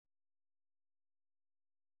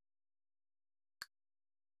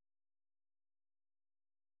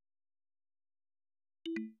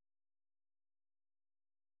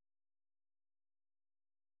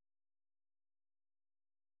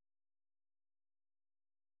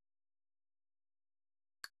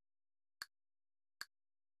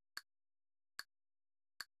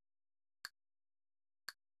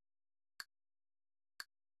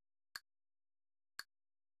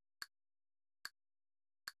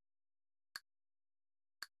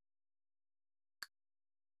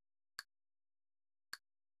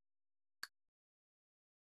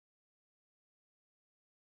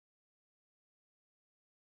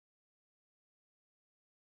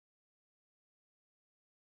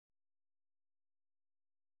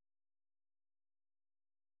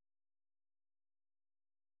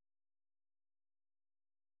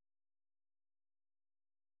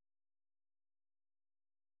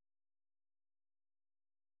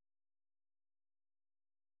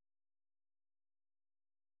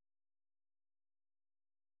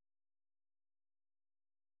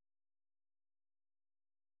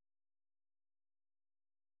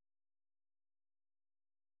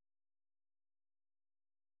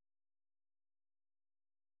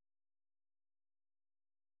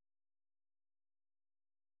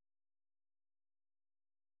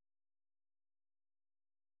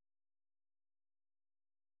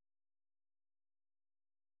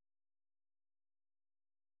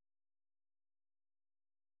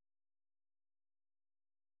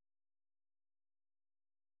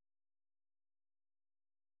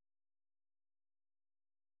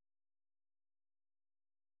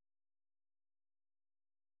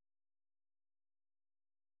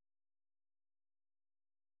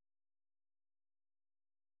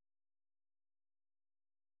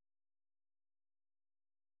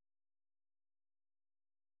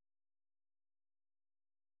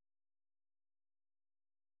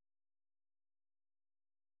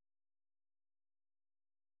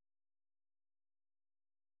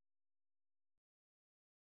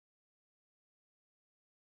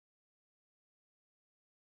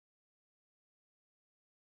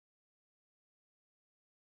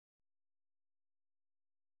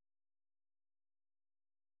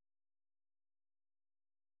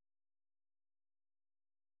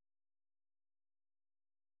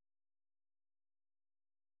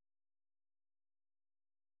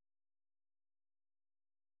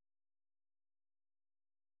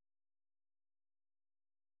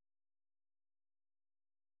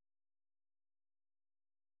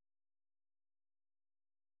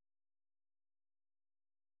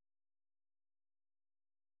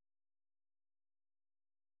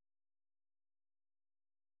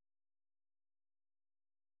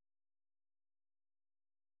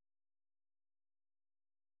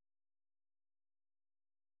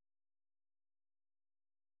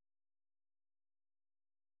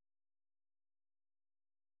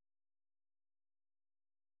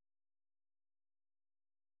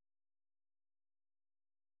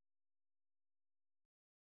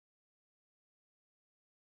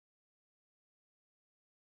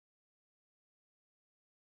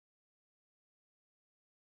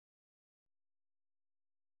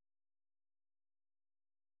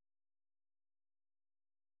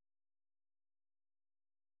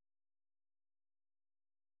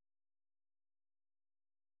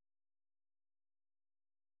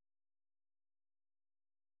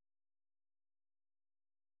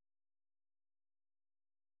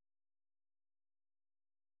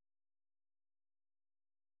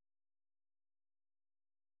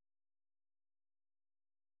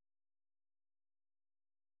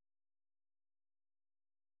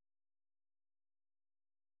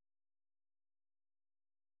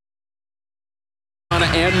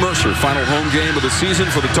Carolina and Mercer. Final home game of the season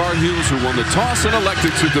for the Tar Heels, who won the toss and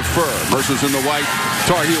elected to defer. Mercer's in the white,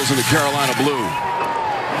 Tar Heels in the Carolina blue.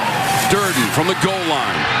 Durden from the goal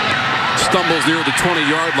line. Stumbles near the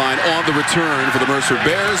 20-yard line on the return for the Mercer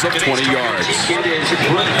Bears of 20 yards. They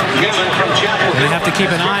have to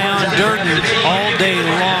keep an eye on Durden all day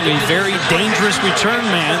long. A very dangerous return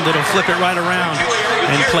man that'll flip it right around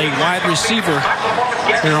and play wide receiver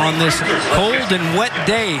here on this cold and wet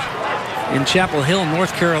day in Chapel Hill,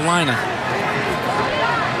 North Carolina.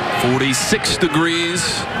 46 degrees.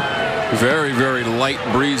 Very, very light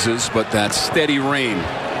breezes, but that steady rain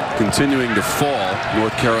continuing to fall.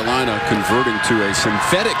 North Carolina converting to a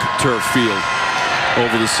synthetic turf field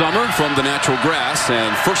over the summer from the natural grass.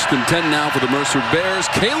 And 1st and 10 now for the Mercer Bears.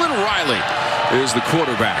 Kalen Riley is the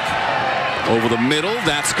quarterback. Over the middle,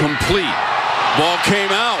 that's complete. Ball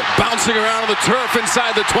came out, bouncing around on the turf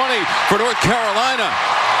inside the 20 for North Carolina.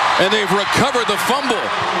 And they've recovered the fumble.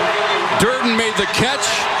 Durden made the catch.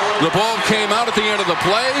 The ball came out at the end of the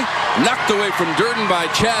play, knocked away from Durden by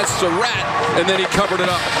Chaz Surratt, and then he covered it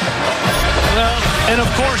up. Well, and of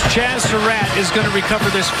course, Chaz Surratt is going to recover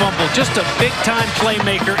this fumble. Just a big-time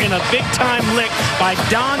playmaker and a big-time lick by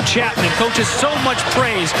Don Chapman. Coaches so much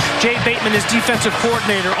praise. Jay Bateman is defensive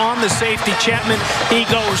coordinator on the safety. Chapman, he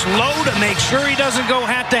goes low to make sure he doesn't go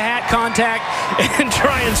hat-to-hat contact and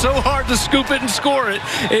trying so hard to scoop it and score it.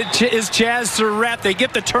 It is Chaz Surratt. They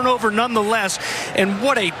get the turnover nonetheless. And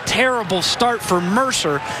what a terrible start for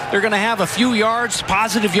Mercer. They're going to have a few yards,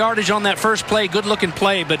 positive yardage on that first play. Good-looking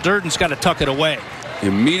play, but Durden's got to tuck it away.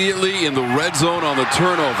 Immediately in the red zone on the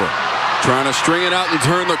turnover. Trying to string it out and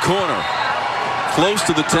turn the corner. Close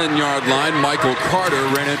to the 10-yard line, Michael Carter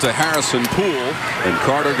ran into Harrison Poole, and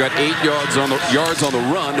Carter got 8 yards on the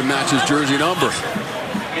run to match his jersey number.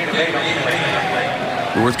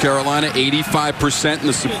 North Carolina 85% in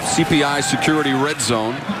the CPI security red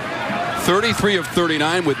zone. 33 of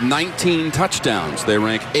 39 with 19 touchdowns. They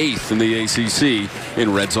rank 8th in the ACC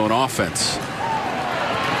in red zone offense.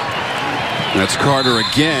 That's Carter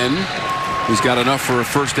again. He's got enough for a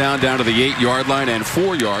first down to the 8-yard line and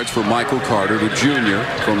 4 yards for Michael Carter, the junior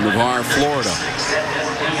from Navarre, Florida.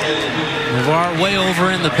 Navarre way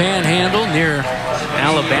over in the panhandle near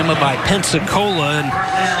Alabama by Pensacola,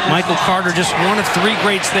 and Michael Carter just one of 3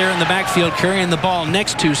 greats there in the backfield carrying the ball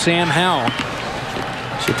next to Sam Howell.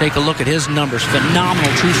 So take a look at his numbers.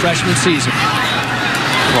 Phenomenal true freshman season.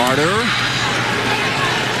 Carter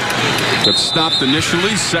got stopped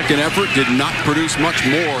initially. Second effort did not produce much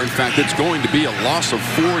more. In fact, it's going to be a loss of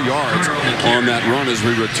 4 yards on that run as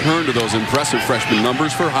we return to those impressive freshman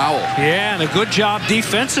numbers for Howell. Yeah, and a good job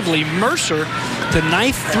defensively. Mercer to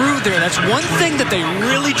knife through there. That's one thing that they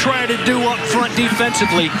really try to do up front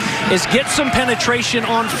defensively is get some penetration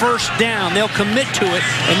on first down. They'll commit to it,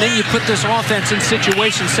 and then you put this offense in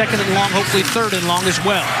situations 2nd and long, hopefully 3rd and long as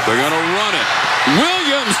well. They're going to run it.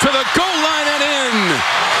 Williams to the goal line and in.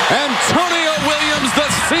 Antonio Williams, the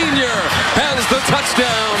senior, has the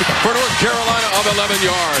touchdown for North Carolina of 11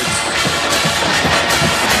 yards.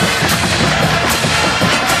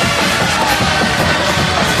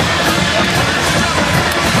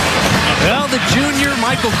 Well, the junior,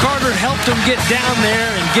 Michael Carter, helped him get down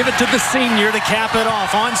there and give it to the senior to cap it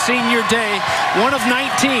off on senior day. 1 of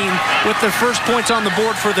 19 with the first points on the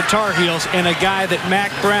board for the Tar Heels, and a guy that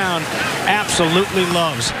Mac Brown absolutely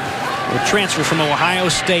loves. A transfer from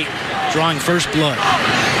Ohio State, drawing first blood.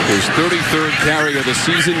 His 33rd carry of the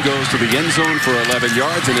season goes to the end zone for 11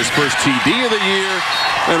 yards in his first TD of the year.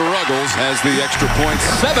 And Ruggles has the extra point.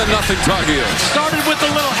 7-0 Tar Heels. Started with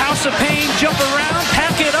a little house of pain, jump around,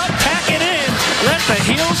 pack it up, pack it in. Let the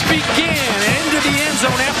Heels begin. Into the end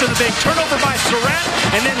zone after the big turnover by Surratt,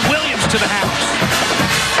 and then Williams to the house.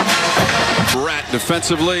 Surratt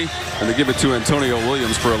defensively, and they give it to Antonio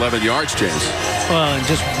Williams for 11 yards, James. Well, and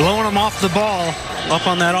just blowing them off the ball up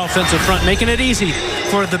on that offensive front, making it easy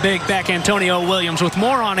for the big back Antonio Williams. With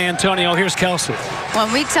more on Antonio, here's Kelsey.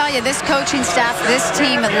 When we tell you this coaching staff, this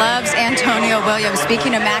team loves Antonio Williams.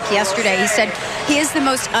 Speaking of Mac yesterday, he said he is the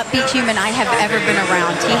most upbeat human I have ever been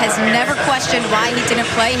around. He has never questioned why he didn't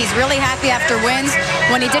play. He's really happy after wins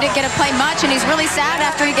when he didn't get to play much, and he's really sad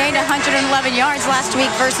after he gained 111 yards last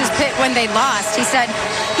week versus Pitt when they lost. He said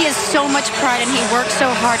he has so much pride and he works so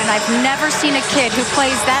hard, and I've never seen a kid who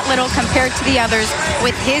plays that little compared to the others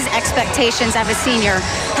with his expectations as a senior,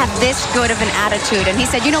 have this good of an attitude. And he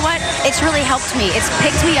said, you know what? It's really helped me. It's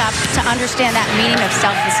picked me up to understand that meaning of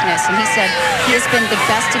selflessness. And he said he has been the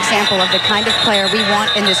best example of the kind of player we want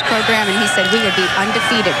in this program. And he said we would be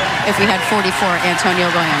undefeated if we had 44 Antonio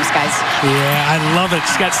Williams, guys. Yeah, I love it.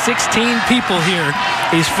 He's got 16 people here.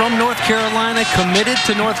 He's from North Carolina, committed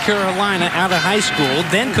to North Carolina out of high school,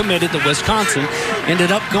 then committed to Wisconsin,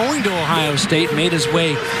 ended up going to Ohio State, made his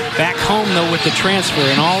way back home, though, with the transfer.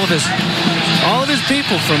 And all of his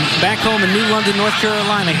people from back home in New London, North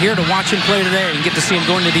Carolina, here to watch him play today and get to see him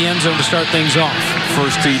go into the end zone to start things off.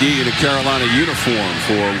 First TD in a Carolina uniform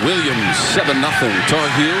for Williams, 7-0. Tar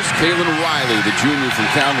Heels, Kalen Riley, the junior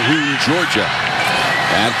from Calhoun, Georgia,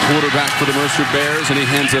 at quarterback for the Mercer Bears, and he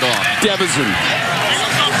hands it off. Devison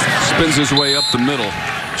spins his way up the middle.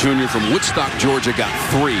 Junior from Woodstock, Georgia, got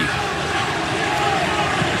 3.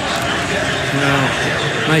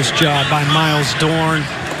 Well, nice job by Miles Dorn.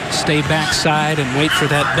 Stay backside and wait for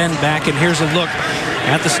that bend back. And here's a look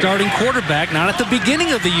at the starting quarterback, not at the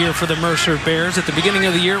beginning of the year for the Mercer Bears. At the beginning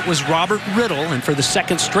of the year, it was Robert Riddle, and for the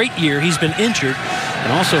second straight year, he's been injured.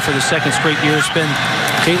 And also for the second straight year, it's been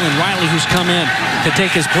Kalen Riley who's come in to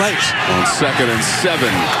take his place. On 2nd and 7,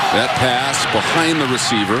 that pass behind the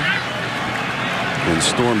receiver. And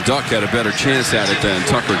Storm Duck had a better chance at it than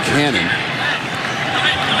Tucker Cannon.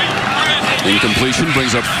 Incompletion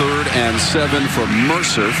brings up 3rd and 7 for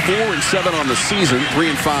Mercer. 4 and 7 on the season, 3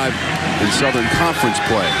 and 5 in Southern Conference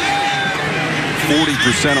play.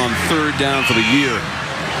 40% on 3rd down for the year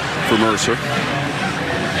for Mercer.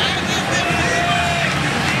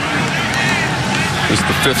 This is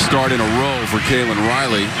the 5th start in a row for Kalen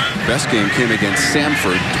Riley. Best game came against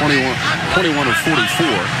Samford, 21 of 44,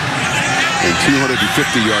 and 250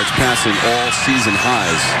 yards passing, all season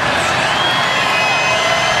highs.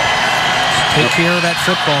 Take care of that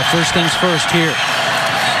football. First things first here.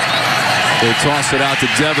 They toss it out to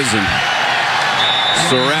Devison.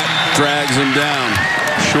 Surratt drags him down,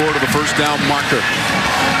 short of the first down marker.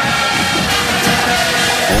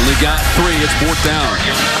 Only got 3. It's 4th down.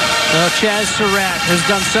 Chaz Surratt has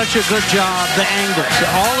done such a good job. The angles,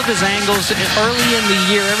 all of his angles early in the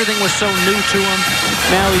year, everything was so new to him.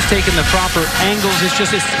 Now he's taking the proper angles.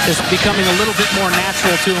 It's becoming a little bit more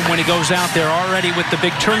natural to him when he goes out there, already with the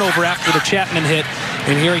big turnover after the Chapman hit.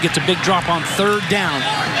 And here he gets a big drop on 3rd down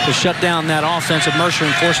to shut down that offense of Mercer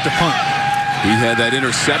and force the punt. He had that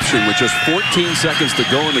interception with just 14 seconds to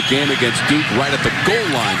go in the game against Duke, right at the goal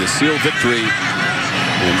line to seal victory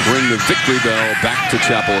and bring the victory bell back to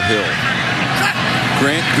Chapel Hill.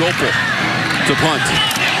 Grant Gopel to punt.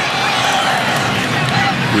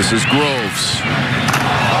 This is Groves.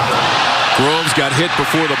 Groves got hit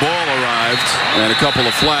before the ball arrived, and a couple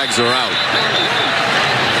of flags are out.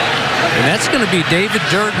 And that's going to be David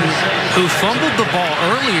Durden, who fumbled the ball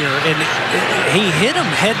earlier, and he hit him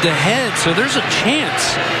head-to-head, so there's a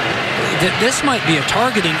chance that this might be a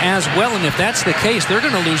targeting as well. And if that's the case, they're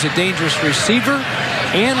going to lose a dangerous receiver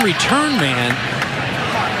and return man.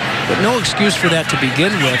 But no excuse for that to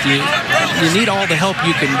begin with. You need all the help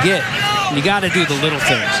you can get. You got to do the little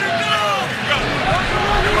things.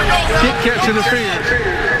 Kick catch interference.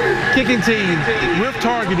 Kicking team with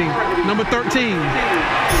targeting. Number 13.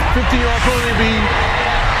 15-yard penalty be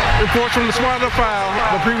enforced from the spot of the foul.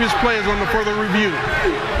 The previous play is under further review.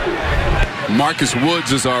 Marcus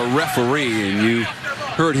Woods is our referee, and you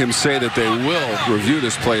heard him say that they will review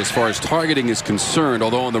this play as far as targeting is concerned.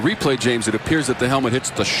 Although on the replay, James, it appears that the helmet hits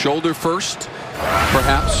the shoulder first,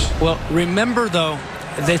 perhaps. Well, remember, though,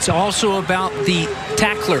 that's also about the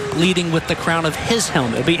tackler leading with the crown of his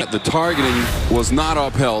helmet. The targeting was not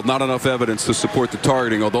upheld, not enough evidence to support the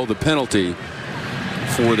targeting, although the penalty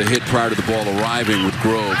for the hit prior to the ball arriving with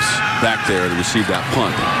Groves back there to receive that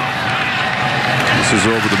punt. This is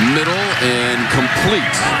over the middle and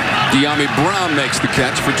complete. De'Ami Brown makes the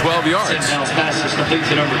catch for 12 yards. Now pass is complete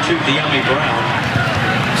to number 2, De'Ami Brown.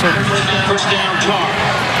 So first down, Tar.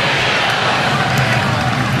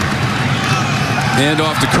 Hand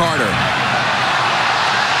off to Carter.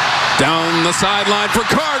 Down the sideline for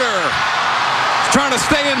Carter. He's trying to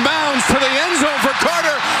stay in bounds to the end zone for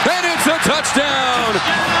Carter, and it's a touchdown.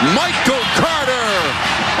 Michael Carter.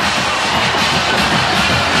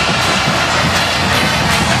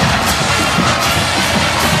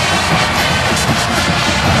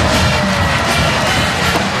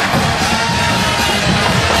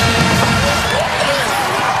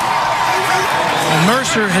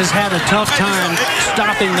 Mercer has had a tough time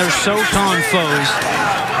stopping their SoCon foes.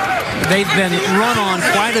 They've been run on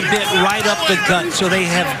quite a bit right up the gut, so they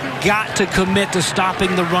have got to commit to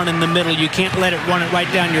stopping the run in the middle. You can't let it run it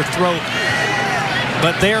right down your throat.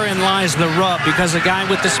 But therein lies the rub, because a guy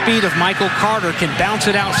with the speed of Michael Carter can bounce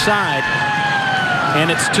it outside, and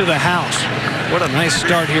it's to the house. What a nice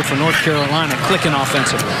start here for North Carolina, clicking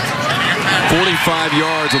offensively. 45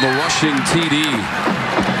 yards on the rushing TD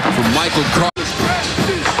from Michael Carter.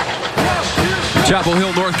 Chapel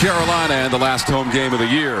Hill, North Carolina, and the last home game of the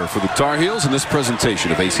year for the Tar Heels. And this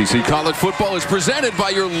presentation of ACC College Football is presented by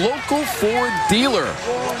your local Ford dealer.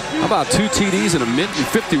 How about 2 TDs in a minute and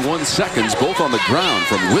 51 seconds, both on the ground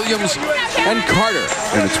from Williams and Carter.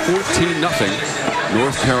 And it's 14-0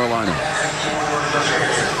 North Carolina.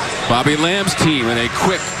 Bobby Lamb's team in a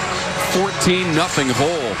quick 14-0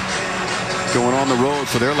 hole, going on the road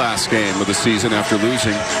for their last game of the season after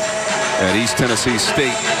losing at East Tennessee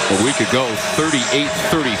State a week ago,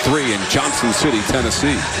 38-33 in Johnson City,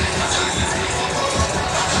 Tennessee.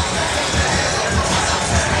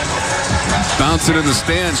 Bouncing in the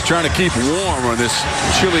stands, trying to keep warm on this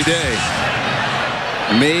chilly day.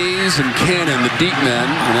 Mays and Cannon, the deep men,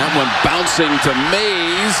 and that one bouncing to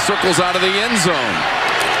Mays, circles out of the end zone,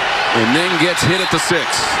 and then gets hit at the 6.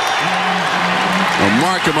 They'll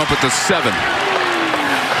mark him up at the 7.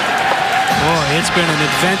 Boy, it's been an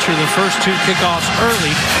adventure the first 2 kickoffs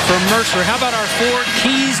early for Mercer. How about our 4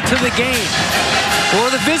 keys to the game? For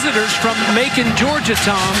the visitors from Macon, Georgia,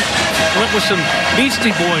 Tom, went with some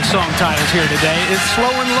Beastie Boys song titles here today. It's slow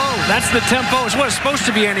and low. That's the tempo. It's what it's supposed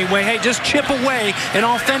to be anyway. Hey, just chip away, and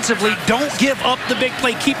offensively, don't give up the big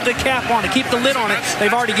play. Keep the cap on it. Keep the lid on it.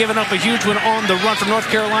 They've already given up a huge one on the run from North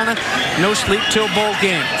Carolina. No sleep till bowl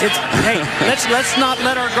game. Hey, let's not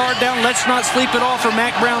let our guard down. Let's not sleep at all for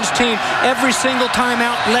Mac Brown's team. Every single time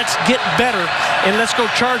out, let's get better, and let's go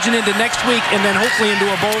charging into next week and then hopefully into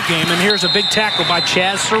a bowl game. And here's a big tackle by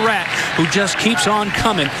Chaz Surratt, who just keeps on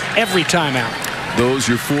coming every time out. Those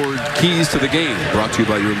your 4 keys to the game, brought to you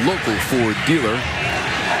by your local Ford dealer,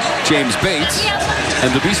 James Bates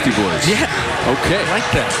and the Beastie Boys. Yeah. Okay. I like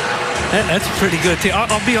that. That's a pretty good team.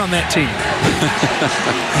 I'll be on that team.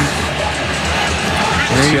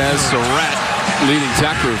 Chaz Surratt, leading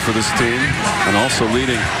tackler for this team, and also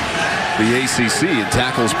leading the ACC in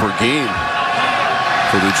tackles per game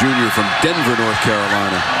for the junior from Denver, North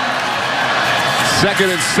Carolina.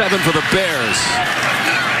 2nd and 7 for the Bears.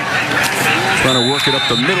 Trying to work it up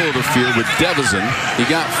the middle of the field with Devison. He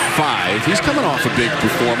got 5. He's coming off a big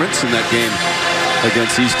performance in that game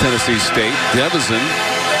against East Tennessee State. Devison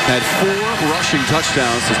had 4 rushing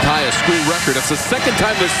touchdowns to tie a school record. That's the 2nd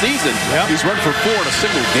time this season he's run for 4 in a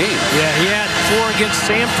single game. Yeah, he had 4 against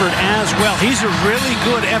Samford as well. He's a really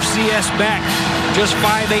good FCS back. Just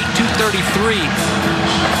 5'8", 233.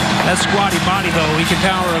 That squatty body, though, he can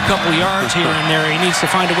power a couple yards here and there. He needs to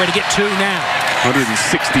find a way to get 2 now.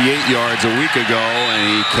 168 yards a week ago, and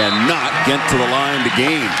he cannot get to the line to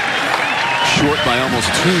gain. Short by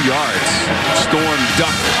almost 2 yards. Storm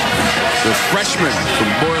Duck, the freshman from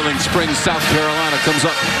Boiling Springs, South Carolina, comes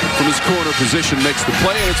up from his corner position, makes the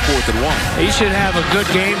play, and it's 4th and 1. He should have a good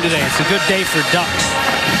game today. It's a good day for Ducks.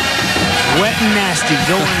 Wet and nasty,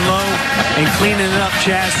 going low and cleaning it up.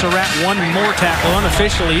 Chaz Surratt, 1 more tackle.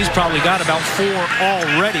 Unofficially, he's probably got about 4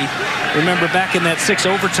 already. Remember back in that 6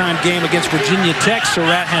 overtime game against Virginia Tech,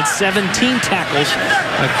 Surratt had 17 tackles,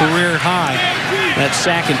 a career high. That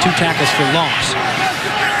sack and 2 tackles for loss.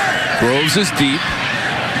 Groves is deep.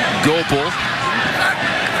 Gopel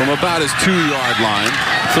from about his 2-yard line.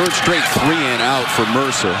 3rd straight 3 and out for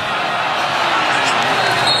Mercer.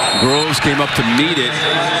 Groves came up to meet it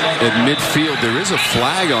at midfield. There is a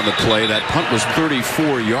flag on the play. That punt was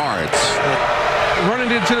 34 yards.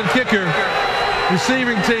 Running into the kicker,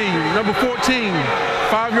 receiving team, number 14,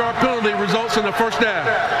 5-yard penalty results in the 1st down.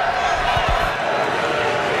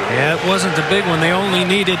 Yeah, it wasn't the big one. They only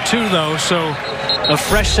needed 2, though, so a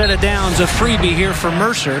fresh set of downs, a freebie here for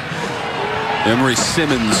Mercer. Emery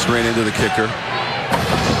Simmons ran into the kicker.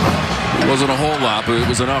 It wasn't a whole lot, but it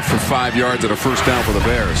was enough for 5 yards and a 1st down for the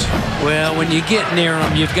Bears. Well, when you get near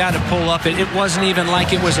him, you've got to pull up. It wasn't even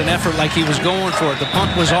like it was an effort like he was going for it. The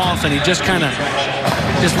punt was off, and he just kind of,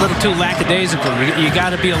 just a little too lackadaisical. You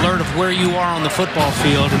got to be alert of where you are on the football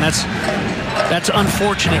field, and that's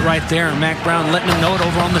unfortunate right there. And Mac Brown letting him know it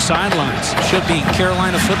over on the sidelines. Should be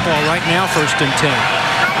Carolina football right now, 1st and 10.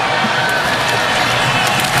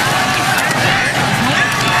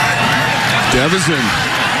 Devison,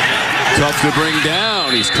 tough to bring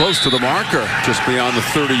down. He's close to the marker, just beyond the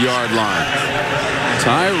 30-yard line.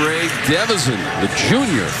 Tyree Devison, the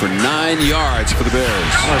junior, for 9 yards for the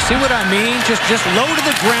Bears. Oh, see what I mean? Just low to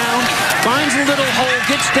the ground, finds a little hole,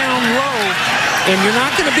 gets down low, and you're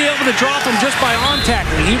not going to be able to drop him just by on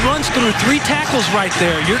tackling. He runs through 3 tackles right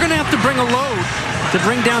there. You're going to have to bring a load to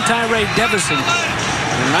bring down Tyree Devison.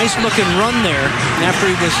 A nice-looking run there after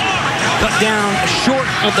he was cut down short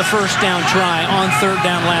of the first down try on third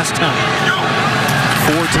down last time.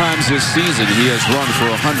 4 times this season he has run for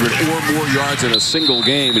 100 or more yards in a single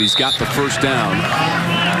game, and he's got the first down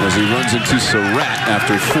as he runs into Surratt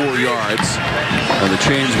after 4 yards. And the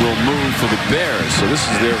chains will move for the Bears. So this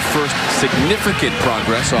is their first significant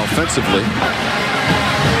progress offensively.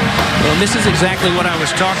 Well, this is exactly what I was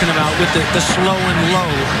talking about with the slow and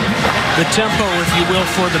low. The tempo, if you will,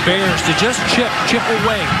 for the Bears to just chip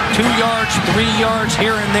away. 2 yards, 3 yards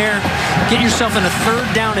here and there. Get yourself in a third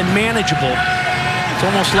down and manageable. It's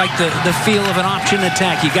almost like the feel of an option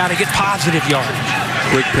attack. You got to get positive yardage.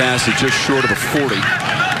 Quick pass is just short of the 40.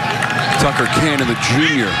 Tucker Cannon, the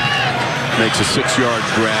junior, makes a 6-yard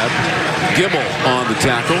grab. Gibble on the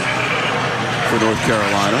tackle for North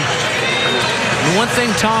Carolina. The one thing,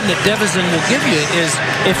 Tom, that Devison will give you is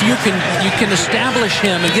if you can establish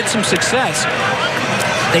him and get some success.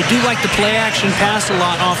 They do like the play-action pass a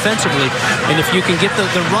lot offensively. And if you can get the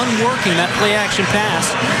run working, that play-action pass,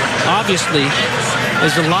 obviously,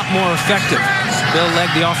 is a lot more effective. Bill Legg,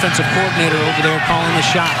 the offensive coordinator over there, calling the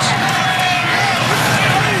shots.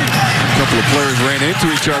 A couple of players ran into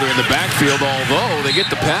each other in the backfield, although they get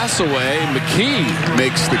the pass away. McKee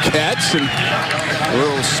makes the catch, and a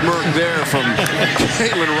little smirk there from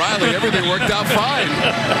Caitlin Riley. Everything worked out fine.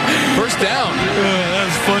 First down. That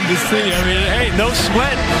was fun to see. I mean, hey, no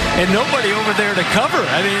sweat and nobody over there to cover.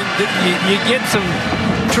 I mean, you get some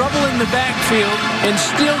trouble in the backfield and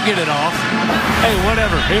still get it off. Hey,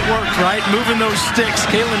 whatever. It worked, right? Moving those sticks.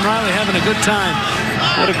 Caitlin Riley having a good time.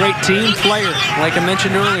 What a great team player. Like I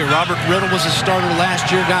mentioned earlier, Robert Riddle was a starter last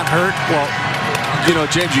year, got hurt. Well, you know,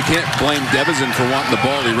 James, you can't blame Devison for wanting the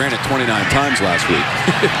ball. He ran it 29 times last week.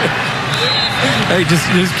 Hey, just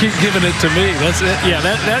keep giving it to me. That's it. Yeah,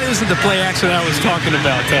 that isn't the play action I was talking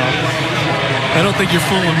about, Tom. I don't think you're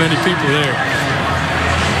fooling many people there.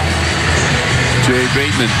 Jay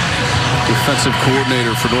Bateman, defensive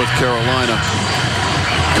coordinator for North Carolina.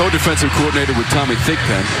 Co-defensive coordinator with Tommy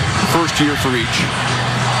Thigpen. First year for each.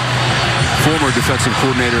 Former defensive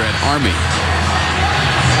coordinator at Army.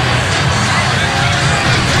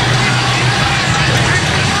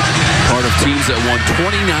 Part of teams that won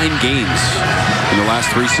 29 games in the last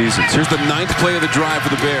 3 seasons. Here's the 9th play of the drive for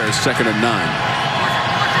the Bears, 2nd and 9.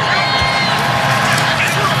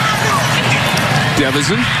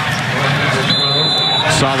 Devison.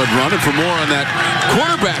 Solid run, and for more on that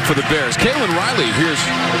quarterback for the Bears, Caitlin Riley. Here's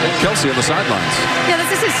Kelsey on the sidelines. Yeah,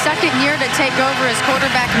 this is his 2nd year to take over as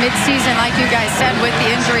quarterback midseason, like you guys said, with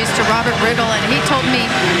the injuries to Robert Riddle. And he told me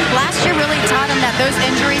last year really taught him that those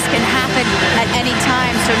injuries can happen at any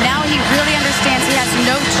time. So now he really understands he has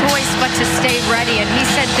no choice but to stay ready. And he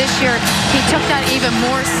said this year he took that even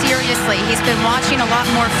more seriously. He's been watching a lot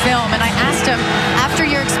more film. And I asked him, after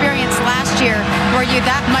your experience last year, were you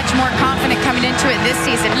that much more confident coming into it this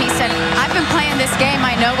season? He said, I've been playing this game.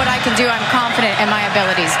 I know what I can do. I'm confident in my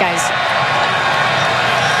abilities, guys.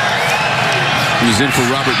 He's in for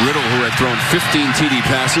Robert Riddle, who had thrown 15 TD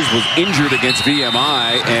passes, was injured against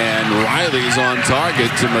VMI, and Riley's on target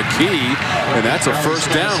to McKee, and that's a first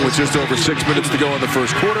down with just over 6 minutes to go in the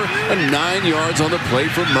first quarter, and 9 yards on the play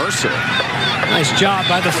for Mercer. Nice job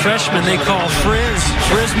by the freshman they call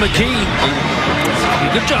Frizz McKee.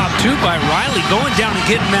 Good job, too, by Riley going down and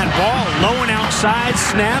getting that ball, low and outside,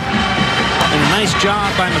 snap. And a nice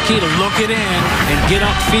job by McKee to look it in and get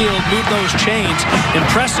upfield, move those chains.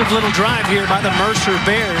 Impressive little drive here by the Mercer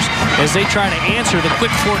Bears as they try to answer the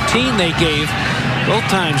quick 14 they gave. Both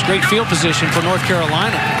times, great field position for North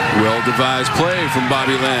Carolina. Well-devised play from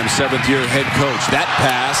Bobby Lamb, 7th-year head coach. That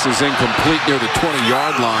pass is incomplete near the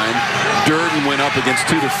 20-yard line. Durden went up against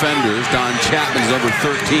 2 defenders. Don Chapman's number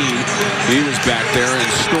 13. He was back there,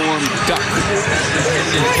 and Storm ducked.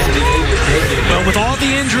 Well, with all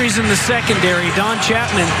the injuries in the secondary, Don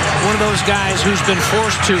Chapman, one of those guys who's been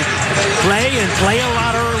forced to play a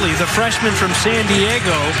lot early. The freshman from San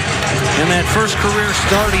Diego. In that first career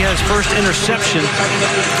start, he has first interception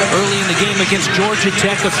early in the game against Georgia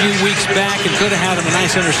Tech a few weeks back, and could have had him a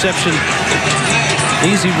nice interception.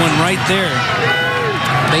 Easy one right there.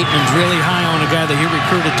 Bateman's really high on a guy that he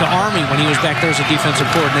recruited to Army when he was back there as a defensive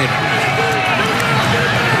coordinator.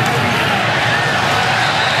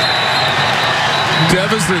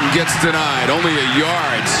 Devison gets denied, only a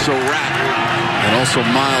yard. Surratt, and also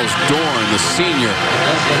Miles Dorn, the senior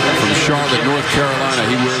from Charlotte, North Carolina.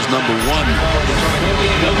 He wears number 1.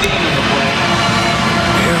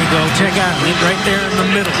 Here we go. Check out it right there in the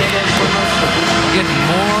middle. Getting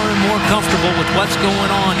more and more comfortable with what's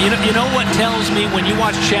going on. You know what tells me when you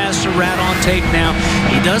watch Chaz Surratt on tape now,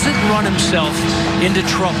 he doesn't run himself into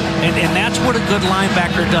trouble. And that's what a good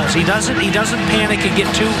linebacker does. He doesn't panic and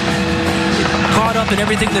get too caught up in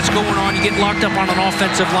everything that's going on. You get locked up on an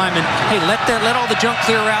offensive lineman. Hey, let all the junk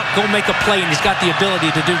clear out, go make a play, and he's got the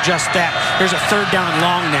ability to do just that. Here's a 3rd down and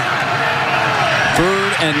long now.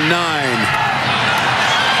 3rd and 9.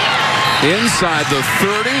 Inside the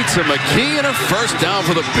 30 to McKee, and a 1st down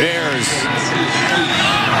for the Bears.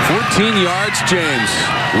 14 yards, James.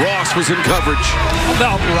 Ross was in coverage. How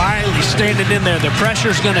about Riley standing in there? The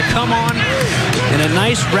pressure's going to come on, and a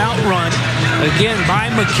nice route run, again, by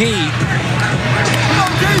McKee.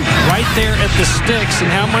 Right there at the sticks, and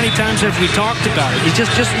how many times have we talked about it? You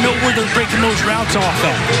just know where they're breaking those routes off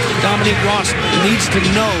at. Dominique Ross needs to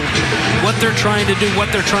know what they're trying to do,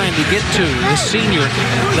 what they're trying to get to. The senior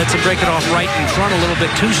lets him break it off right in front, a little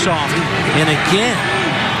bit too soft. And again,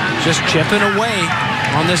 just chipping away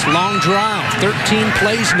on this long drive. 13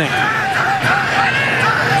 plays now.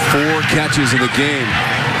 4 catches in the game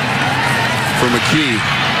for McKee.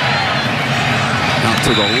 Out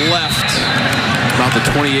to the left. About the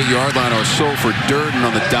 28-yard line or so for Durden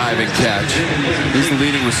on the diving catch. He's the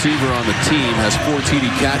leading receiver on the team, has 4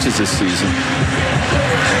 TD catches this season.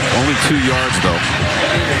 Only 2 yards, though.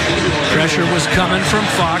 Pressure was coming from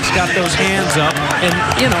Fox, got those hands up. And,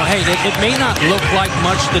 you know, hey, it may not look like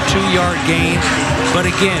much, the 2-yard gain. But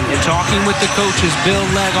again, in talking with the coaches, Bill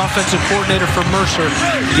Legg, offensive coordinator for Mercer,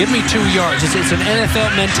 give me 2 yards. It's an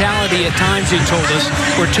NFL mentality at times, he told us,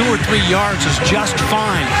 where 2 or 3 yards is just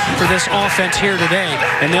fine for this offense here today.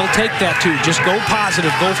 And they'll take that too. Just go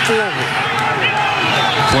positive, go forward.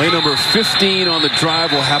 Play number 15 on the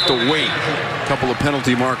drive will have to wait. A couple of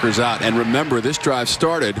penalty markers out. And remember, this drive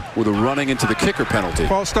started with a running into the kicker penalty.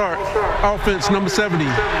 False start. Offense number 70.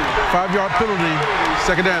 5-yard penalty.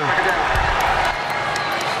 2nd down.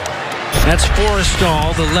 That's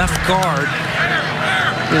Forrestal, the left guard.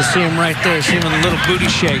 You'll see him right there. See him in a little booty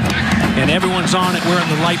shake. And everyone's on it wearing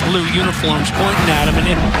the light blue uniforms pointing at him.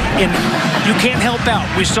 And you can't help out.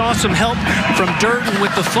 We saw some help from Durden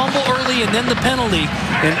with the fumble early and then the penalty.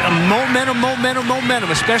 And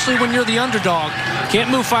momentum, especially when you're the underdog. Can't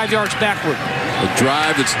move 5 yards backward. A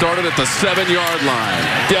drive that started at the 7-yard line.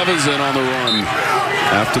 Devison on the run.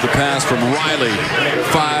 After the pass from Riley.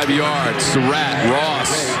 5 yards. Surratt,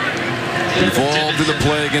 Ross involved in the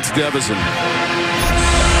play against Devison.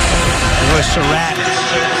 Boy, Surratt,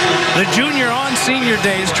 the junior on senior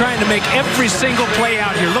day, is trying to make every single play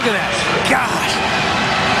out here. Look at that. Gosh.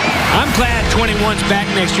 I'm glad 21's back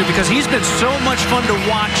next year because he's been so much fun to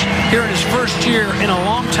watch here in his first year in a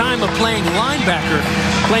long time of playing linebacker,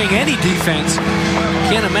 playing any defense.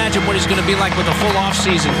 Can't imagine what he's going to be like with a full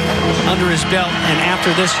offseason under his belt. And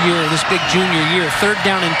after this year, this big junior year, 3rd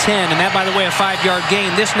down and 10. And that, by the way, a 5-yard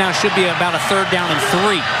gain. This now should be about a 3rd down and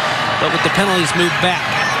 3. But with the penalties moved back.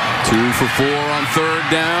 2 for 4 on 3rd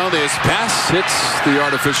down. This pass hits the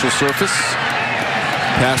artificial surface.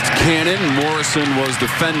 Past Cannon. Morrison was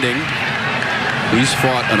defending. He's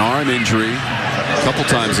fought an arm injury a couple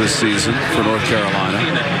times this season for North Carolina.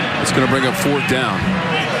 It's going to bring up 4th down.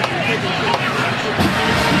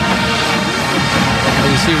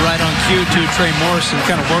 You see right on cue, too, Trey Morrison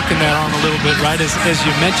kind of working that arm a little bit, right, as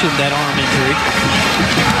you mentioned that arm injury.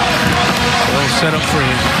 Well set up for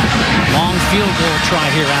him. Long field goal try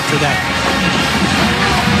here after that.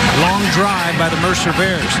 Long drive by the Mercer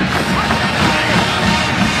Bears.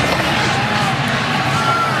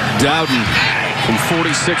 Dowden from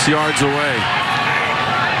 46 yards away.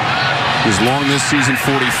 He's long this season,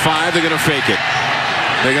 45. They're going to fake it.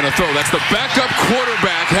 They're going to throw. That's the backup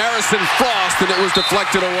quarterback, Harrison Frost, and it was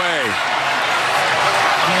deflected away.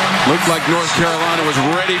 Looked like North Carolina was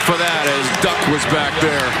ready for that as Duck was back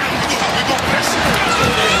there.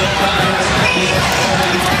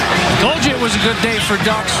 Told you it was a good day for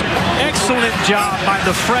Ducks. Excellent job by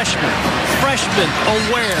the freshman. Freshman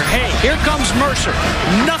aware. Hey, here comes Mercer.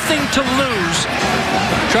 Nothing to lose.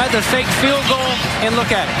 Tried the fake field goal, and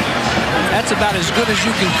look at it. That's about as good as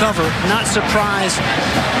you can cover. Not surprised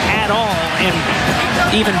at all. And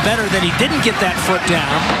even better that he didn't get that foot down.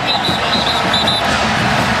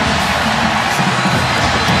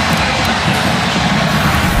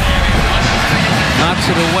 Knocks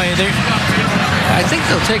it away. I think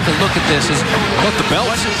they'll take a look at this. Got the belt.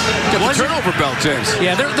 Got the turnover belt, James.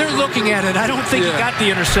 Yeah, they're looking at it. I don't think he got the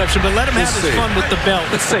interception, but let him have his fun with the belt.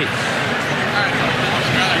 Let's see.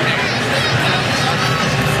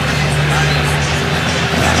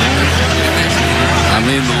 I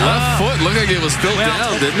mean, the left foot looked like it was still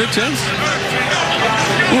down, didn't it, James?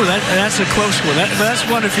 Ooh, that's a close one. That's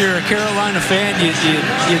one, if you're a Carolina fan,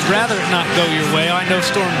 you'd rather it not go your way. I know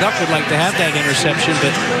Storm Duck would like to have that interception,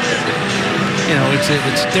 but, you know, it's a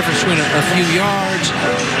difference between a few yards.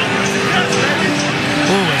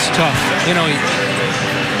 Ooh, it's tough. You know,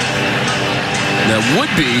 that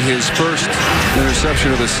would be his first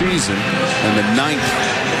interception of the season and the 9th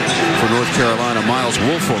for North Carolina. Miles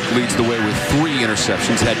Woolfolk leads the way with 3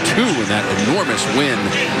 interceptions, had 2 in that enormous win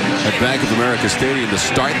at Bank of America Stadium to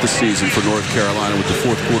start the season for North Carolina with the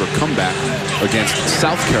 4th quarter comeback against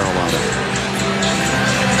South Carolina.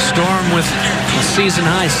 Storm with a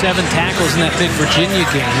season-high 7 tackles in that big Virginia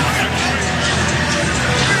game.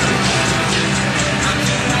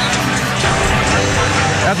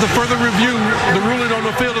 After further review, the ruling on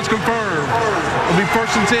the field is confirmed. It'll be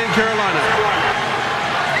 1st and 10 Carolina.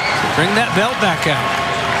 Bring that belt back out.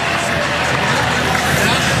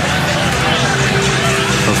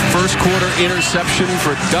 A first quarter interception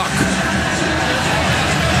for Duck.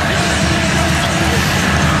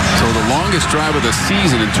 So the longest drive of the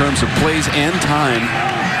season in terms of plays and time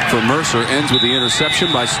for Mercer ends with the interception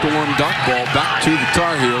by Storm Duck. Ball back to the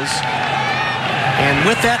Tar Heels. And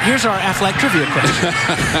with that, here's our Aflac trivia question.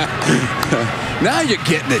 Now you're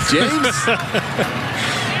getting it, James.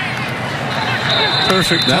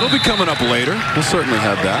 Perfect. That'll be coming up later. We'll certainly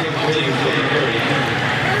have that.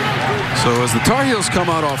 So as the Tar Heels come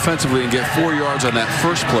out offensively and get 4 yards on that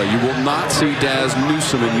first play, you will not see Daz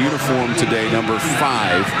Newsome in uniform today, number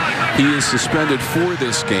 5. He is suspended for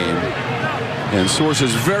this game. And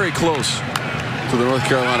sources very close to the North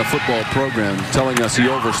Carolina football program telling us he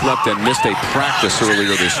overslept and missed a practice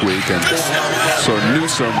earlier this week. And so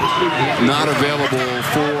Newsome not available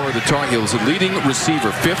for the Tar Heels. A leading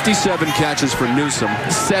receiver, 57 catches for Newsome,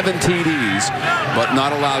 7 TDs, but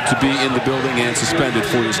not allowed to be in the building and suspended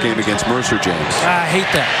for this game against Mercer, James. I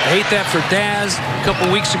hate that. I hate that for Daz. A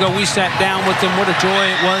couple weeks ago, we sat down with him. What a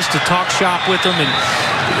joy it was to talk shop with him, and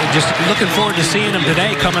just looking forward to seeing him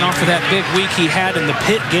today, coming off of that big week he had in the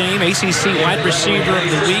Pitt game. ACC wide receiver of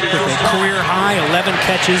the week with a career high 11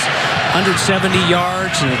 catches, 170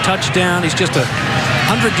 yards and a touchdown. He's just a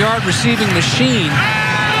 100-yard receiving machine,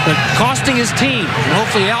 but costing his team. And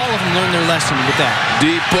hopefully all of them learn their lesson with that.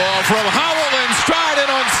 Deep ball from Howell in stride and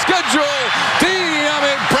on schedule.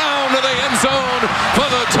 De'Ami Brown to the end zone for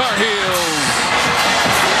the Tar Heels.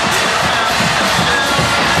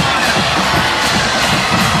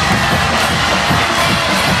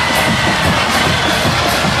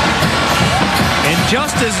 And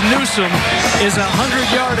just as Newsome is a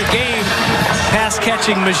 100-yard-a-game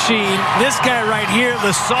pass-catching machine, this guy right here,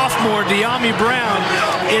 the sophomore De'Ami Brown,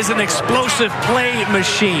 is an explosive play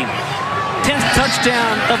machine. 10th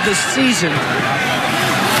touchdown of the season.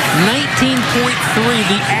 19.3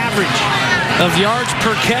 the average of yards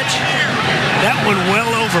per catch. That one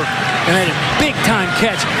well over. And had a big-time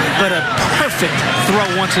catch, but a perfect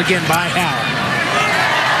throw once again by Howell.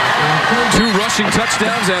 2 rushing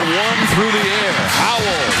touchdowns and 1 through the air.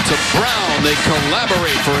 Howell to Brown. They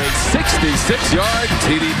collaborate for a 66-yard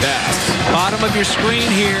TD pass. Bottom of your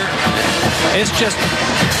screen here. It's just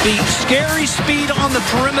the scary speed on the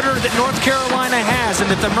perimeter that North Carolina has and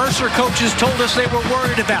that the Mercer coaches told us they were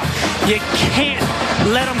worried about. You can't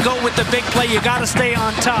let them go with the big play. You got to stay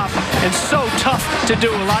on top. And so tough to do.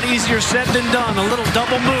 A lot easier said than done. A little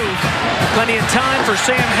double move. Plenty of time for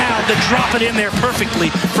Sam Howell to drop it in there perfectly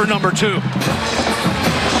for number 2.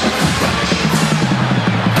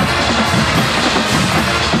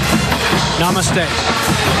 Namaste.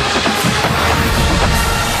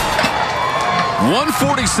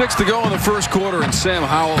 1:46 to go in the first quarter, and Sam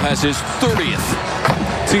Howell has his 30th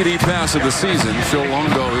TD pass of the season. Phil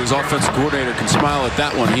Longo, his offensive coordinator, can smile at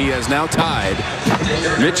that one. He has now tied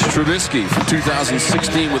Mitch Trubisky from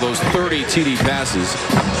 2016 with those 30 TD passes.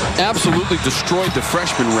 Absolutely destroyed the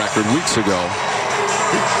freshman record weeks ago.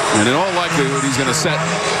 And in all likelihood, he's going to set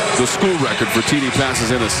the school record for TD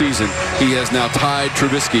passes in a season. He has now tied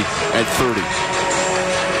Trubisky at 30.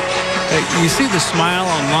 You see the smile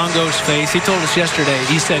on Longo's face. He told us yesterday,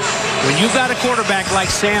 he said, when you've got a quarterback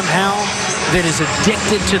like Sam Howell that is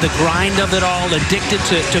addicted to the grind of it all, addicted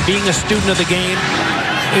to being a student of the game,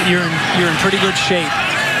 you're in pretty good shape.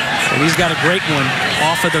 And he's got a great one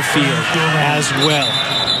off of the field as well.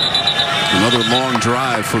 Another long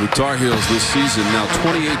drive for the Tar Heels this season. Now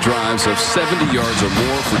 28 drives of 70 yards or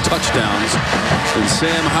more for touchdowns. And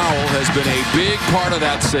Sam Howell has been a big part of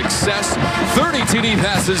that success. 30 TD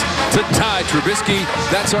passes to tie Trubisky.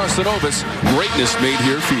 That's our Synovus Greatness Made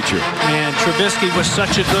Here feature. Man, Trubisky was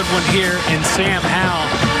such a good one here. And Sam Howell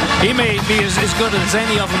He may be as good as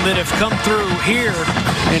any of them that have come through here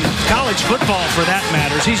in college football, for that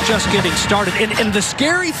matters. He's just getting started. And the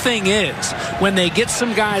scary thing is, when they get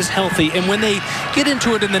some guys healthy and when they get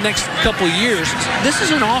into it in the next couple of years, this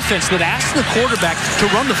is an offense that asks the quarterback to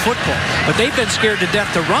run the football. But they've been scared to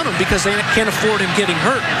death to run him because they can't afford him getting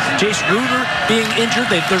hurt. Jace Ruder being injured,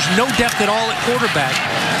 there's no depth at all at quarterback.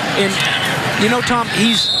 And, you know, Tom,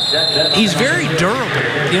 he's very durable.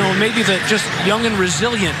 You know, maybe just young and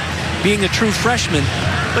resilient, being a true freshman.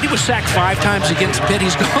 But he was sacked 5 times against Pitt.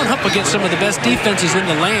 He's gone up against some of the best defenses in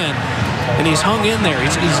the land, and he's hung in there.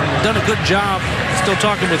 He's done a good job. Still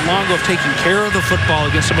talking with Longo of taking care of the football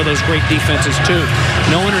against some of those great defenses, too.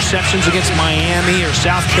 No interceptions against Miami or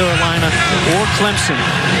South Carolina or Clemson.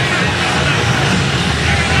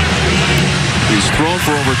 He's thrown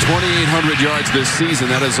for over 2,800 yards this season.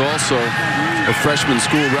 That is also a freshman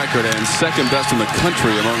school record and second best in the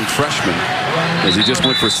country among freshmen, as he just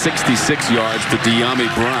went for 66 yards to De'Ami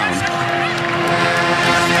Brown.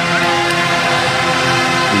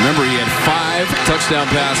 Remember, he had 5 touchdown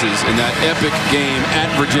passes in that epic game at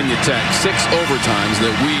Virginia Tech. 6 overtimes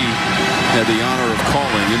that we had the honor of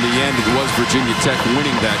calling. In the end, it was Virginia Tech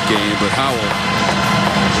winning that game, but Howell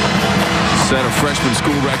set a freshman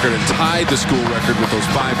school record and tied the school record with those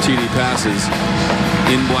 5 TD passes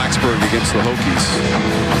in Blacksburg against the Hokies.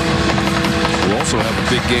 We'll also have a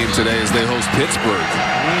big game today as they host Pittsburgh,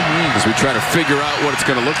 as we try to figure out what it's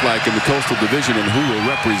going to look like in the Coastal Division and who will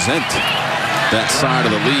represent that side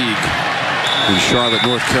of the league in Charlotte,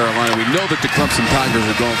 North Carolina. We know that the Clemson Tigers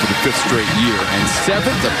are going for the 5th straight year and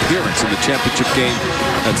 7th appearance in the championship game.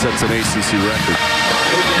 That sets an ACC record.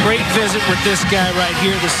 Great visit with this guy right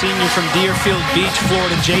here, the senior from Deerfield Beach,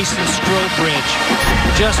 Florida, Jason Strobridge.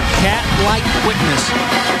 Just cat-like quickness.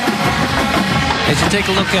 As you take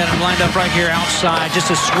a look at him, lined up right here outside, just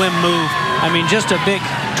a swim move. I mean, just a big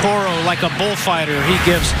Toro, like a bullfighter. He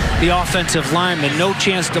gives the offensive lineman no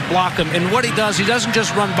chance to block him. And what he does, he doesn't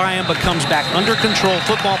just run by him, but comes back under control,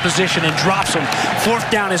 football position, and drops him. 4th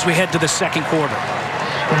down as we head to the 2nd quarter.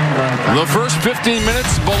 The first 15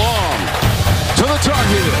 minutes belong to the Tar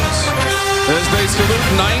Heels as they salute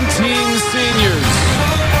 19 seniors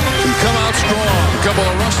and come out strong. A couple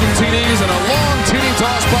of rushing TDs and a long TD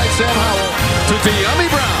toss by Sam Howell to De'Ami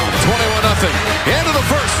Brown. 21-0. End of the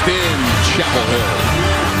first in Chapel Hill.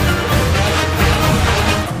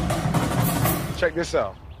 Check this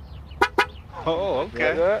out. Oh,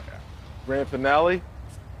 okay. That? Grand finale.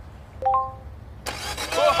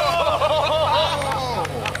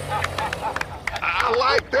 I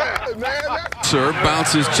like that, man. Mercer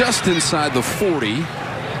bounces just inside the 40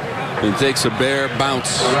 and takes a bare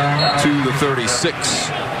bounce to the 36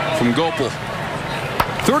 from Gopel.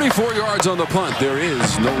 34 yards on the punt. There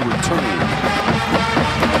is no return.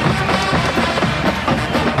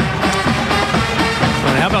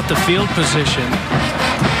 But how about the field position?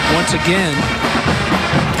 Once again,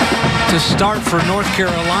 to start for North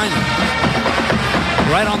Carolina.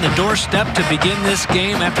 Right on the doorstep to begin this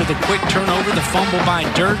game after the quick turnover, the fumble by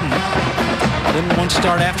Durden. Then one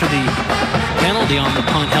start after the penalty on the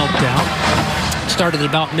punt helped out. Started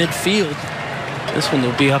about midfield. This one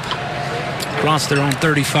will be up across their own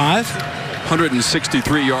 35.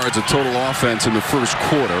 163 yards of total offense in the first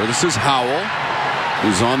quarter. This is Howell,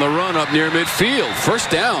 who's on the run up near midfield. First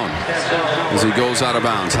down as he goes out of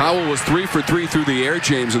bounds. Howell was 3 for 3 through the air,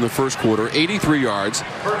 James, in the first quarter. 83 yards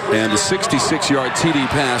and a 66-yard TD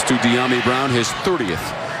pass to De'Ami Brown, his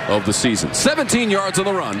 30th of the season. 17 yards on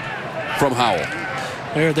the run from Howell.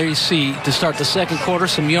 There you see, to start the 2nd quarter,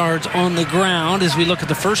 some yards on the ground. As we look at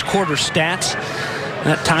the first quarter stats,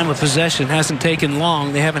 that time of possession hasn't taken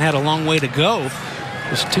long. They haven't had a long way to go.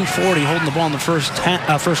 It was 2:40 holding the ball in the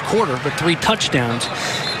first quarter, but 3 touchdowns.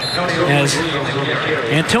 As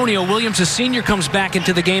Antonio Williams, a senior, comes back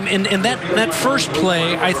into the game. And that first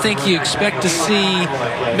play, I think you expect to see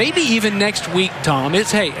maybe even next week, Tom.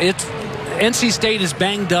 It's NC State is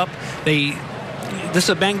banged up. This is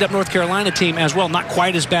a banged-up North Carolina team as well. Not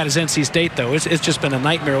quite as bad as NC State, though. It's just been a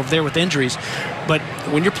nightmare over there with injuries. But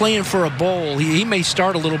when you're playing for a bowl, he may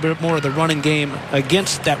start a little bit more of the running game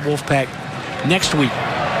against that Wolfpack next week.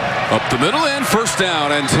 Up the middle and first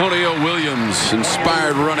down. Antonio Williams,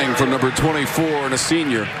 inspired running from number 24 and a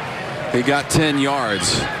senior. He got 10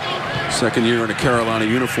 yards. Second year in a Carolina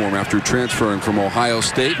uniform after transferring from Ohio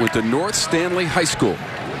State. Went to North Stanley High School.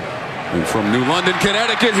 And from New London,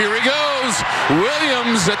 Connecticut, here he goes.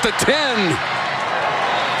 Williams at the 10.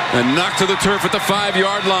 And knocked to the turf at the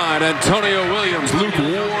 5-yard line. Antonio Williams, Luke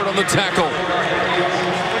Ward on the tackle.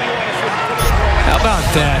 How about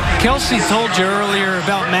that? Kelsey told you earlier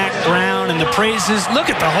about Mac Brown and the praises. Look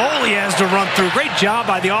at the hole he has to run through. Great job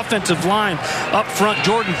by the offensive line up front.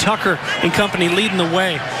 Jordan Tucker and company leading the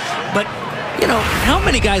way. But, you know, how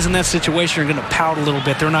many guys in that situation are going to pout a little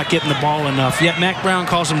bit? They're not getting the ball enough. Yet Mac Brown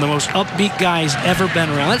calls him the most upbeat guy he's ever been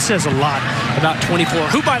around. That says a lot about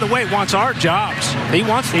 24, who, by the way, wants our jobs. He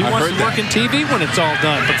wants to work in TV when it's all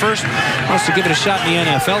done. But first, wants to give it a shot in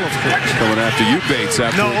the NFL, of course. Coming after you, Bates,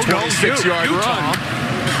 after a 26-yard run.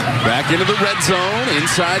 Back into the red zone,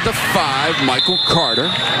 inside the 5. Michael Carter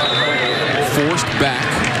forced back.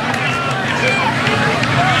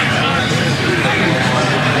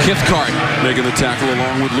 Kithcart making the tackle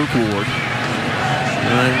along with Luke Ward.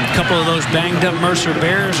 A couple of those banged-up Mercer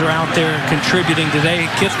Bears are out there contributing today.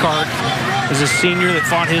 Kithcart is a senior that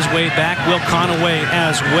fought his way back. Will Conaway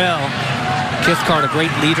as well. Kithcart, a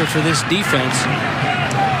great leader for this defense.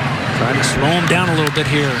 Trying to slow him down a little bit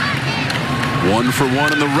here. 1 for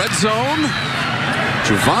 1 in the red zone.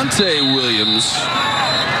 Javonte Williams,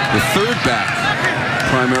 the third back,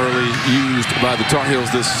 primarily used by the Tar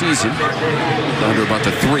Heels this season, under about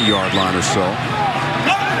the 3-yard line or so.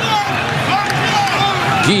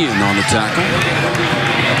 Guillen on the tackle.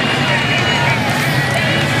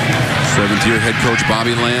 7th-year head coach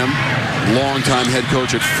Bobby Lamb, longtime head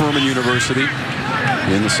coach at Furman University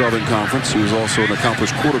in the Southern Conference. He was also an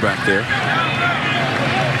accomplished quarterback there.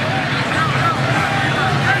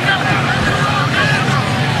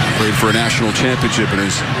 Played for a national championship in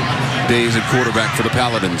his days at quarterback for the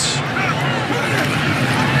Paladins.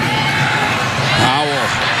 Howell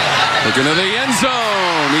looking to the end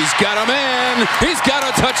zone. He's got a man. He's got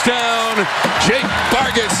a touchdown. Jake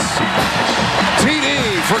Vargas.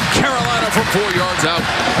 TD for Carolina from 4 yards out.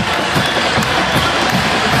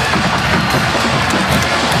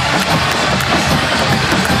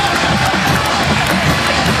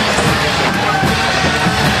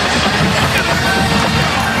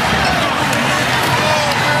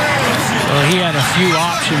 Well, he had a few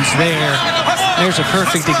options there. There's a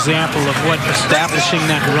perfect example of what establishing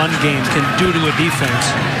that run game can do to a defense.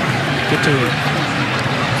 Get to a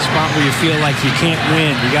spot where you feel like you can't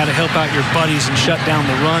win. You got to help out your buddies and shut down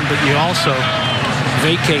the run, but you also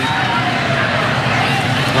vacate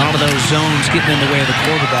a lot of those zones getting in the way of the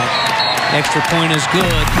quarterback. Extra point is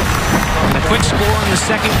good. And a quick score in the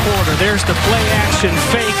second quarter. There's the play action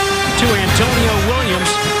fake to Antonio Williams,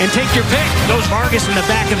 and take your pick. Goes Vargas in the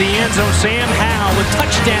back of the end zone. Sam Howell with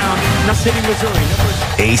touchdown. Now City, Missouri.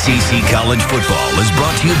 ACC College Football is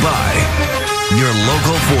brought to you by your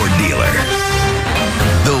local Ford dealer.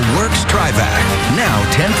 The Works Tri-Vac, now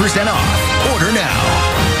 10% off. Order now.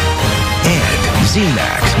 And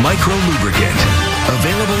Z-Max Micro Lubricant,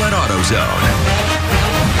 available at AutoZone.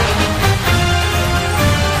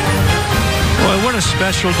 Boy, what a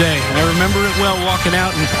special day. I remember it well, walking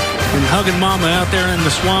out and hugging Mama out there in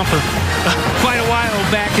the swamp quite a while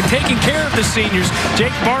back and taking care of the seniors.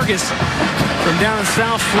 Jake Vargas from down in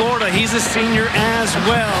South Florida, he's a senior as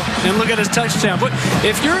well. And look at his touchdown. But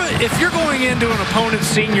if you're going into an opponent's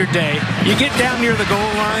senior day, you get down near the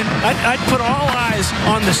goal line, I'd put all eyes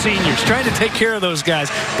on the seniors, trying to take care of those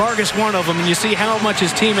guys. Vargas, one of them, and you see how much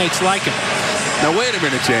his teammates like him. Now, wait a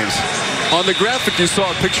minute, James. On the graphic, you saw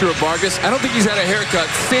a picture of Vargas. I don't think he's had a haircut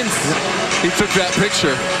since he took that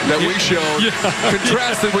picture that we showed,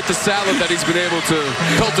 contrasted with the salad that he's been able to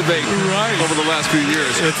cultivate over the last few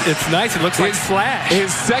years. It's nice. It looks like Flash.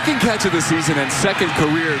 His second catch of the season and second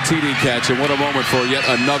career TD catch, and what a moment for yet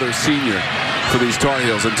another senior for these Tar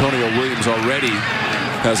Heels. Antonio Williams already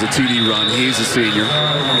has a TD run. He's a senior.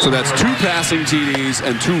 So that's 2 passing TDs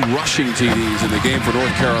and 2 rushing TDs in the game for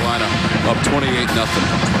North Carolina, up 28-0.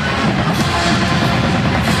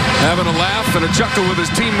 Having a laugh and a chuckle with his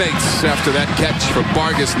teammates after that catch from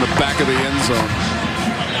Vargas in the back of the end zone.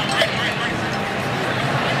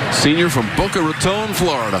 Senior from Boca Raton,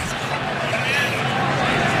 Florida.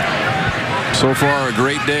 So far, a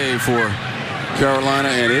great day for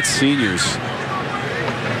Carolina and its seniors.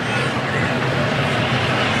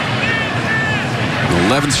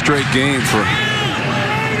 11th straight game for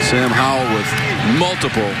Sam Howell with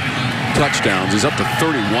multiple touchdowns. He's up to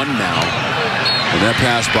 31 now. And that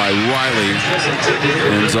pass by Riley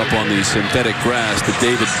ends up on the synthetic grass to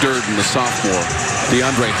David Durden, the sophomore.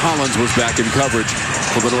 DeAndre Hollins was back in coverage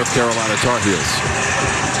for the North Carolina Tar Heels.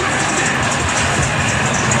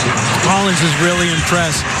 Hollins is really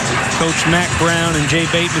impressed. Coach Mac Brown and Jay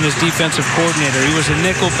Bateman, his defensive coordinator. He was a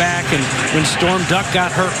nickel back, and when Storm Duck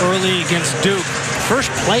got hurt early against Duke,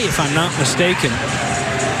 first play, if I'm not mistaken,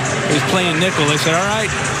 he was playing nickel. They said, all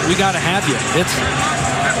right, we got to have you.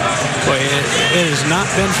 Boy, it has not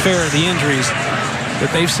been fair, the injuries that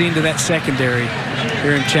they've seen to that secondary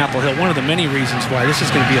here in Chapel Hill. One of the many reasons why this is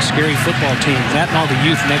going to be a scary football team. That and all the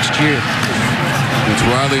youth next year. It's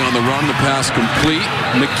Riley on the run. The pass complete.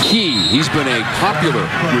 McKee, he's been a popular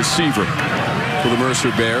receiver for the Mercer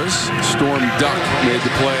Bears. Storm Duck made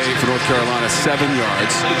the play for North Carolina, 7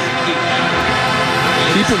 yards.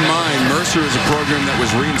 Keep in mind, Mercer is a program that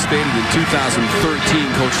was reinstated in 2013.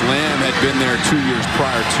 Coach Lamb had been there 2 years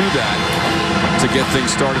prior to that to get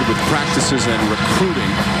things started with practices and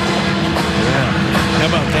recruiting. Yeah.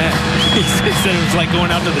 How about that? He said it was like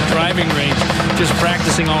going out to the driving range, just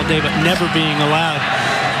practicing all day, but never being allowed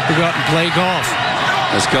to go out and play golf.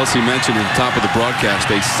 As Kelsey mentioned at the top of the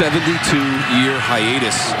broadcast, a 72-year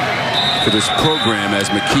hiatus for this program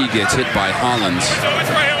as McKee gets hit by Hollins.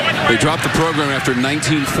 They dropped the program after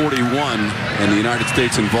 1941 and the United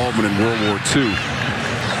States involvement in World War II.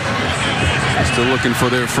 Still looking for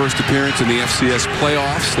their first appearance in the FCS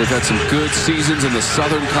playoffs. They've had some good seasons in the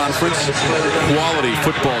Southern Conference. Quality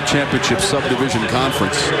football championship subdivision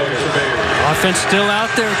conference. Offense still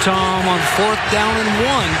out there, Tom, on 4th down and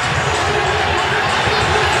 1.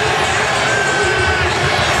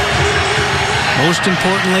 Most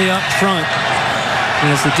importantly up front,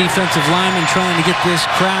 as the defensive lineman trying to get this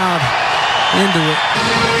crowd into it.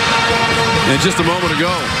 And just a moment ago,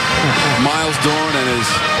 Miles Dorn and his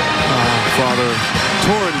father,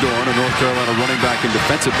 Torrin Dorn, a North Carolina running back and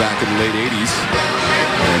defensive back in the late 80s.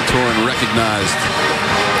 And Torrin recognized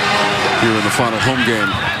here in the final home game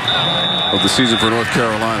of the season for North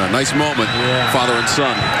Carolina. Nice moment, father and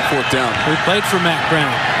son, 4th down. We played for Mac Brown.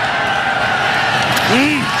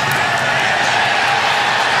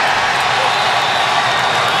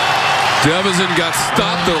 Devison got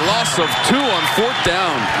stopped at a loss of 2 on 4th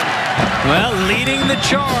down. Well, leading the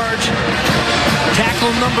charge,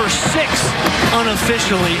 tackle number 6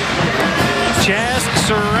 unofficially, Chaz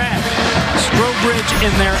Surratt. Strobridge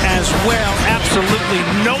in there as well. Absolutely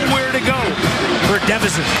nowhere to go for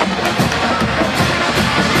Devison.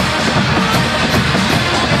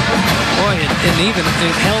 Boy, and even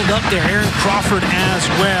it held up there. Aaron Crawford as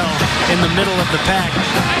well in the middle of the pack,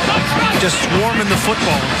 just swarming the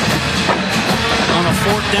football on a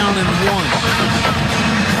 4th down and 1.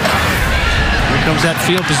 Here comes that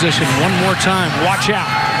field position one more time. Watch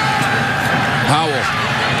out. Howell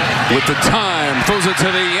with the time, throws it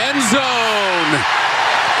to the end zone.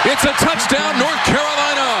 It's a touchdown, North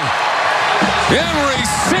Carolina. Emory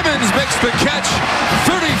Simmons makes the catch,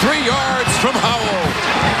 33 yards from Howell.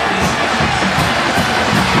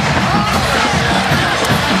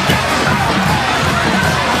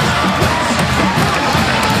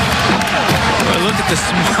 Look at the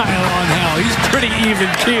smile on Howell. He's pretty even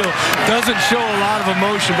keel. Doesn't show a lot of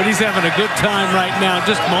emotion, but he's having a good time right now.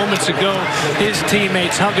 Just moments ago, his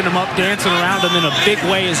teammates hugging him up, dancing around him in a big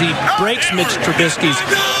way as he breaks Mitch Trubisky's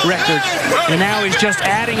record. And now he's just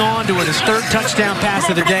adding on to it. His 3rd touchdown pass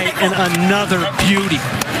of the day and another beauty.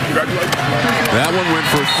 That one went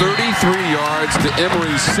for 33 yards to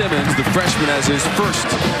Emory Simmons. The freshman has his first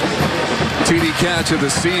TD catch of the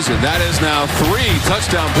season. That is now 3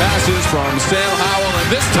 touchdown passes from Sam Howell,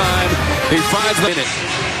 and this time he finds the minute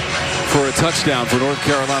for a touchdown for North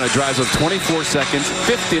Carolina. Drives of 24 seconds,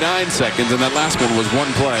 59 seconds, and that last one was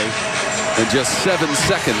 1 play in just 7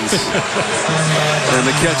 seconds. And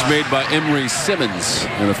the catch made by Emory Simmons,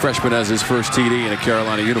 and the freshman has his first TD in a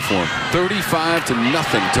Carolina uniform. 35-0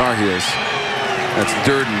 Tar Heels. That's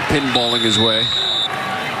Durden pinballing his way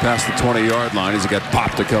past the 20-yard line as he got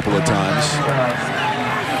popped a couple of times.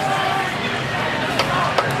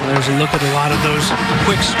 There's a look at a lot of those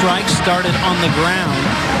quick strikes started on the ground.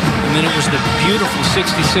 And then it was the beautiful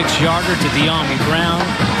 66-yarder to De'Ami Brown,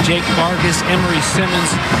 Jake Vargas, Emory Simmons.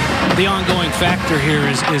 The ongoing factor here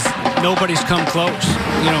is nobody's come close.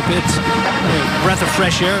 You know, it's a breath of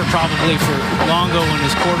fresh air probably for Longo and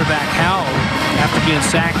his quarterback Howell after being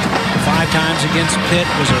sacked 5 times against Pitt.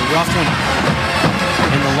 Was a rough one.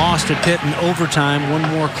 And the loss to Pitt in overtime, one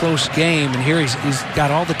more close game. And here he's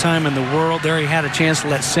got all the time in the world. There he had a chance to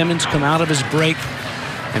let Simmons come out of his break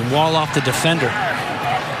and wall off the defender.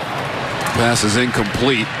 Pass is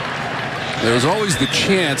incomplete. There's always the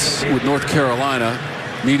chance with North Carolina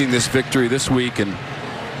needing this victory this week and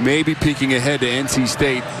maybe peeking ahead to NC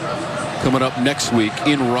State coming up next week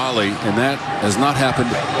in Raleigh, and that has not happened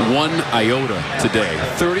 1 iota today.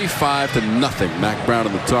 35-0 Mac Brown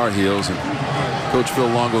and the Tar Heels. And Coach Phil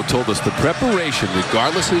Longo told us the preparation,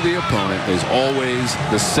 regardless of the opponent, is always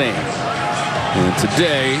the same. And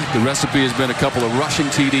today, the recipe has been a couple of rushing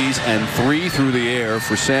TDs and 3 through the air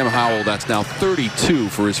for Sam Howell. That's now 32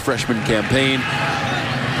 for his freshman campaign.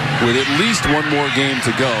 with at least one more game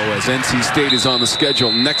to go, as NC State is on the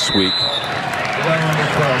schedule next week.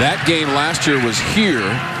 That game last year was here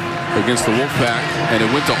against the Wolfpack, and it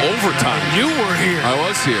went to overtime. You were here. I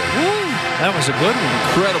was here. Woo, that was a good one.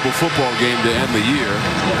 Incredible football game to end the year.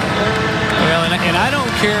 Well, and I don't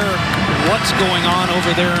care what's going on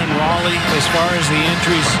over there in Raleigh as far as the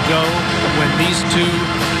injuries go. When these two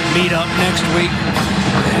meet up next week,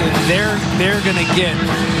 they're going to get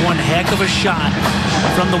one heck of a shot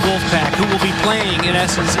from the Wolfpack, who will be playing, in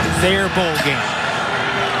essence, their bowl game.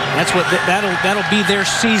 That's what that'll be their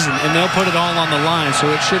season, and they'll put it all on the line.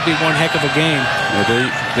 So it should be one heck of a game. Well,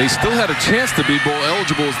 they still had a chance to be bowl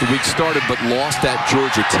eligible as the week started, but lost at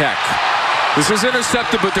Georgia Tech. This is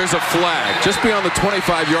intercepted, but there's a flag just beyond the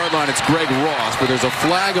 25-yard line. It's Greg Ross, but there's a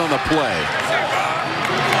flag on the play.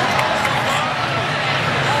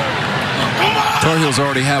 Tar Heels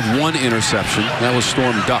already have one interception. That was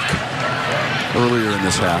Storm Duck earlier in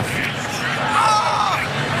this half.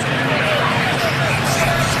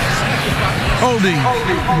 Holding.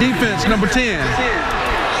 Defense, number 10.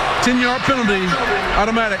 10-yard penalty,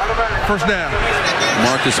 automatic, first down.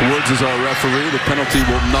 Marcus Woods is our referee. The penalty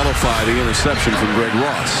will nullify the interception from Greg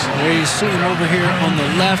Ross. There you see him over here on the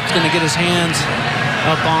left, going to get his hands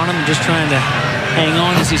up on him, just trying to hang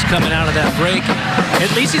on as he's coming out of that break.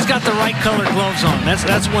 At least he's got the right colored gloves on.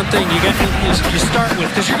 That's one thing you start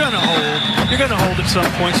with, because you're going to hold at some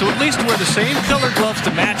point. So at least wear the same colored gloves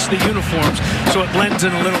to match the uniforms, so it blends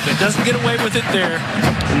in a little bit. Doesn't get away with it there.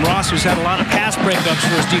 And Ross, who's had a lot of pass breakups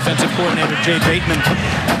for his defensive coordinator Jay Bateman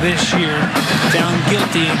this year, down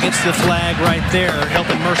guilty and gets the flag right there,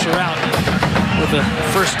 helping Mercer out with a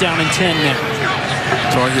first down and 10 now.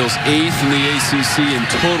 Tar Heels 8th in the ACC in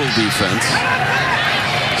total defense.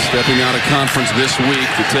 Stepping out of conference this week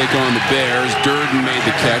to take on the Bears. Durden made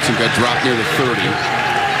the catch and got dropped near the 30.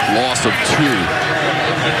 Loss of 2.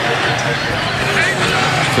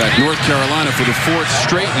 In fact, North Carolina, for the 4th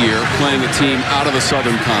straight year, playing a team out of the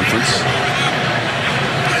Southern Conference,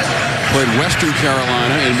 played Western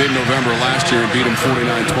Carolina in mid-November last year and beat them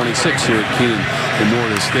 49-26 here at Kenan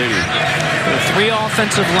Memorial Stadium. There are 3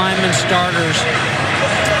 offensive linemen starters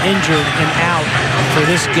injured and out for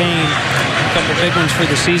this game. A couple big ones for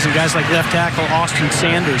the season. Guys like left tackle Austin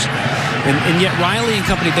Sanders. And yet Riley and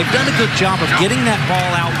company, they've done a good job of getting that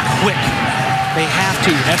ball out quick. They have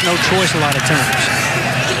no choice a lot of times.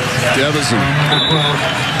 Devison.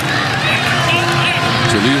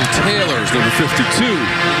 Jaleel Taylor's number 52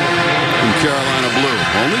 in Carolina blue.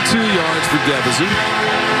 Only 2 yards for Devison.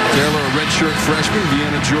 Taylor, a redshirt freshman,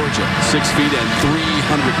 Vienna, Georgia. 6 feet and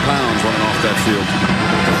 300 pounds running off that field.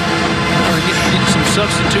 Getting some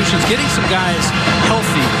substitutions, getting some guys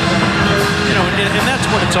healthy. You know, and that's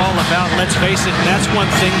what it's all about, let's face it. And that's one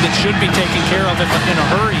thing that should be taken care of in a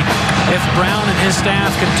hurry if Brown and his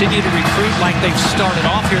staff continue to recruit like they've started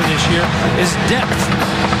off here this year, is depth.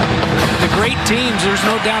 The great teams, there's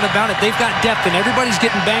no doubt about it, they've got depth, and everybody's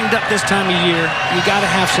getting banged up this time of year. You got to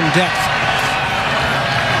have some depth.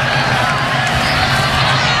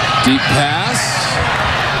 Deep pass.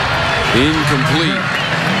 Incomplete.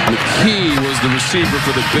 McKee was the receiver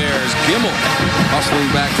for the Bears. Gimmel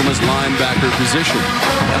hustling back from his linebacker position.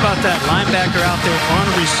 How about that linebacker out there on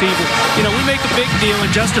a receiver? You know, we make a big deal,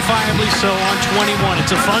 and justifiably so, on 21.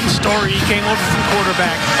 It's a fun story. He came over from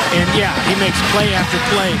quarterback, and yeah, he makes play after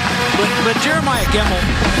play. But Jeremiah Gimmel,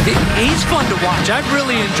 he's fun to watch. I've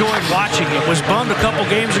really enjoyed watching him. Was bummed a couple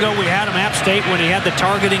games ago we had him App State when he had the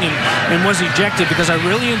targeting and was ejected, because I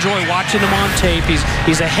really enjoy watching him on tape.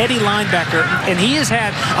 He's a heady linebacker, and he has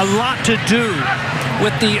had a lot to do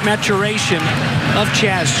with the maturation of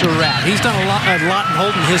Chaz Surratt. He's done a lot in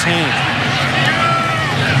holding his hand.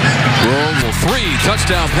 Roll 3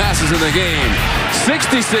 touchdown passes in the game.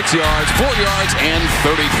 66 yards, 4 yards, and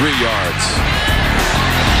 33 yards.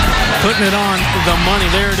 Putting it on the money.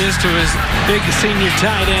 There it is to his big senior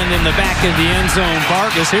tight end in the back of the end zone,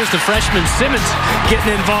 Vargas. Here's the freshman Simmons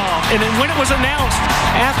getting involved. And then when it was announced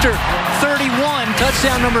after 31,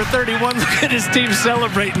 touchdown number 31, look at his team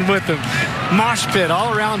celebrating with him. Mosh pit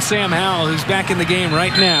all around Sam Howell, who's back in the game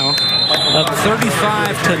right now, up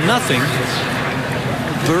 35-0.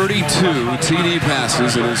 32 TD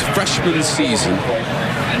passes in his freshman season.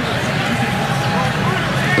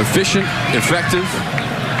 Efficient, effective.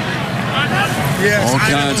 All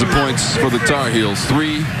kinds of points for the Tar Heels.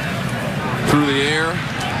 3 through the air.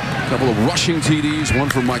 A couple of rushing TDs. One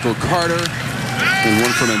from Michael Carter and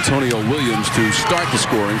one from Antonio Williams to start the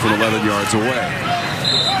scoring from 11 yards away.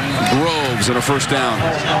 Groves and a first down.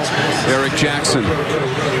 Eric Jackson,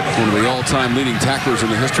 one of the all-time leading tacklers in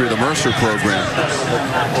the history of the Mercer program.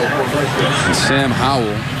 And Sam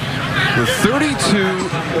Howell The 32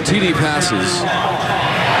 TD passes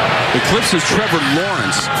eclipses Trevor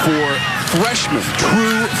Lawrence for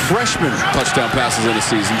true freshman touchdown passes in a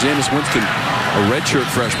season. Jameis Winston, a redshirt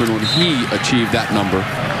freshman, when he achieved that number.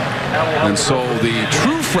 And so the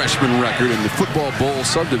true freshman record in the Football Bowl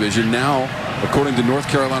subdivision now, according to North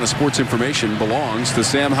Carolina Sports Information, belongs to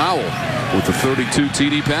Sam Howell with the 32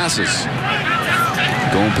 TD passes.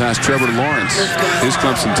 Going past Trevor Lawrence, his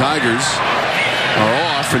Clemson Tigers are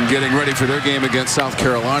off and getting ready for their game against South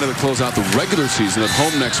Carolina to close out the regular season at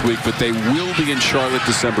home next week, but they will be in Charlotte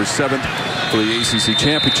December 7th for the ACC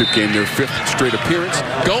Championship game, their 5th straight appearance,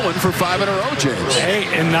 going for 5 in a row, James. Hey,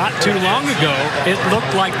 and not too long ago, it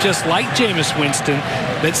looked like, just like Jameis Winston,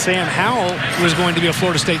 that Sam Howell was going to be a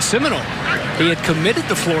Florida State Seminole. He had committed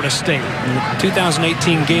to Florida State in the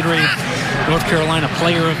 2018 Gatorade North Carolina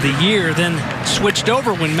Player of the Year, then switched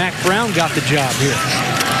over when Mack Brown got the job here.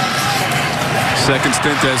 Second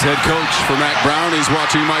stint as head coach for Mack Brown. He's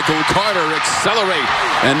watching Michael Carter accelerate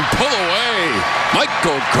and pull away.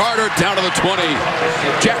 Michael Carter down to the 20.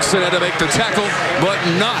 Jackson had to make the tackle, but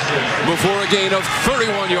not before a gain of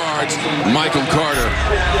 31 yards. Michael Carter.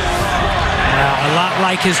 Wow, a lot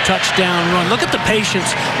like his touchdown run. Look at the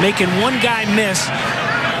patience, making one guy miss,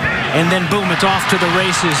 and then boom, it's off to the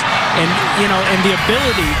races. And, you know, and the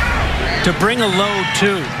ability to bring a load,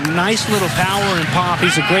 too. Nice little power and pop.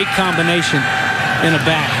 He's a great combination in a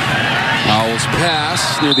back. Howell's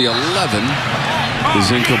pass near the 11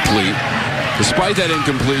 is incomplete. Despite that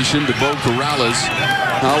incompletion to Bo Corrales,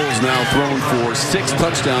 Howell's now thrown for 6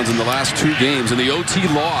 touchdowns in the last 2 games. In the OT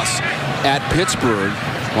loss at Pittsburgh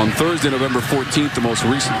on Thursday, November 14th, the most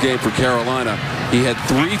recent game for Carolina, he had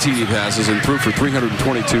 3 TD passes and threw for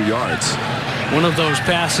 322 yards. One of those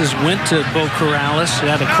passes went to Bo Corrales. He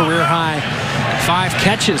had a career-high 5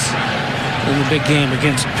 catches in the big game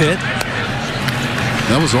against Pitt.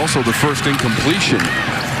 That was also the first incompletion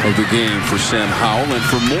of the game for Sam Howell. And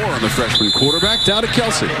for more on the freshman quarterback, down to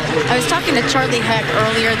Kelsey. I was talking to Charlie Heck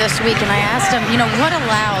earlier this week, and I asked him, you know, what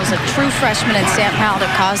allows a true freshman in Sam Howell to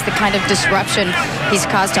cause the kind of disruption he's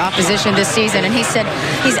caused to opposition this season? And he said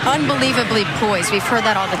he's unbelievably poised. We've heard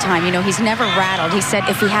that all the time. You know, he's never rattled. He said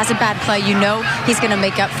if he has a bad play, you know he's going to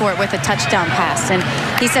make up for it with a touchdown pass. And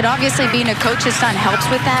he said obviously being a coach's son helps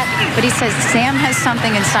with that, but he says Sam has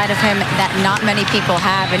something inside of him that not many people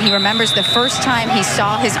have. And he remembers the first time he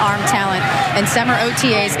saw his arm talent in summer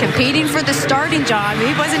OTAs competing for the starting job.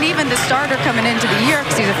 He wasn't even the starter coming into the year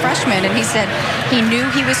because he's a freshman, and he said he knew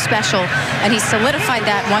he was special, and he solidified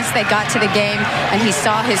that once they got to the game and he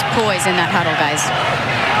saw his poise in that huddle, guys.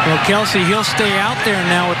 Well, Kelsey, he'll stay out there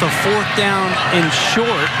now with a 4th down and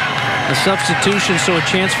short. A substitution, so a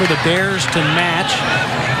chance for the Bears to match.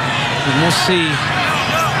 And we'll see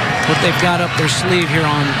what they've got up their sleeve here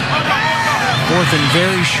on 4th and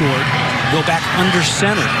very short. Go back under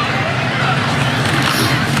center.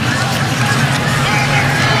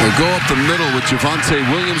 They'll go up the middle with Javonte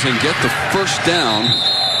Williams and get the first down.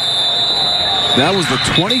 That was the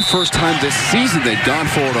 21st time this season they've gone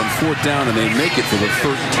forward on 4th down, and they make it for the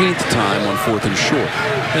 13th time on 4th and short.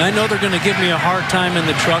 And I know they're going to give me a hard time in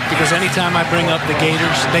the truck because anytime I bring up the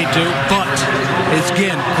Gators, they do. But it's,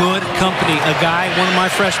 again, good company. A guy, one of my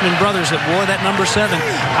freshman brothers that wore that number 7,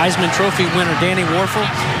 Heisman Trophy winner, Danny Warfel,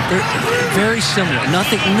 they're very similar.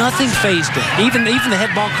 Nothing fazed him. Even the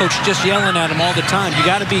head ball coach just yelling at him all the time. You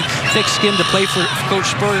got to be thick-skinned to play for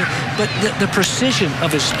Coach Spurrier. But the precision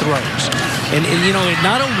of his throws. And, you know,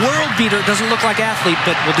 not a world beater, doesn't look like athlete,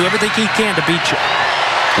 but will do everything he can to beat you.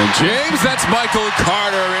 And James, that's Michael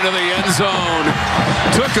Carter into the end zone.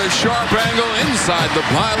 Took a sharp angle inside the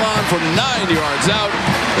pylon from 9 yards out.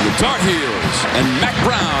 And the Tar Heels and Mack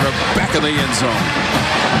Brown are back in the end zone.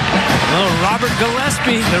 Well, Robert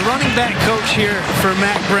Gillespie, the running back coach here for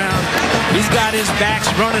Mack Brown. He's got his backs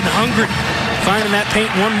running hungry. Finding that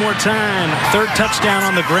paint one more time. 3rd touchdown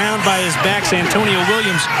on the ground by his backs. Antonio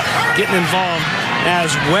Williams getting involved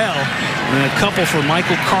as well. And a couple for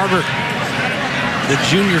Michael Carter, the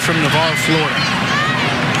junior from Navarre, Florida.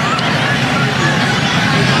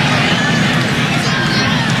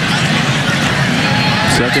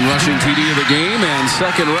 Second rushing TD of the game and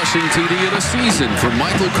second rushing TD of the season for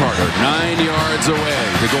Michael Carter. 9 yards away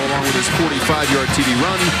to go along with his 45-yard TD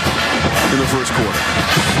run in the first quarter.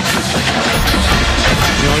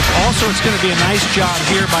 You know, it's going to be a nice job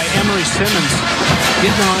here by Emery Simmons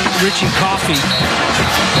getting on Richie Coffey.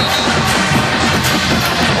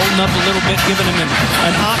 Holding up a little bit, giving him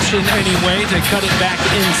an option anyway to cut it back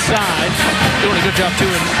inside. Doing a good job, too,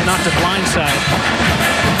 and not the blind side.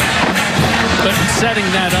 But setting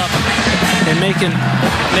that up and making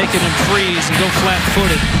him freeze and go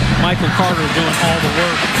flat-footed. Michael Carter doing all the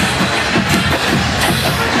work.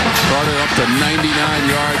 Carter up to 99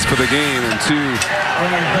 yards for the game and 2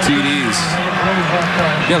 TDs.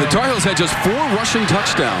 Yeah, the Tar Heels had just 4 rushing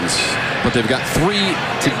touchdowns, but they've got 3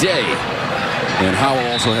 today. And Howell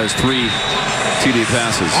also has 3 TD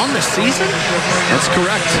passes. On the season? That's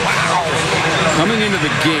correct. Wow. Coming into the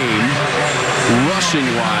game,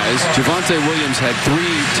 rushing-wise, Javonte Williams had 3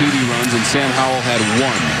 TD runs and Sam Howell had 1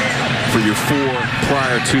 for your 4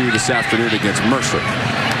 prior to this afternoon against Mercer.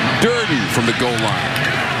 Durden from the goal line,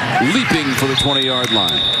 leaping for the 20-yard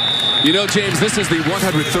line. You know, James, this is the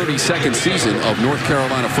 132nd season of North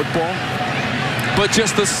Carolina football, but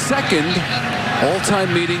just the second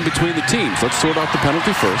all-time meeting between the teams. Let's sort out the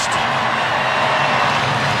penalty first.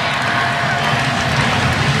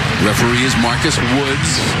 Referee is Marcus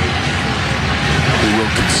Woods, who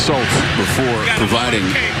will consult before providing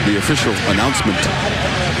the official announcement.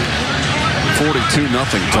 42-0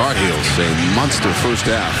 Tar Heels, a monster first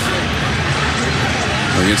half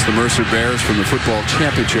against the Mercer Bears from the football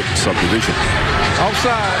championship subdivision.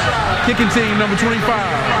 Offside, kicking team number 25.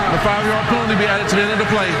 The 5-yard penalty be added to the end of the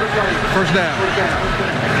play. First down.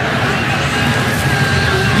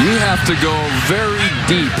 You have to go very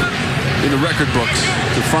deep in the record books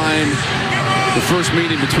to find the first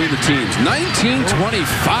meeting between the teams. 1925.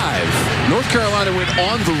 North Carolina went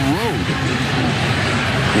on the road.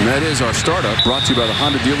 And that is our startup, brought to you by the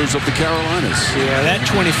Honda dealers of the Carolinas. Yeah, that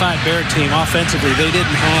 25 Bear team, offensively, they didn't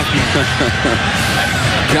have much.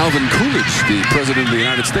 Calvin Coolidge, the President of the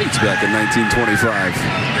United States back in 1925.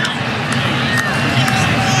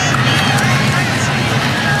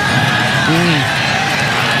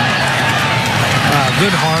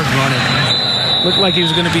 Good hard running. Looked like he was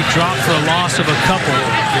going to be dropped for a loss of a couple.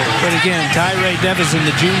 But again, Tyree Devison,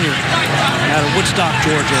 the junior, out of Woodstock,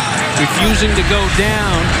 Georgia, refusing to go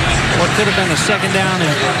down what could have been a second down in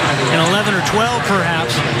 11 or 12,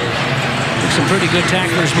 perhaps. Some pretty good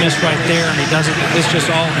tacklers missed right there, and he doesn't. It's just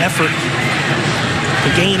all effort to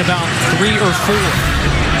gain about 3 or 4.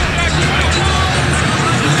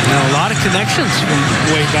 You know, a lot of connections from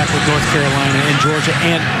way back with North Carolina and Georgia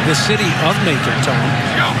and the city of Macon, Tom.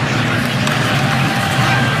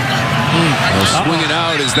 They'll swing it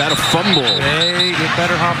out. Is that a fumble? Hey, you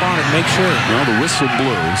better hop on it. Make sure. Well, the whistle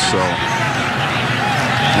blew, so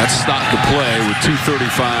that stopped the play with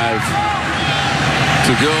 2:35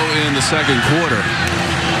 to go in the second quarter.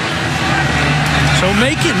 So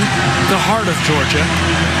Macon, the heart of Georgia,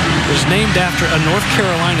 was named after a North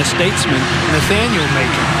Carolina statesman, Nathaniel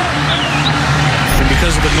Macon. And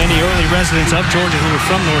because of the many early residents of Georgia who were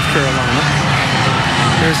from North Carolina,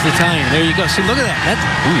 there's the tie-in. There you go. See, look at that.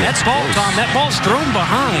 That's ball, Tom. That ball's thrown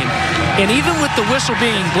behind. And even with the whistle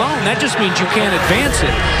being blown, that just means you can't advance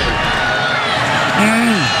it.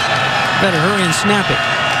 Better hurry and snap it.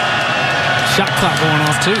 Shot clock going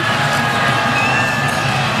off, too.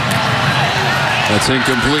 That's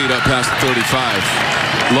incomplete up past the 35.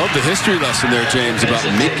 Love the history lesson there, James, about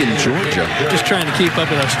Macon, Georgia. Just trying to keep up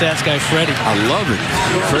with our stats guy, Freddie. I love it.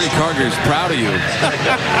 Freddie Carger is proud of you.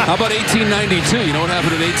 How about 1892? You know what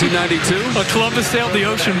happened in 1892? A Columbus sailed the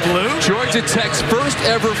ocean blue. Georgia Tech's first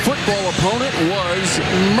ever football opponent was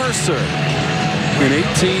Mercer in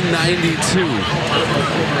 1892.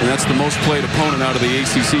 And that's the most played opponent out of the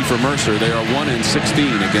ACC for Mercer. They are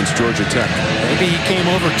 1-16 against Georgia Tech. Maybe he came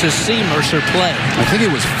over to see Mercer play. I think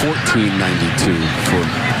it was 1492 for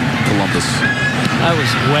Columbus. I was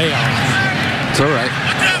way off. It's all right.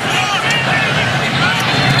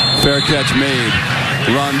 Fair catch made.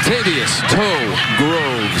 Rontavious Toe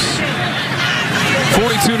Groves.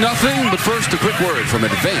 42-0, but first a quick word from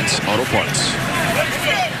Advance Auto Parts.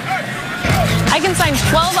 I can sign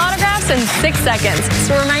 12 autographs in 6 seconds.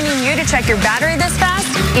 So reminding you to check your battery this fast?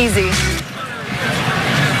 Easy.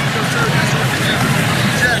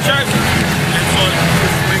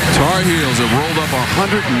 Tar Heels have rolled up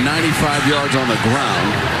 195 yards on the ground.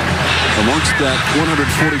 Amongst that 144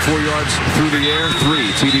 yards through the air, 3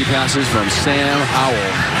 TD passes from Sam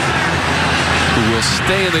Howell, who will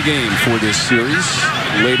stay in the game for this series.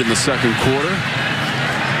 Late in the second quarter,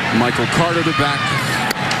 Michael Carter to back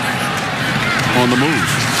on the move.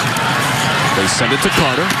 They send it to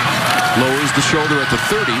Carter, lowers the shoulder at the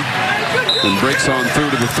 30, and breaks on through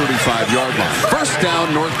to the 35-yard line. First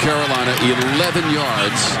down, North Carolina, 11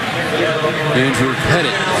 yards. Andrew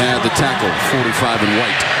Pettit had the tackle, 45 in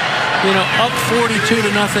white. You know, up 42-0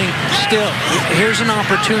 still. Here's an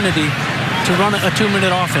opportunity to run a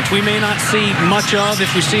 2-minute offense. We may not see much of,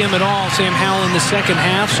 if we see him at all, Sam Howell in the second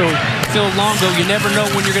half, so Phil Longo. You never know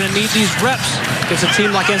when you're going to need these reps. It's a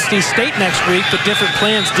team like NC State next week, but different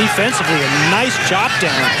plans defensively. A nice chop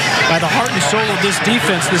down by the heart and soul of this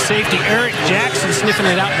defense. The safety, Eric Jackson, sniffing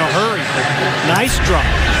it out in a hurry. Nice drop.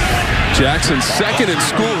 Jackson second in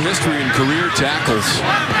school history in career tackles.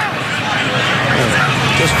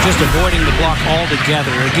 Just avoiding the block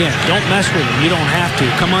altogether. Again, don't mess with him. You don't have to.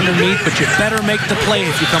 Come underneath, but you better make the play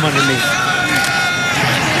if you come underneath.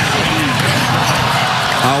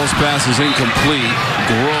 Howell's pass is incomplete.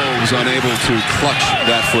 Groves unable to clutch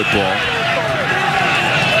that football.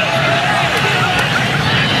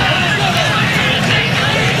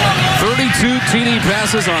 TD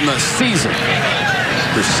passes on the season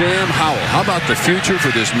for Sam Howell. How about the future for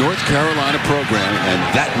this North Carolina program? And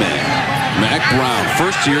that man, Mack Brown,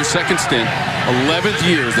 first year, second stint, 11th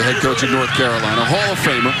year as the head coach of North Carolina, Hall of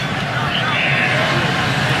Famer.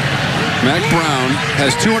 Mack Brown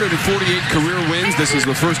has 248 career wins. This is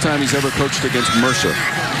the first time he's ever coached against Mercer.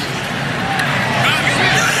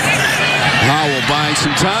 Howell buying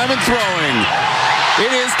some time and throwing.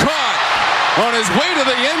 It is caught. On his way to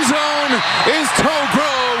the end zone is Toe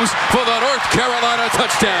Groves for the North Carolina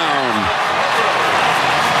touchdown.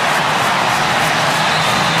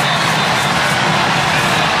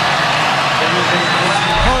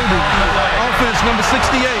 Holding. Offense number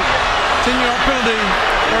 68. 10-yard penalty.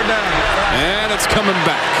 Third down. And it's coming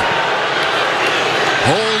back.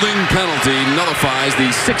 Holding penalty nullifies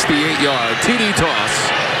the 68-yard TD toss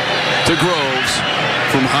to Groves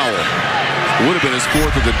from Howell. Would have been his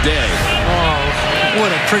fourth of the day. Oh,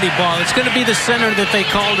 what a pretty ball. It's going to be the center that they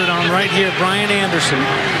called it on right here, Brian Anderson.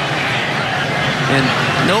 And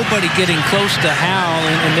nobody getting close to Howell.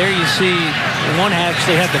 And there you see, one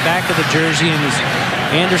actually had the back of the jersey and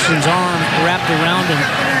Anderson's arm wrapped around him.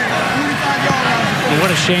 And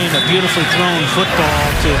what a shame, a beautifully thrown football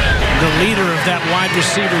to the leader of that wide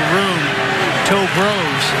receiver room, Toe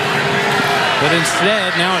Groves. But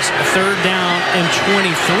instead, now it's a third down and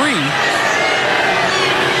 23.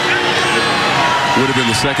 Would have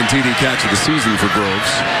been the second TD catch of the season for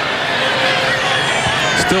Groves.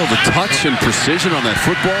 Still the touch and precision on that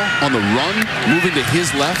football, on the run, moving to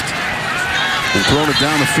his left and throwing it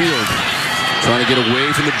down the field. Trying to get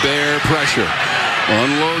away from the Bear pressure.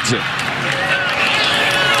 Unloads it.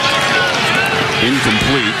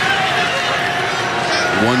 Incomplete.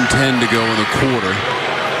 1:10 to go in the quarter.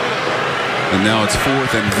 And now it's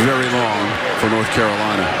fourth and very long for North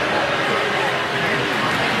Carolina.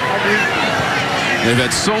 They've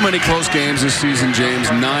had so many close games this season,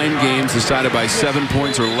 James. 9 games decided by 7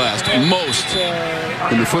 points or less. Most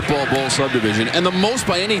in the Football Bowl subdivision. And the most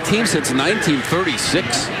by any team since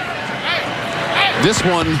 1936. This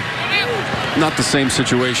one, not the same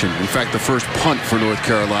situation. In fact, the first punt for North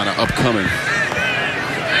Carolina upcoming.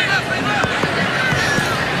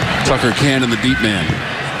 Tucker Cannon, the deep man.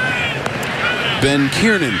 Ben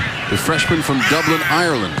Kiernan, the freshman from Dublin,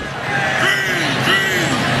 Ireland.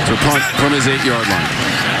 To punt from his 8-yard line.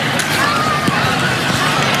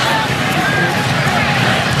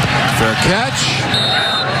 Fair catch.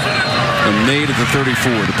 And made at the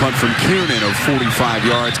 34. The punt from Kiernan of 45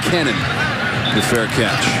 yards. Cannon, the fair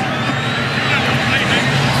catch.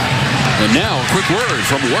 And now a quick word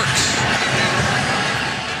from Works.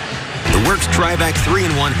 The Works Tri-Vac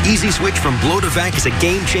 3-in-1 Easy Switch from blow to vac is a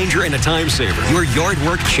game changer and a time saver. Your yard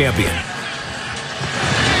work champion.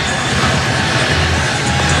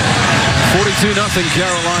 42-0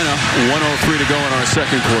 Carolina. 1:03 to go in our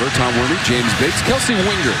second quarter. Tom Worthy, James Biggs, Kelsey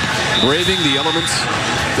Winger braving the elements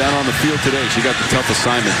down on the field today. She got the tough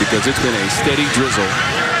assignment because it's been a steady drizzle,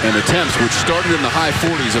 and the temps, which started in the high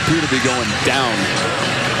 40s, appear to be going down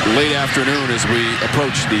late afternoon as we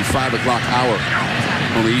approach the 5 o'clock hour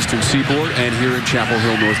on the Eastern Seaboard and here in Chapel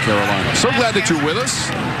Hill, North Carolina. So glad that you're with us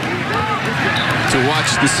to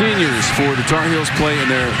watch the seniors for the Tar Heels play in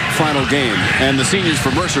their final game, and the seniors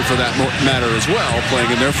for Mercer, for that matter, as well,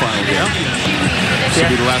 playing in their final game. This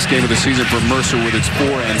will be the last game of the season for Mercer with its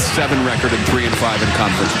 4-7 record and 3-5 in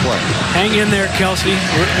conference play. Hang in there, Kelsey.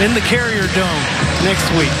 We're in the Carrier Dome next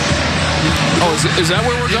week. Oh, is that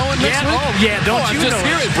where we're going next week? Oh, yeah, don't you just know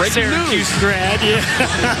hear it. Breaking Syracuse news. grad, yeah.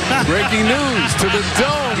 Breaking news to the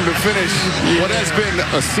Dome to finish what has been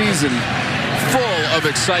a season full of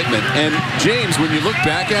excitement. And James, when you look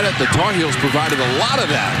back at it, the Tar Heels provided a lot of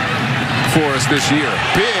that for us this year.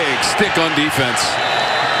 Big stick on defense.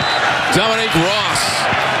 Dominique Ross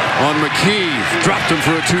on McKee. Dropped him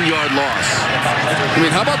for a 2-yard loss. I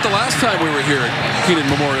mean, how about the last time we were here at Keenan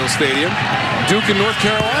Memorial Stadium? Duke and North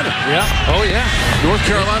Carolina. Yeah. Oh, yeah. North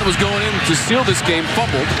Carolina was going in to steal this game,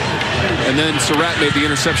 fumbled, and then Surratt made the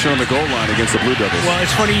interception on the goal line against the Blue Devils. Well,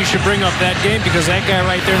 it's funny you should bring up that game because that guy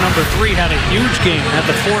right there, number 3, had a huge game. Had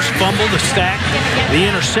the forced fumble, the sack, the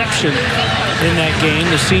interception in that game.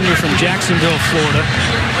 The senior from Jacksonville, Florida.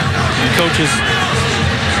 The coach is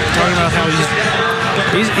talking about how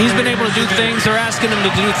he's been able to do things. They're asking him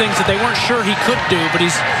to do things that they weren't sure he could do, but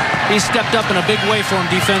he's stepped up in a big way for him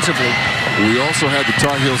defensively. We also had the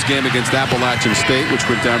Tar Heels game against Appalachian State, which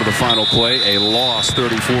went down to the final play. A loss,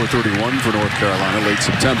 34-31 for North Carolina, late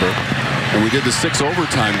September. And we did the 6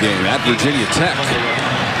 overtime game at Virginia Tech,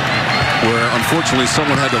 where unfortunately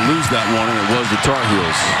someone had to lose that one, and it was the Tar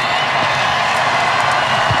Heels.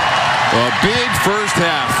 A big first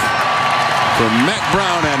half from Mac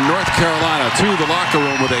Brown and North Carolina to the locker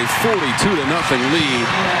room with a 42-0 lead.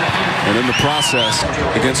 And in the process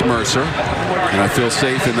against Mercer, and I feel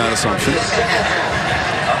safe in that assumption,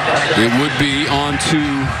 it would be on to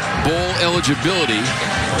bowl eligibility.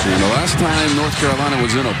 And the last time North Carolina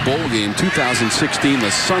was in a bowl game, 2016, the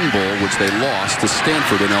Sun Bowl, which they lost to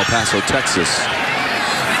Stanford in El Paso, Texas.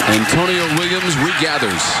 Antonio Williams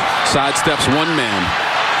regathers, sidesteps one man,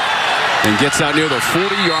 and gets out near the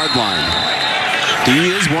 40-yard line.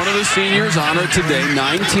 He is one of the seniors honored today.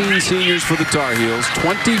 19 seniors for the Tar Heels,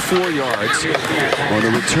 24 yards on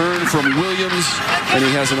the return from Williams, and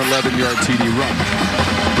he has an 11-yard TD run.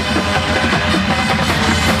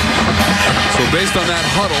 So based on that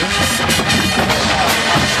huddle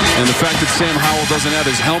and the fact that Sam Howell doesn't have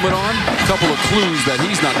his helmet on, a couple of clues that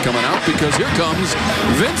he's not coming out, because here comes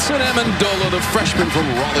Vincent Amendola, the freshman from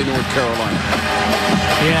Raleigh, North Carolina.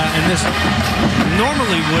 Yeah, and this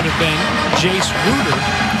normally would have been Jace Ruder.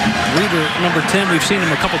 Ruder, number 10, we've seen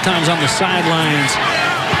him a couple times on the sidelines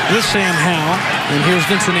with Sam Howell. And here's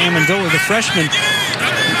Vincent Amendola, the freshman.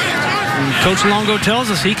 And Coach Longo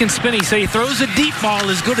tells us he can spin. He says he throws a deep ball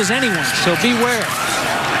as good as anyone, so beware.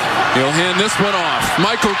 He'll hand this one off.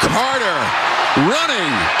 Michael Carter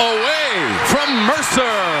running away from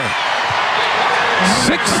Mercer.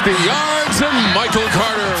 60 yards and Michael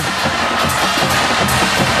Carter.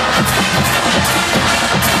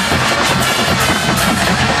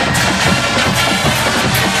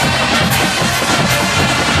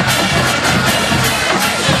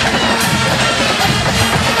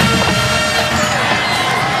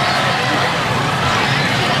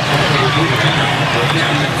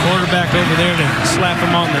 Quarterback over there to slap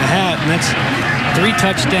him on the hat, and that's 3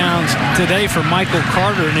 touchdowns today for Michael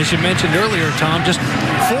Carter. And as you mentioned earlier, Tom, just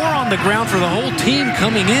 4 on the ground for the whole team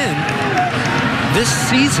coming in this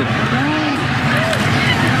season.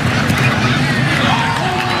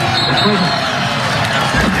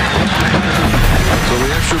 So the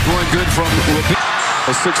extra point good from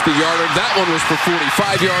a 60-yarder. That one was for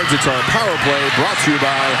 45 yards. It's our power play brought to you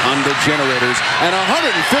by Honda Generators, and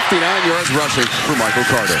 159 yards rushing for Michael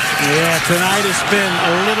Carter. Yeah, tonight it's been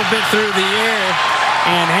a little bit through the air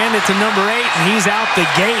and handed to number 8, and he's out the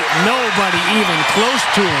gate. Nobody even close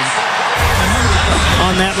to him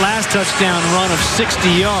on that last touchdown run of 60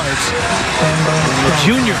 yards. The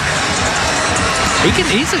junior,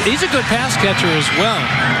 he's a good pass catcher as well.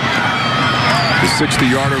 The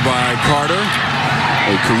 60-yarder by Carter.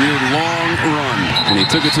 A career long run, and he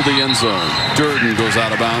took it to the end zone. Durden goes out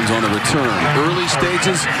of bounds on the return. Early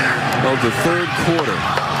stages of the 3rd quarter.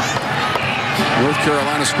 North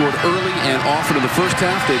Carolina scored early and often in the first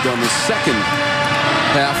half. They've done the second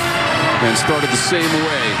half and started the same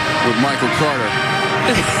way with Michael Carter.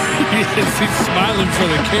 Yes, he's smiling for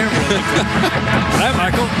the camera. Hi,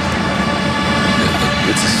 Michael.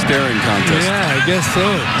 It's a staring contest. Yeah, I guess so.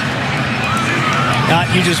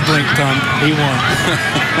 You just blinked, Tom. He won.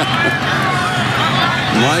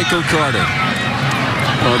 Michael Carter,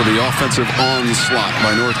 part of the offensive onslaught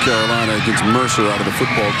by North Carolina against Mercer out of the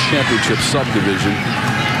football championship subdivision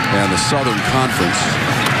and the Southern Conference.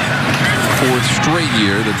 4th straight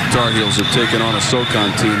year that the Tar Heels have taken on a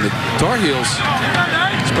SoCon team. The Tar Heels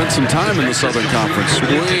spent some time in the Southern Conference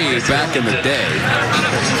way back in the day.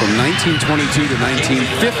 From 1922 to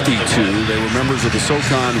 1952, they were members of the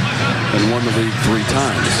SoCon and won the league 3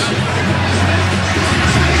 times.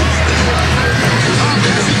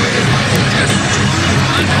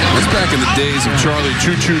 That's back in the days of Charlie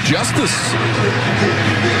Choo-Choo Justice.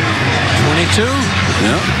 22?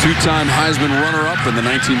 Yeah, 2-time Heisman runner-up and the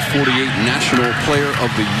 1948 National Player of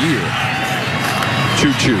the Year.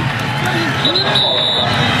 Choo-Choo.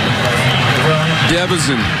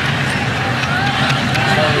 Devison.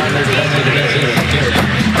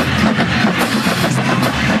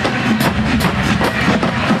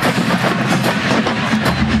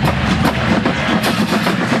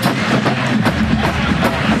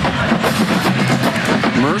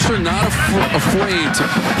 Mercer not afraid to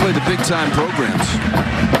play the big-time programs.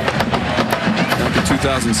 Back in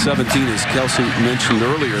 2017, as Kelsey mentioned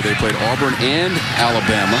earlier, they played Auburn and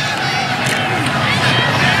Alabama.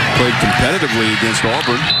 Played competitively against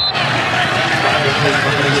Auburn.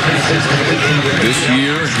 This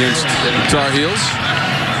year against the Tar Heels.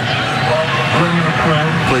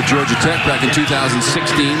 Played Georgia Tech back in 2016,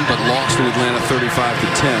 but lost in Atlanta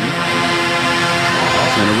 35-10.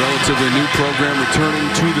 And a relatively new program returning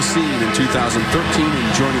to the scene in 2013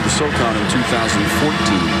 and joining the SoCon in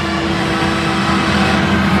 2014.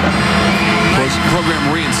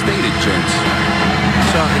 Program reinstated, James.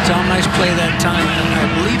 So Tom, nice play that time. I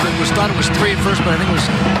believe thought it was 3 at first, but I think it was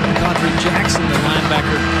Condre Jackson, the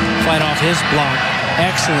linebacker, fight off his block.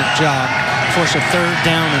 Excellent job. Force a 3rd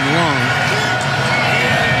down and long.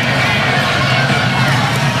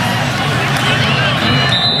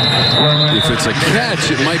 If it's a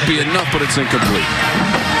catch, it might be enough, but it's incomplete.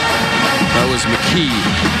 That was McKee,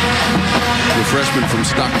 the freshman from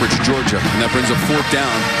Stockbridge, Georgia, and that brings up 4th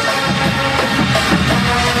down.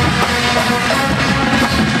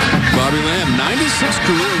 Bobby Lamb, 96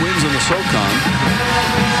 career wins in the SoCon.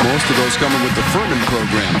 Most of those coming with the Furman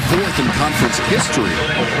program, 4th in conference history.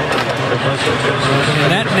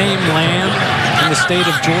 That name Lamb in the state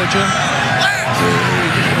of Georgia,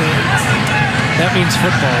 that means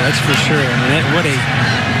football, that's for sure. I mean, what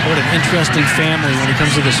an interesting family when it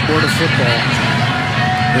comes to the sport of football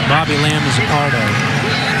that Bobby Lamb is a part of.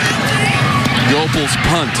 Gopel's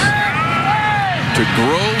punt to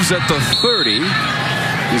Groves at the 30.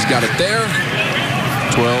 He's got it there.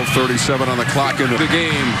 12:37 on the clock into the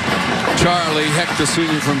game. Charlie Heck, the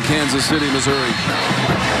senior from Kansas City, Missouri,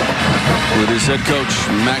 with his head coach,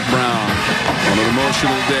 Mac Brown. On an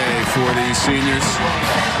emotional day for these seniors.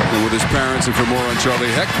 And with his parents, and for more on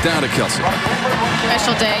Charlie Heck, down to Kelsey.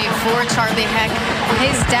 Special day for Charlie Heck.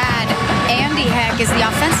 His dad, Andy Heck, is the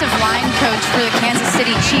offensive line coach for the Kansas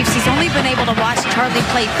City Chiefs. He's only been able to watch Charlie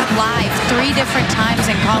play live 3 different times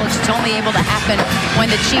in college. It's only able to happen when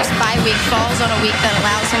the Chiefs bye week falls on a week that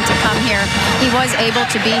allows him to come here. He was able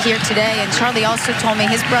to be here today, and Charlie also told me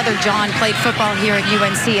his brother John played football here at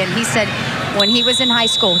UNC, and he said when he was in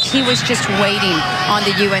high school, he was just waiting on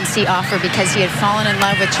the UNC offer because he had fallen in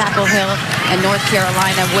love with Chapel Hill and North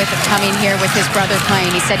Carolina with coming here with his brother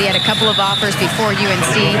playing. He said he had a couple of offers before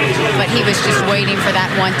UNC, but he was just waiting for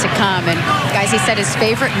that one to come. And guys, he said his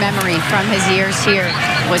favorite memory from his years here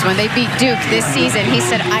was when they beat Duke this season. He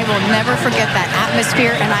said, I will never forget that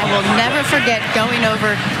atmosphere, and I will never forget going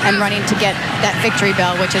over and running to get that victory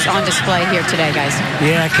bell, which is on display here today, guys.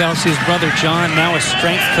 Yeah, Kelsey's brother John, now a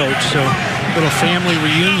strength coach, so little family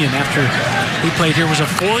reunion after he played here. Was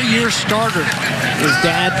a 4-year starter. His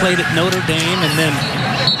dad played at Notre Dame and then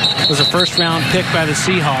was a 1st-round pick by the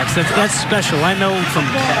Seahawks. That's special. I know from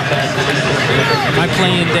my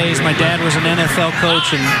playing days, my dad was an NFL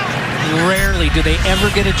coach, and rarely do they ever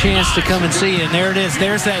get a chance to come and see it. And there it is.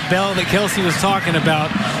 There's that bell that Kelsey was talking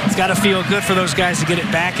about. It's got to feel good for those guys to get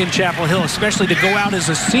it back in Chapel Hill, especially to go out as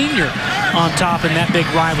a senior on top in that big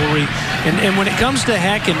rivalry. And when it comes to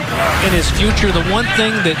Heck and his future, the one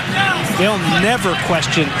thing that they'll never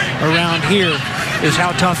question around here is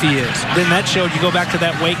how tough he is. Then that showed. You go back to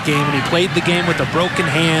that Wake game, and he played the game with a broken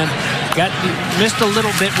hand. Missed a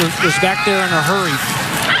little bit, was back there in a hurry.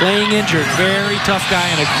 Playing injured, very tough guy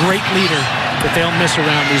and a great leader that they'll miss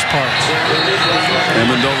around these parts.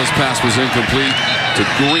 Amendola's pass was incomplete to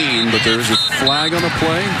Green, but there is a flag on the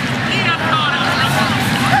play.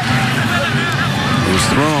 It was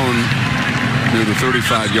thrown near the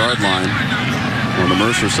 35-yard line on the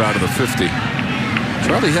Mercer side of the 50.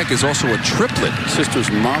 Charlie Heck is also a triplet. Sisters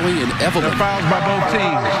Molly and Evelyn. Fouls by both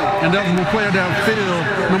teams. And eligible player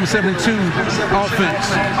downfield, number 72, offense.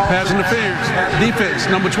 Pass interference. Defense,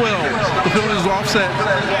 number 12. The penalty is offset.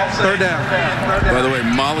 3rd down. By the way,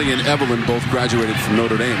 Molly and Evelyn both graduated from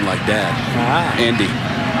Notre Dame like Dad. Andy.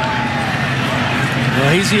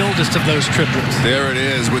 Well, he's the oldest of those triplets. There it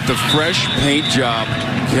is with the fresh paint job.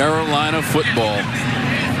 Carolina football.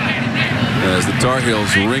 As the Tar Heels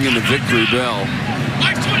ringing the victory bell.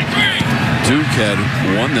 Duke had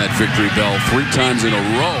won that victory bell 3 times in a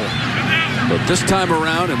row. But this time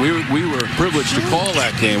around, and we were privileged to call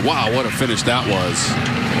that game. Wow, what a finish that was.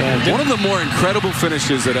 Yeah, one of the more incredible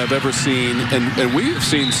finishes that I've ever seen, and we have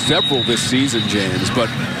seen several this season, James, but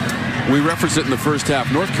we referenced it in the first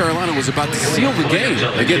half. North Carolina was about to seal the game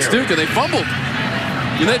against Duke, and they fumbled.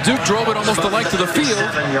 And then Duke drove it almost the length of the field,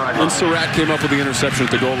 and Surratt came up with the interception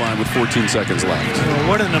at the goal line with 14 seconds left.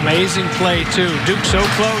 Well, what an amazing play, too. Duke so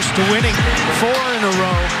close to winning 4 in a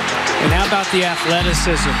row. And how about the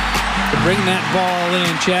athleticism to bring that ball in,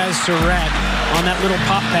 Chaz Surratt on that little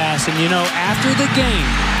pop pass. And, you know, after the game,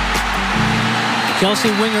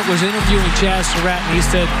 Kelsey Wingert was interviewing Chaz Surratt, and he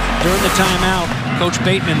said during the timeout, Coach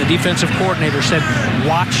Bateman, the defensive coordinator, said,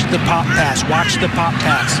 watch the pop pass, watch the pop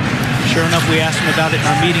pass. Sure enough, we asked him about it in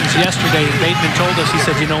our meetings yesterday, and Bateman told us, he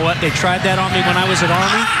said, you know what, they tried that on me when I was at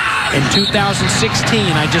Army. In 2016,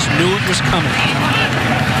 I just knew it was coming.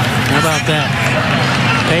 How about that?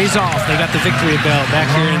 Pays off. They got the victory bell back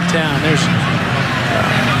here in town. There's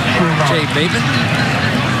Jay Bateman.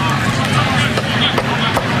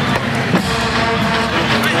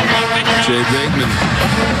 Jay Bateman,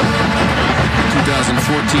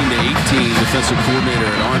 2014-18 defensive coordinator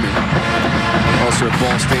at Army. Also at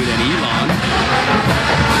Ball State and Elon.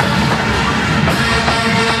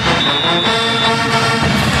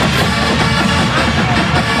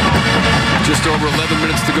 Just over 11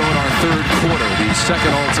 minutes to go in our third quarter. The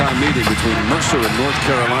second all-time meeting between Mercer and North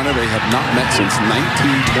Carolina. They have not met since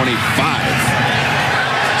 1925.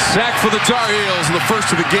 Sack for the Tar Heels in the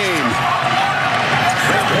first of the game.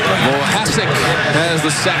 Mohasic has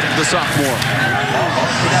the sack, the sophomore.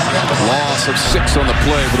 Loss of 6 on the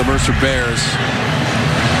play for the Mercer Bears.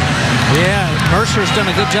 Yeah, Mercer's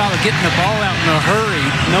done a good job of getting the ball out in a hurry.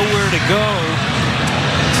 Nowhere to go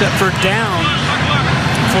except for down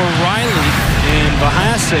for Riley. And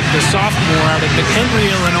Mohasic, the sophomore out of McHenry,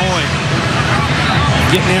 Illinois,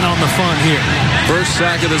 getting in on the fun here. First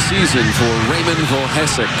sack of the season for Raymond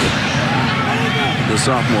Mohasic, the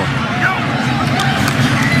sophomore.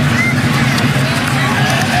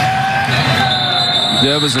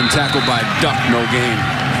 Devison tackled by Duck, no gain.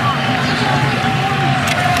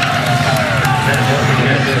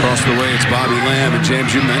 Across the way, it's Bobby Lamb, and James,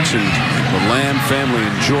 you mentioned the Lamb family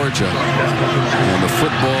in Georgia and the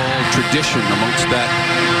football tradition amongst that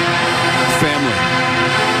family.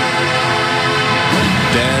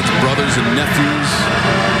 Dads, brothers, and nephews,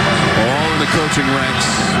 all in the coaching ranks.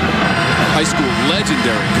 High school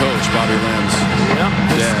legendary coach, Bobby Lamb's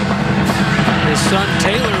dad. His son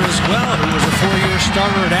Taylor as well, who was a 4-year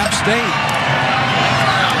starter at App State.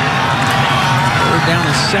 We're down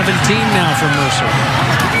to 17 now for Mercer.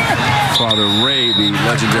 Father Ray, the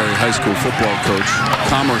legendary high school football coach,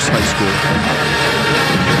 Commerce High School.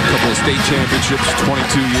 A couple of state championships,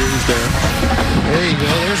 22 years there. There you go.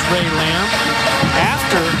 There's Ray Lamb.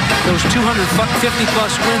 After those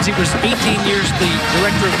 250-plus wins, he was 18 years the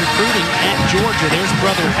director of recruiting at Georgia. There's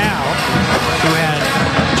brother Hal, who had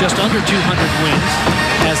just under 200 wins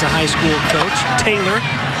as a high school coach. Taylor,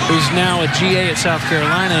 who's now a GA at South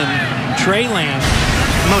Carolina, and Trey Lamb,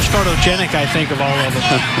 the most photogenic, I think, of all of them.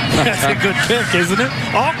 That's a good pick, isn't it?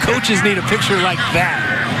 All coaches need a picture like that.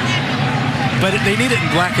 But they need it in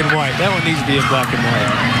black and white. That one needs to be in black and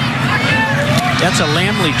white. That's a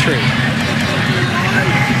Lamley tree.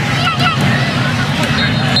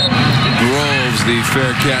 Groves, the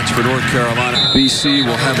fair catch for North Carolina. BC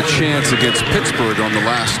will have a chance against Pittsburgh on the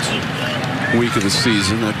last week of the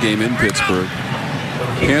season. That game in Pittsburgh.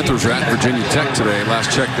 Panthers are at Virginia Tech today.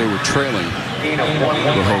 Last check, they were trailing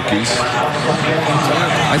the Hokies.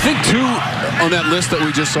 I think two on that list that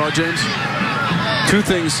we just saw, James. Two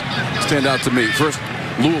things stand out to me. First,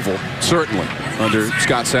 Louisville, certainly, under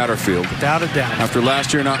Scott Satterfield. Without a doubt. After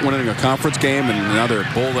last year not winning a conference game, and now they're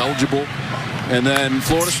bowl eligible. And then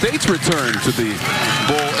Florida State's return to the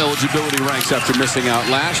bowl eligibility ranks after missing out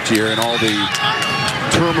last year and all the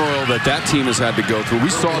turmoil that that team has had to go through.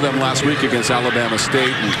 We saw them last week against Alabama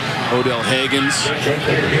State and Odell Haggins.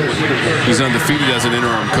 He's undefeated as an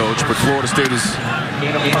interim coach, but Florida State is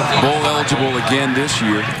bowl eligible again this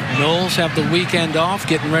year. Noles have the weekend off,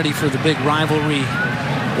 getting ready for the big rivalry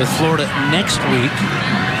with Florida next week.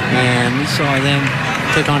 And we saw them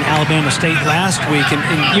take on Alabama State last week. And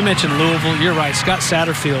you mentioned Louisville. You're right. Scott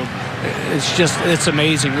Satterfield, it's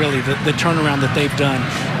amazing, really, the turnaround that they've done.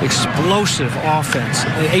 Explosive offense.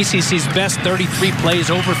 The ACC's best 33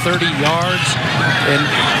 plays, over 30 yards. And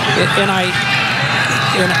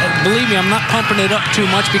believe me, I'm not pumping it up too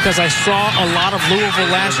much because I saw a lot of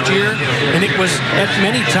Louisville last year, and it was at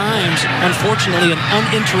many times, unfortunately, an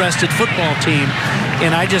uninterested football team.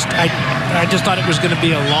 And I just thought it was going to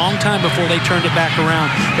be a long time before they turned it back around.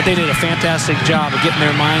 But they did a fantastic job of getting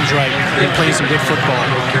their minds right and playing some good football.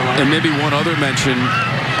 And maybe one other mention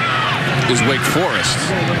is Wake Forest.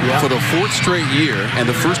 For the 4th straight year and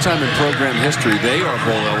the first time in program history, they are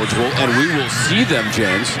bowl eligible, and we will see them,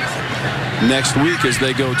 James, next week as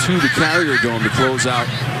they go to the Carrier Dome to close out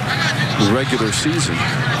the regular season.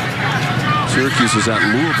 Syracuse is at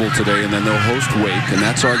Louisville today, and then they'll host Wake, and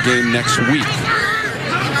that's our game next week.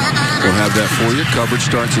 We'll have that for you. Coverage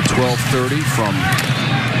starts at 12:30 from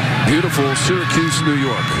beautiful Syracuse, New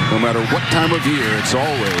York. No matter what time of year, it's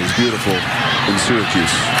always beautiful in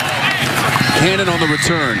Syracuse. Cannon on the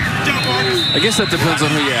return. I guess that depends on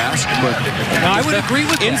who you ask, but I would agree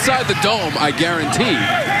with inside the dome, I guarantee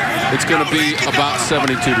it's going to be about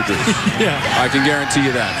 72 degrees. Yeah. I can guarantee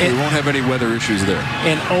you that. We won't have any weather issues there.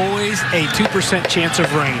 And always a 2% chance of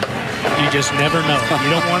rain. You just never know. You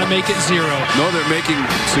don't want to make it 0. No, they're making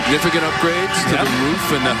significant upgrades to the roof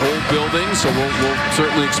and the whole building, so we'll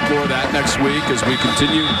certainly explore that next week as we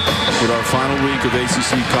continue with our final week of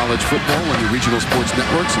ACC college football on the regional sports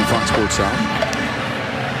networks and Fox Sports South.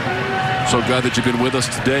 So glad that you've been with us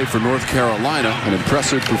today for North Carolina. An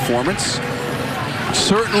impressive performance.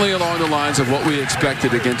 Certainly along the lines of what we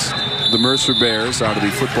expected against the Mercer Bears out of the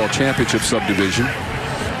football championship subdivision.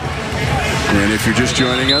 And if you're just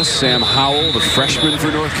joining us, Sam Howell, the freshman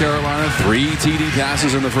for North Carolina, 3 TD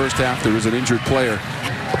passes in the first half. There was an injured player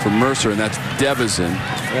from Mercer, and that's Devison.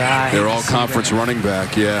 They're all conference running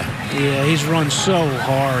back. Yeah, he's run so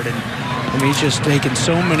hard, and I mean, he's just taken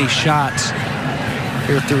so many shots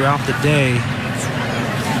here throughout the day.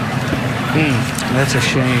 That's a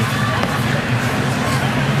shame.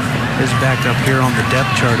 His backup here on the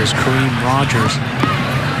depth chart is Kareem Rogers,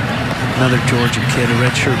 another Georgia kid, a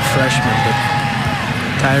redshirt freshman, but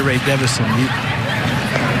Tyree Devison,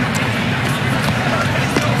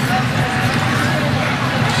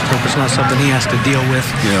 hope it's not something he has to deal with.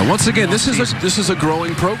 Yeah, once again, this is a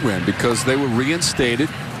growing program because they were reinstated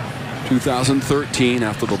 2013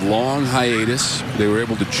 after the long hiatus. They were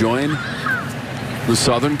able to join the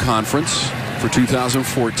Southern Conference for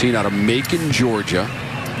 2014 out of Macon, Georgia.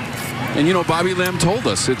 And, you know, Bobby Lamb told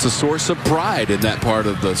us it's a source of pride in that part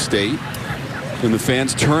of the state. And the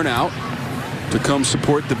fans turn out to come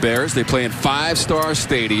support the Bears. They play in Five Star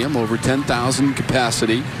Stadium, over 10,000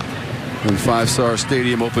 capacity. And Five Star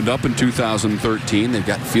Stadium opened up in 2013. They've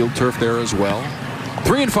got field turf there as well.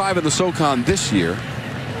 3-5 in the SoCon this year.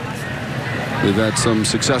 They've had some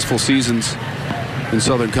successful seasons in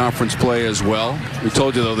Southern Conference play as well. We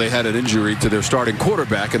told you, though, they had an injury to their starting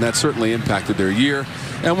quarterback, and that certainly impacted their year.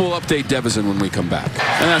 And we'll update Devison when we come back.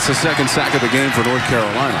 And that's the second sack of the game for North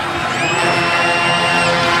Carolina.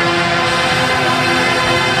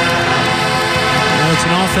 Well, it's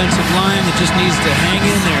an offensive line that just needs to hang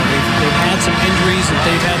in there. They've had some injuries that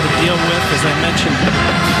they've had to deal with, as I mentioned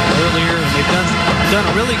earlier, and they've done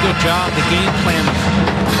a really good job. The game plan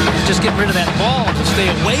is just getting rid of that ball to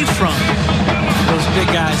stay away from those big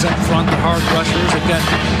guys up front, the hard rushers. They've got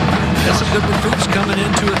some good recruits coming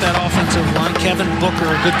into it, that offensive line. Kevin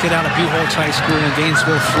Booker, a good kid out of Buchholz High School in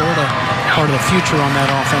Gainesville, Florida, part of the future on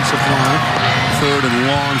that offensive line. 3rd and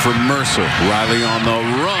long for Mercer. Riley on the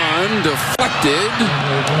run, deflected.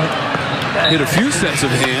 Hit a few sets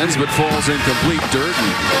of hands, but falls incomplete. Durden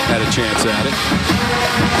had a chance at it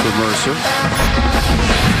for Mercer.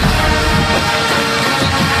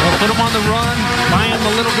 Well, put him on the run, buy him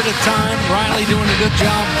a little bit of time. Riley doing a good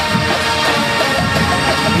job.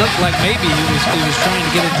 Looked like maybe he was trying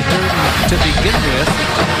to get it to Durden to begin with.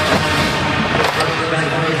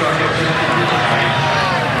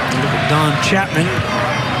 Look at Don Chapman.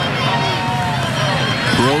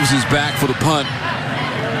 Groves is back for the punt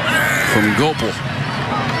from Gopel.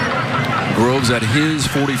 Groves at his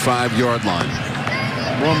 45-yard line.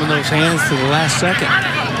 Warming those hands to the last second.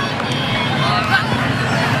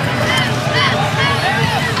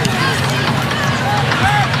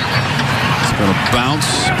 Going to bounce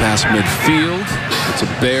past midfield. It's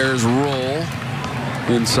a Bears roll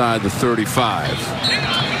inside the 35.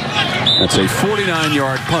 That's a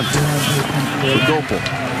 49-yard punt for Gopel.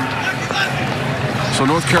 So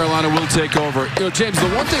North Carolina will take over. You know, James, the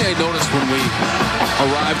one thing I noticed when we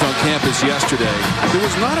arrived on campus yesterday, there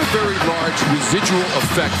was not a very large residual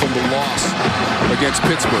effect from the loss against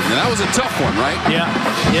Pittsburgh. Now, that was a tough one, right? Yeah.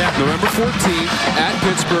 November 14th at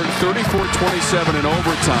Pittsburgh, 34-27 in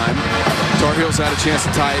overtime. Tar Heels had a chance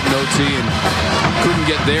to tie it in OT and couldn't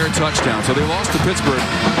get their touchdown. So they lost to Pittsburgh,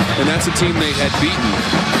 and that's a team they had beaten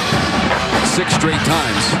 6 straight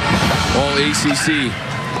times, all ACC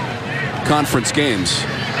conference games.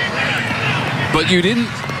 But you didn't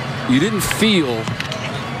feel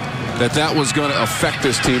that was going to affect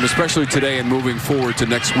this team, especially today and moving forward to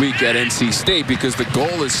next week at NC State, because the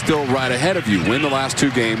goal is still right ahead of you. Win the last 2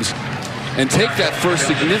 games and take that first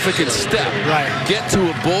significant step. Right. Get to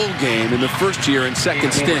a bowl game in the first year and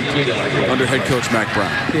second stint under head coach Mack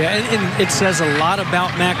Brown. Yeah, and it says a lot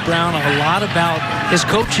about Mack Brown, a lot about his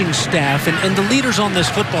coaching staff and the leaders on this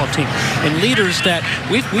football team. And leaders that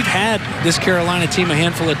we've had this Carolina team a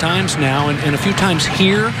handful of times now and a few times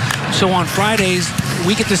here. So on Fridays,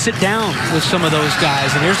 we get to sit down with some of those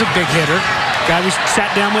guys. And here's a big hitter, guy we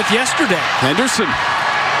sat down with yesterday. Henderson.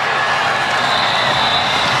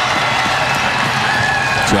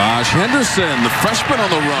 Josh Henderson, the freshman on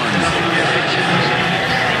the run.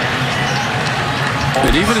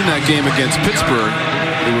 And even in that game against Pittsburgh,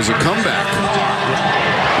 it was a comeback.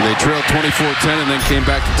 They trailed 24-10 and then came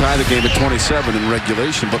back to tie the game at 27 in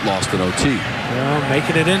regulation, but lost in OT. Well,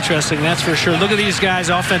 making it interesting, that's for sure. Look at these guys,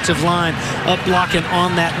 offensive line, up blocking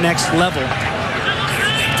on that next level.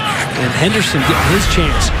 And Henderson getting his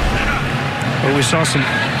chance. Well, we saw some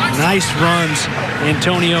nice runs.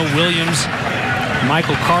 Antonio Williams,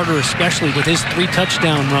 Michael Carter especially with his 3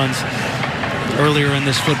 touchdown runs earlier in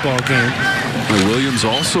this football game. And Williams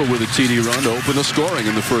also with a TD run to open the scoring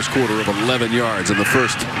in the first quarter of 11 yards, and the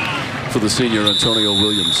first for the senior Antonio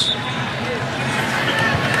Williams.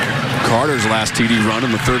 Carter's last TD run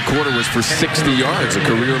in the third quarter was for 60 yards, a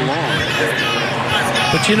career long.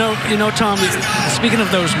 But you know, Tom, speaking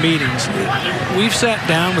of those meetings, we've sat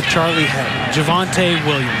down with Charlie Head, Javonte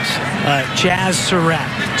Williams, Jazz Surratt,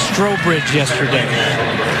 Strobridge yesterday,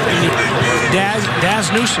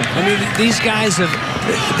 Daz Newsome. I mean, these guys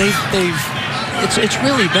it's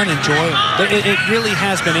really been enjoyable. It really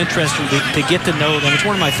has been interesting to get to know them. It's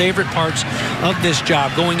one of my favorite parts of this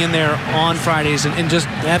job, going in there on Fridays and just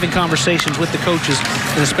having conversations with the coaches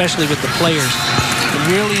and especially with the players.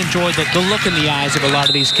 Really enjoyed the look in the eyes of a lot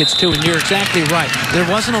of these kids too, and you're exactly right. There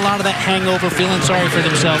wasn't a lot of that hangover, feeling sorry for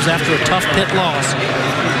themselves after a tough pit loss.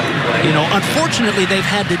 You know, unfortunately, they've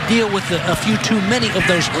had to deal with a few too many of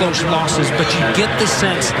those close losses, but you get the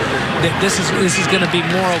sense that this is going to be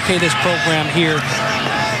more okay, this program here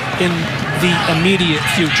in the immediate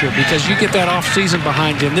future, because you get that off season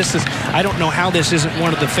behind him. I don't know how this isn't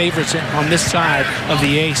one of the favorites on this side of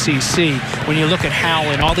the ACC when you look at Howell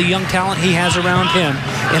and all the young talent he has around him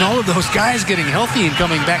and all of those guys getting healthy and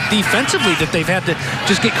coming back defensively, that they've had to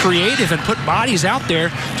just get creative and put bodies out there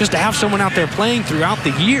just to have someone out there playing throughout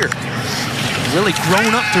the year. Really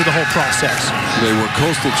grown up through the whole process. They were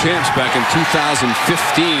Coastal champs back in 2015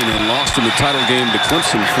 and lost in the title game to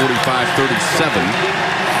Clemson 45-37.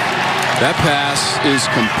 That pass is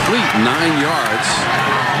complete, 9 yards.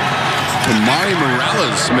 Amari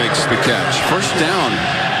Morales makes the catch. First down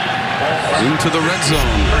into the red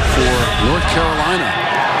zone for North Carolina.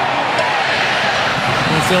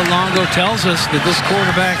 Well, Phil Longo tells us that this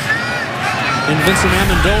quarterback and Vincent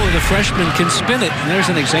Amendola, the freshman, can spin it. And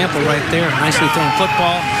there's an example right there. Nicely thrown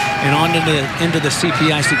football and on into the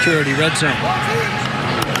CPI security red zone.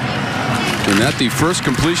 And that the first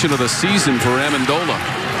completion of the season for Amendola.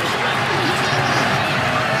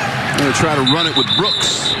 Going to try to run it with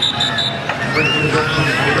Brooks.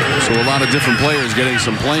 So a lot of different players getting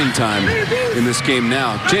some playing time in this game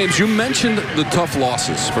now. James, you mentioned the tough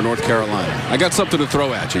losses for North Carolina. I got something to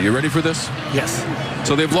throw at you. You ready for this? Yes.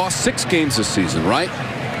 So they've lost 6 games this season, right?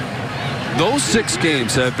 Those 6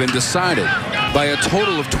 games have been decided by a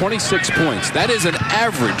total of 26 points. That is an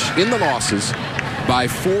average in the losses by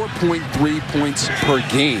 4.3 points per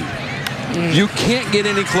game. You can't get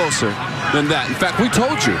any closer than that. In fact, we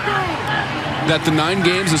told you that the 9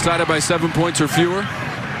 games decided by 7 points or fewer,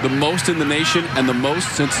 the most in the nation and the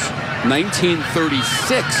most since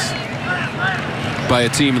 1936 by a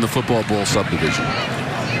team in the Football Bowl subdivision.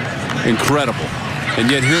 Incredible. And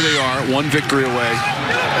yet here they are, 1 victory away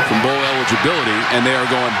from bowl eligibility, and they are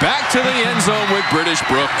going back to the end zone with British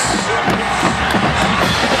Brooks.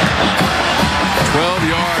 12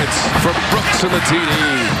 yards for Brooks in the TD.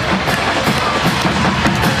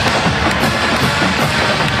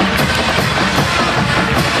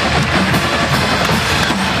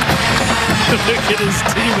 Look at his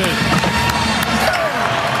teammate.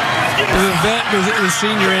 The vet, the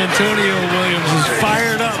senior Antonio Williams, is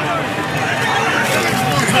fired up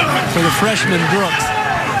for the freshman Brooks.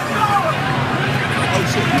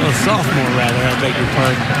 Oh, sophomore, rather, I beg your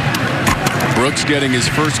pardon. Brooks getting his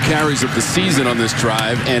first carries of the season on this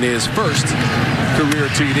drive and his first career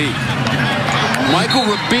TD. Michael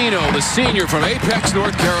Rubino, the senior from Apex,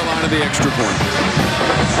 North Carolina, the extra point.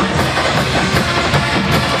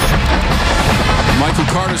 Michael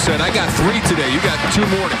Carter said, I got 3 today. You got 2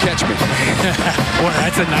 more to catch me. Well,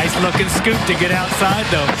 that's a nice looking scoop to get outside,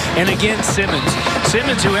 though. And again, Simmons.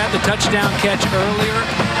 Simmons, who had the touchdown catch earlier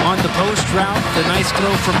on the post route, the nice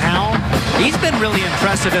throw from Howell. He's been really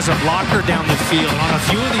impressive as a blocker down the field. On a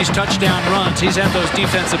few of these touchdown runs, he's had those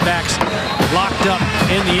defensive backs locked up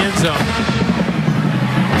in the end zone.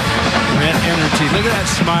 That energy. Look at that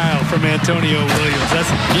smile from Antonio Williams.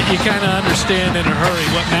 You kind of understand in a hurry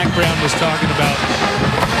what Mac Brown was talking about,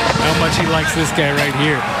 how much he likes this guy right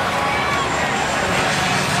here.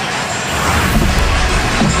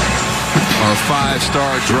 Our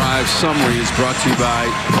 5-star drive summary is brought to you by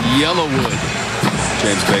Yellowwood.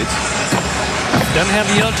 James Bates. Doesn't have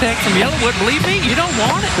the yellow tag from Yellowwood. Believe me, you don't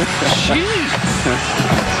want it. Shoot.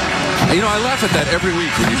 You know, I laugh at that every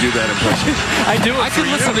week when you do that impression. I do it I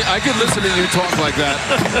could listen to you talk like that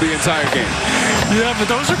the entire game. Yeah,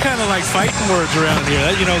 but those are kind of like fighting words around here.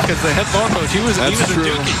 You know, because the head ball coach, he was a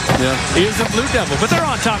Dookie. Yeah. He was a Blue Devil. But they're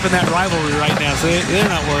on top of that rivalry right now, so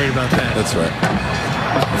they're not worried about that. That's right.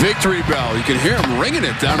 Victory bell. You can hear him ringing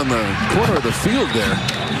it down in the corner of the field there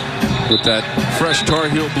with that fresh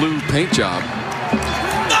Tar Heel blue paint job.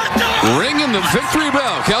 Ringing the victory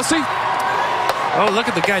bell. Kelsey? Oh,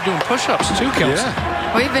 look at the guy doing push-ups too, Kelsey.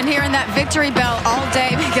 Yeah. We've been hearing that victory bell all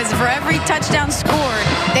day because for every touchdown scored,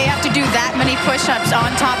 they have to do that many push-ups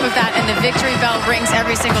on top of that, and the victory bell rings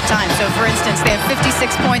every single time. So, for instance, they have 56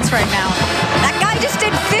 points right now. That guy just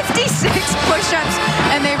did 56 push-ups,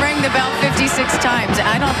 and they ring the bell 56 times.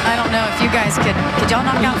 I don't know if you guys could y'all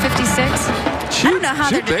knock out 56? I don't know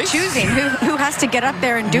how they're choosing who has to get up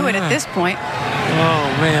there and do it at this point. Oh,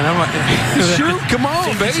 man. Shoot, come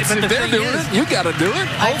on, Bates. If they're doing it, you got to do it.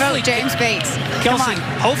 I vote James Bates. Kelsey,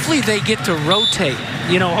 hopefully they get to rotate.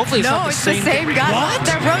 You know, hopefully it's not the same guy. What?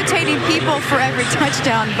 They're rotating people for every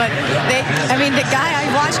touchdown, but the guy, I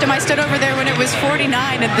watched him. I stood over there when it was 49,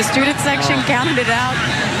 and the student section counted it out.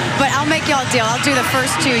 But I'll make y'all a deal. I'll do the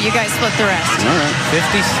first 2. You guys split the rest. All right.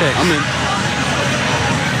 56. I'm in.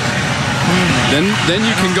 Then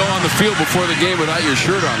you can go on the field before the game without your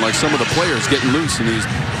shirt on, like some of the players getting loose in these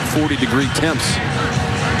 40-degree temps.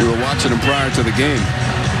 We were watching them prior to the game.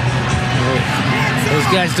 Those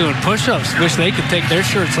guys doing push-ups wish they could take their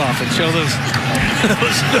shirts off and show those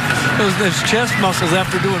chest muscles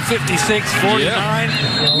after doing 56, 49.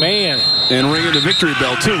 Yeah. Man. And ringing the victory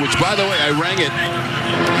bell, too, which, by the way, I rang it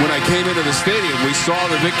when I came into the stadium. We saw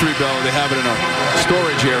the victory bell. They have it in a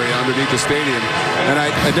storage area underneath the stadium. And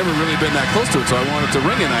I'd never really been that close to it, so I wanted to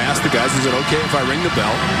ring it. And I asked the guys, is it okay if I ring the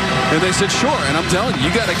bell? And they said, sure. And I'm telling you,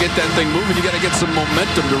 you got to get that thing moving. You got to get some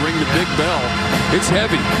momentum to ring the big bell. It's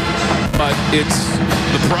heavy, but it's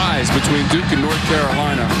the prize between Duke and North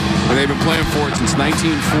Carolina. And they've been playing for it since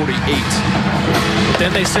 1948. But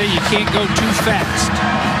then they say you can't go too fast.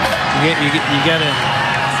 You got to...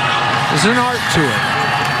 There's an art to it.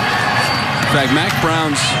 In fact, Mac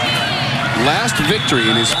Brown's last victory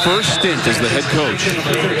in his first stint as the head coach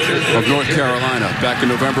of North Carolina back in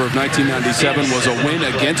November of 1997 was a win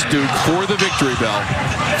against Duke for the victory bell,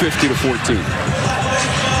 50-14.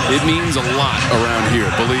 It means a lot around here,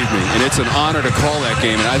 believe me, and it's an honor to call that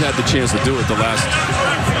game, and I've had the chance to do it the last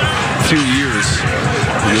few years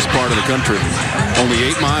in this part of the country. Only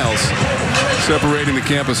 8 miles separating the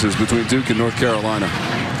campuses between Duke and North Carolina,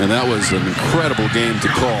 and that was an incredible game to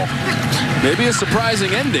call. Maybe a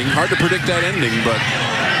surprising ending. Hard to predict that ending, but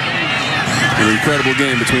an incredible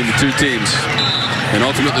game between the 2 teams, and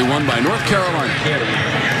ultimately won by North Carolina.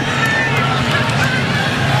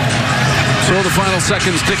 So the final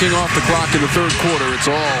seconds ticking off the clock in the 3rd quarter. It's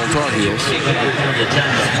all Tar Heels.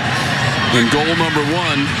 And goal number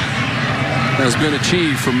 1 has been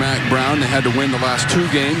achieved for Mac Brown. They had to win the last 2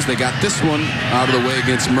 games. They got this one out of the way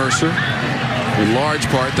against Mercer, in large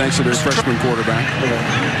part thanks to their freshman quarterback,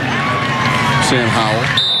 Sam Howell.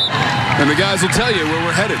 And the guys will tell you where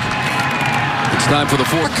we're headed. It's time for the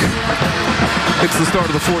 4th. It's the start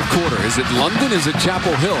of the 4th quarter. Is it London? Is it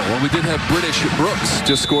Chapel Hill? Well, we did have British Brooks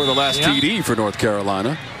just score the last TD for North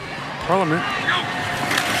Carolina. Parliament.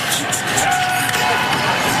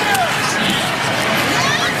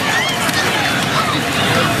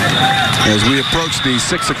 As we approach the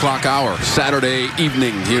 6 o'clock hour, Saturday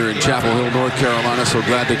evening here in Chapel Hill, North Carolina. So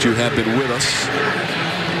glad that you have been with us.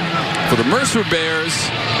 For the Mercer Bears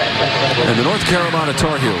and the North Carolina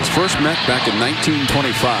Tar Heels. First met back in 1925.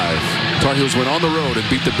 Tar Heels went on the road and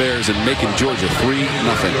beat the Bears in Macon, Georgia, 3-0.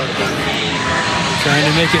 Trying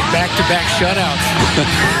to make it back-to-back shutouts.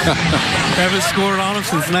 Haven't scored on them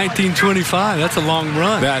since 1925. That's a long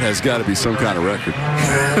run. That has got to be some kind of record.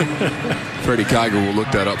 Freddie Kiger will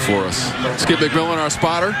look that up for us. Skip McMillan, our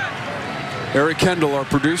spotter. Eric Kendall, our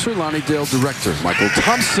producer. Lonnie Dale, director. Michael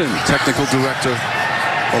Thompson, technical director,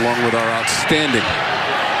 along with our outstanding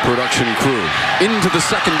production crew. Into the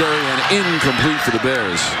secondary and incomplete for the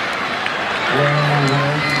Bears.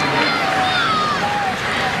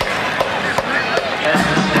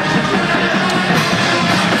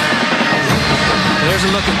 There's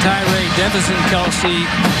a look at Tyree Devison, Kelsey.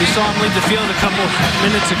 We saw him leave the field a couple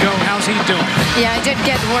minutes ago. How's he doing? Yeah, I did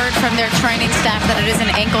get word from their training staff that it is an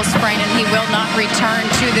ankle sprain and he will not return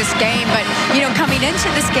to this game. But, you know, coming into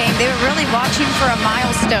this game, they were really watching for a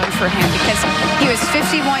milestone for him because he was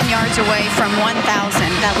 51 yards away from 1,000.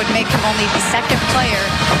 That would make him only the second player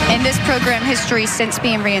in this program history since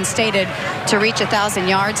being reinstated to reach 1,000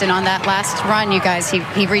 yards. And on that last run, you guys,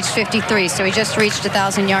 he reached 53. So he just reached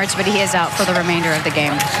 1,000 yards, but he is out for the remainder of the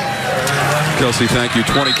game. Kelsey, thank you.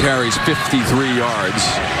 20 carries, 53 yards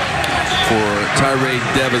for Tyree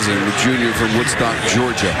Devison, the junior from Woodstock,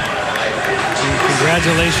 Georgia.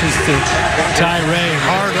 Congratulations to Tyree.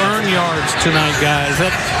 Hard-earned yards tonight, guys.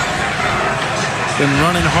 That's been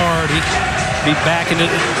running hard. He'd be back in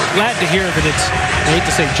it. Glad to hear that it's, I hate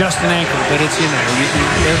to say just an ankle, but it's, you know,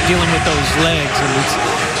 they're dealing with those legs, and it's,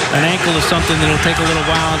 an ankle is something that'll take a little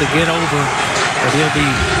while to get over. But he'll be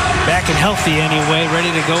back and healthy anyway, ready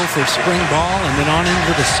to go for spring ball and then on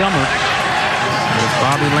into the summer with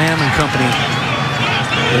Bobby Lamb and company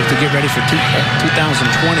to get ready for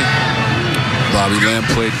 2020. Bobby Lamb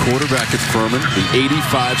played quarterback at Furman, the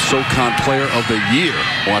 85 SoCon Player of the Year,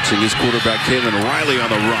 watching his quarterback Kalen Riley on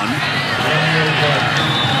the run.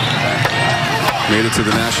 Made it to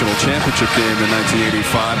the national championship game in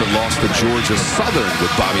 1985, but lost to Georgia Southern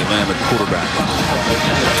with Bobby Lamb at quarterback.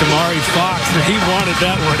 Tamari Fox, he wanted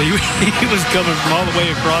that one. He was coming from all the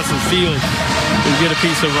way across the field to get a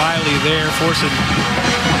piece of Riley there, forcing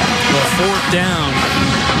a fourth down.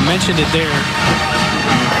 I mentioned it there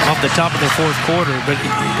off the top of the fourth quarter, but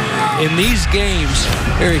in these games,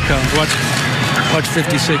 here he comes. Watch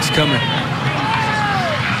 56 coming.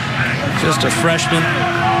 Just a freshman.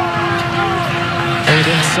 Right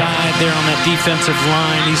inside there on that defensive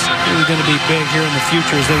line. He's really going to be big here in the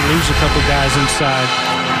future as they lose a couple guys inside.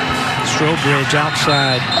 Strobridge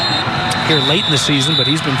outside here late in the season, but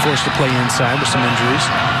he's been forced to play inside with some injuries.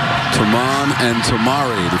 Taman and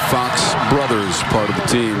Tamari, the Fox brothers, part of the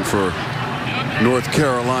team for North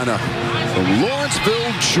Carolina from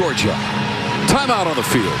Lawrenceville, Georgia. Timeout on the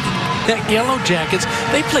field. That Yellow Jackets,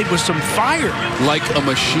 they played with some fire. Like a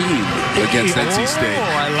machine against NC State. Oh,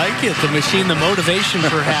 I like it. The machine, the motivation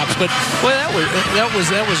perhaps. But, well, that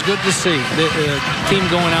was good to see. The team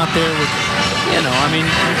going out there with, you know, I mean,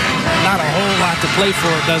 not a whole lot to play for,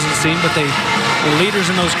 it doesn't seem, but the leaders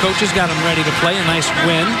and those coaches got them ready to play. A nice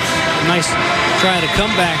win. A nice try to come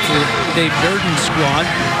back for Dave Durden's squad.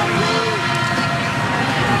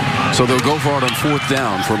 So they'll go for it on fourth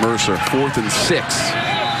down for Mercer. 4th and 6.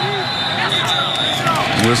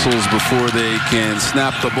 Whistles before they can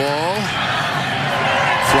snap the ball.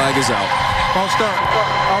 Flag is out. False start.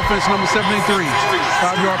 Offense number 73.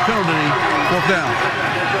 5-yard penalty. 4th down.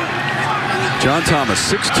 John Thomas,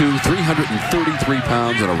 6'2", 333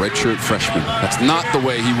 pounds, and a redshirt freshman. That's not the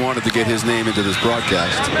way he wanted to get his name into this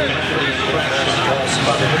broadcast.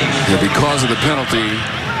 And because of the penalty,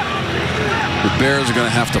 the Bears are going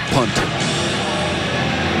to have to punt.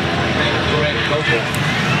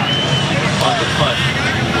 On the punt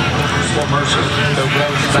for Mercer.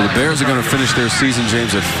 So the Bears are going to finish their season,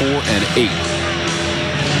 James, at 4-8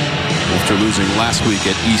 after losing last week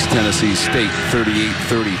at East Tennessee State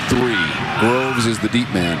 38-33. Groves is the deep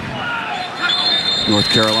man. North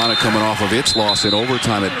Carolina coming off of its loss in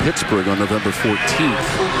overtime at Pittsburgh on November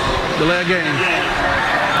 14th. Delay game.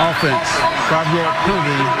 Offense. 5-yard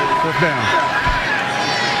penalty. 4th down.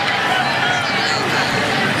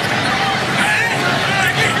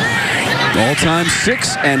 All-time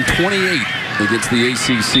 6-28 against the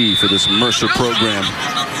ACC for this Mercer program.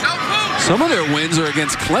 Some of their wins are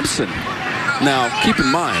against Clemson. Now, keep in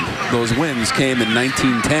mind, those wins came in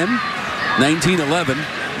 1910, 1911,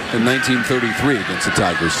 and 1933 against the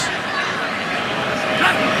Tigers.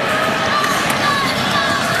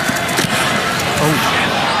 Oh.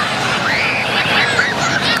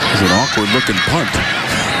 It's an awkward-looking punt.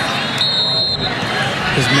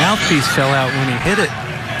 His mouthpiece fell out when he hit it.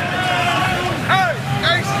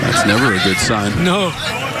 That's never a good sign. No.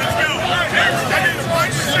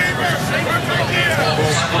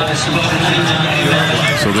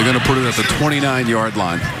 So they're going to put it at the 29-yard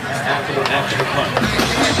line.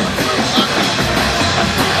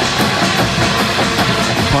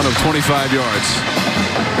 Punt of 25 yards.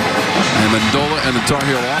 And Mendola and the Tar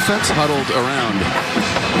Heel offense huddled around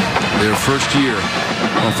their first year.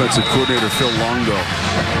 Offensive coordinator Phil Longo.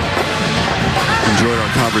 Enjoyed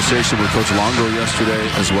our conversation with Coach Longo yesterday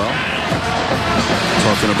as well.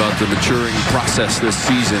 Talking about the maturing process this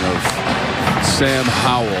season of Sam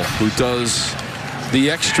Howell, who does the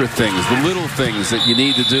extra things, the little things that you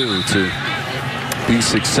need to do to be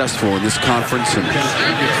successful in this conference. And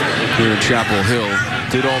here in Chapel Hill,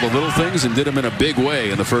 did all the little things and did them in a big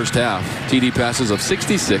way in the first half. TD passes of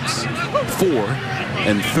 66, 4,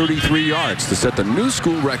 and 33 yards to set the new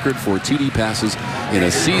school record for TD passes in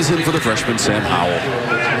a season for the freshman Sam Howell.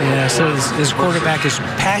 Yeah, so his quarterback is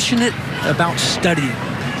passionate about studying.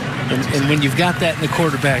 And when you've got that in the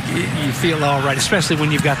quarterback, you feel all right, especially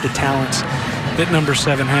when you've got the talents that number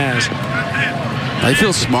 7 has. I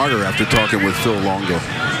feel smarter after talking with Phil Longo.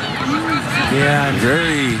 Yeah.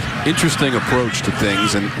 Very interesting approach to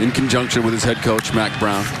things, and in conjunction with his head coach, Mac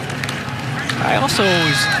Brown. I also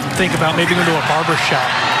always think about maybe going to a barber shop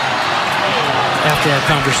after our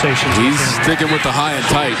conversations. He's sticking with the high and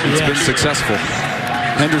tight. It's been successful.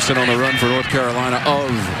 Henderson on the run for North Carolina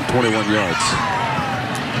of 21 yards.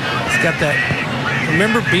 He's got that.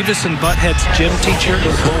 Remember Beavis and Butthead's gym teacher?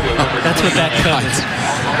 That's what that cut is.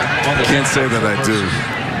 I can't say that I do.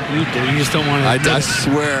 You do. You just don't want to. I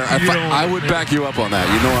swear. I would back you up on that.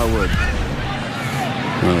 You know I would.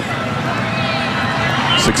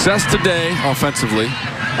 Success today offensively.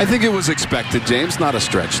 I think it was expected, James. Not a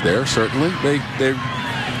stretch there, certainly. They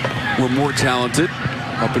were more talented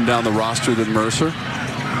up and down the roster than Mercer.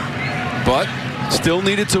 But still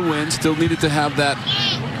needed to win. Still needed to have that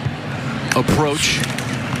approach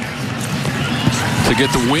to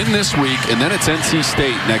get the win this week, and then it's NC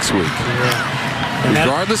State next week.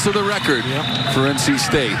 Regardless of the record for NC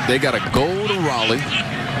State, they got to go to Raleigh,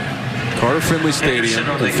 Carter Finley Stadium,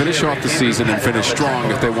 and finish off the season and finish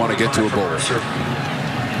strong if they want to get to a bowl.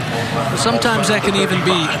 Sometimes that can even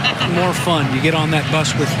be more fun. You get on that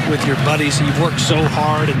bus with your buddies, and you've worked so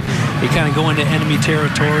hard, and you kind of go into enemy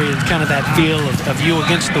territory, and kind of that feel of you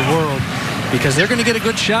against the world, because they're going to get a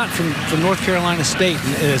good shot from North Carolina State.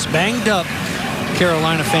 And as banged up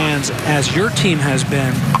Carolina fans as your team has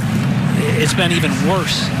been, it's been even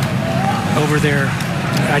worse over there.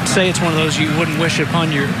 I'd say it's one of those you wouldn't wish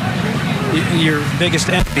upon your biggest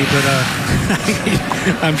enemy, but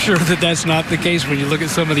I'm sure that's not the case when you look at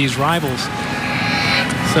some of these rivals.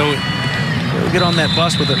 So we'll get on that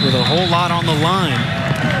bus with a whole lot on the line.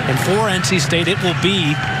 And for NC State, it will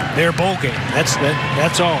be their bowl game. That's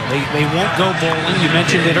all. They won't go bowling. You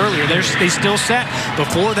mentioned it earlier. They still sat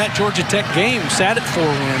before that Georgia Tech game, sat at 4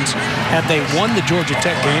 wins. Had they won the Georgia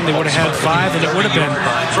Tech game, they would have had 5, and it would have been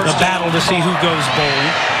a battle to see who goes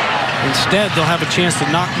bowling. Instead, they'll have a chance to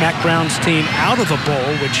knock Mac Brown's team out of a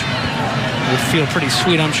bowl, which would feel pretty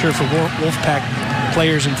sweet, I'm sure, for Wolfpack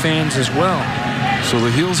players and fans as well. So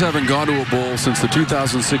the Heels haven't gone to a bowl since the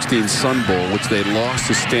 2016 Sun Bowl, which they lost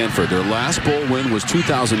to Stanford. Their last bowl win was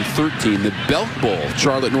 2013, the Belk Bowl,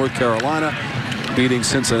 Charlotte, North Carolina, beating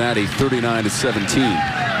Cincinnati 39-17.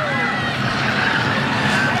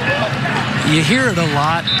 You hear it a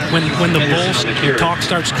lot when the bowl talk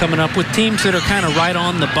starts coming up with teams that are kind of right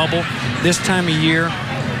on the bubble this time of year.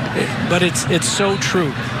 But it's so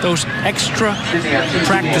true. Those extra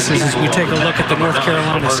practices as we take a look at the North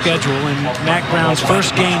Carolina schedule and Mac Brown's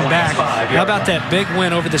first game back. How about that big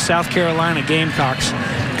win over the South Carolina Gamecocks?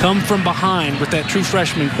 Come from behind with that true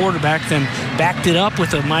freshman quarterback, then backed it up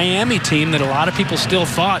with a Miami team that a lot of people still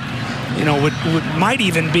thought, might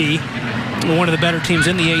even be one of the better teams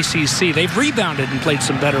in the ACC. They've rebounded and played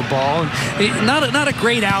some better ball. And not a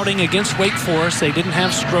great outing against Wake Forest. They didn't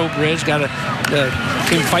have Strobridge.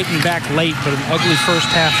 Came fighting back late, but an ugly first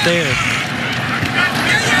half there.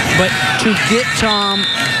 But to get Tom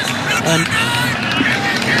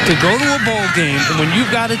to go to a bowl game, and when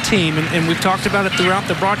you've got a team, and we've talked about it throughout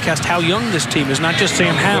the broadcast, how young this team is, not just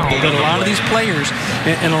Sam Howell, but a lot of these players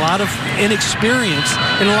and a lot of inexperience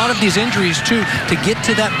and a lot of these injuries too, to get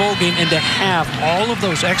to that bowl game and to have all of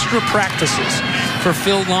those extra practices for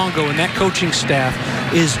Phil Longo and that coaching staff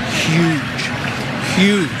is huge.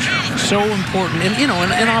 Huge. So important. And,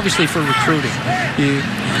 and obviously for recruiting.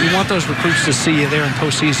 You want those recruits to see you there in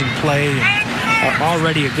postseason play.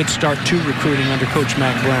 Already a good start to recruiting under Coach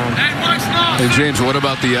Mac Brown. Hey, James, what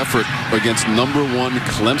about the effort against #1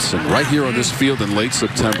 Clemson right here on this field in late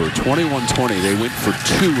September? 21-20. They went for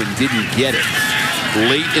 2 and didn't get it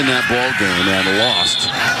late in that ball game and lost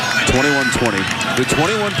 21-20. The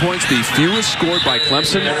 21 points, the fewest scored by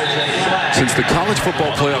Clemson since the College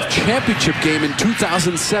Football Playoff Championship game in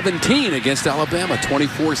 2017 against Alabama,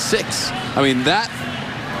 24-6. I mean, that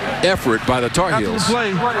effort by the Tar Heels.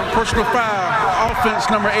 Play, personal foul, offense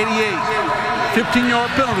number 88. 15-yard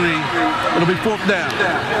penalty, it'll be 4th down.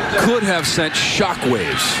 Could have sent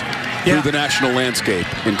shockwaves through the national landscape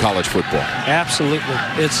in college football. Absolutely.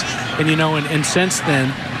 And since then,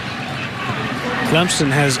 Clemson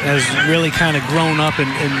has really kind of grown up, and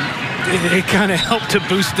it kind of helped to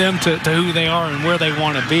boost them to who they are and where they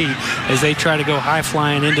want to be as they try to go high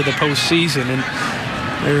flying into the postseason. And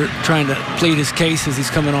they're trying to plead his case as he's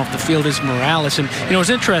coming off the field as Morales. And, it's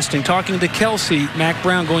interesting talking to Kelsey, Mac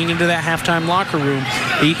Brown, going into that halftime locker room.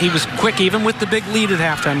 He was quick, even with the big lead at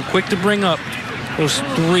halftime, quick to bring up those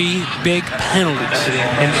 3 big penalties.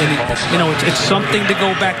 And it's something to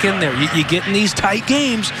go back in there. You get in these tight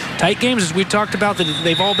games, as we talked about, that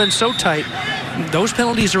they've all been so tight. Those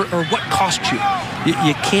penalties are what cost you.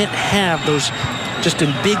 You can't have those just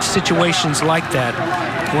in big situations like that.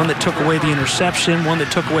 One that took away the interception, one that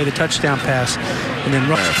took away the touchdown pass. And then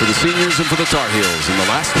for the seniors and for the Tar Heels in the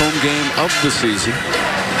last home game of the season,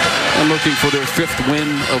 and looking for their 5th win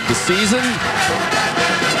of the season.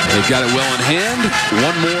 They've got it well in hand.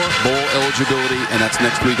 One more bowl eligibility, and that's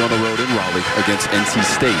next week on the road in Raleigh against NC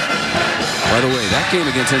State. By the way, that game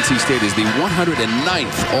against NC State is the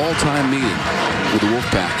 109th all-time meeting with the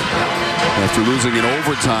Wolfpack. After losing in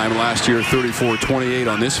overtime last year,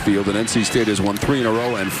 34-28 on this field, and NC State has won 3 in a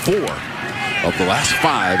row and 4 of the last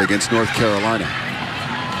 5 against North Carolina.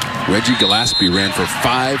 Reggie Gillespie ran for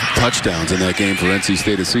 5 touchdowns in that game for NC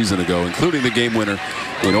State a season ago, including the game winner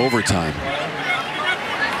in overtime.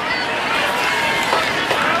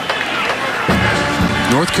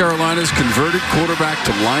 North Carolina's converted quarterback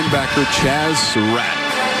to linebacker Chaz Surratt.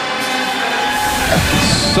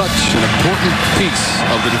 Such an important piece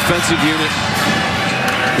of the defensive unit.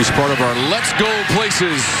 He's part of our Let's Go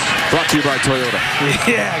Places, brought to you by Toyota.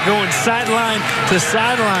 Yeah, going sideline to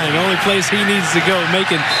sideline. Only place he needs to go,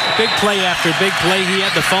 making big play after big play. He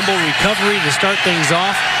had the fumble recovery to start things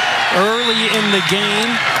off early in the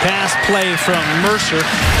game. Pass play from Mercer.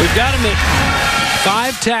 We've got him at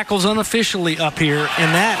 5 tackles unofficially up here,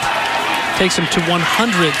 and that takes him to 100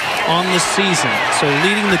 on the season. So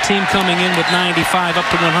leading the team, coming in with 95, up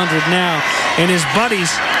to 100 now. And his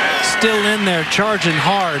buddies still in there charging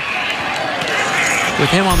hard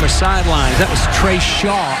with him on the sidelines. That was Trey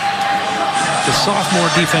Shaw, the sophomore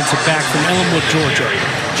defensive back from Ellenwood, Georgia,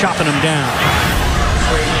 chopping him down.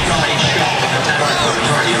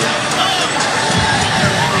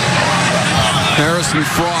 Harrison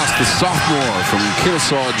Frost, the sophomore from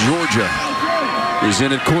Kennesaw, Georgia, is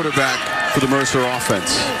in at quarterback for the Mercer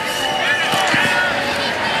offense.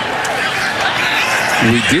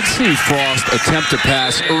 We did see Frost attempt to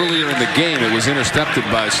pass earlier in the game. It was intercepted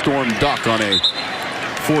by Storm Duck on a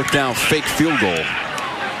 4th down fake field goal.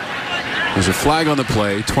 There's a flag on the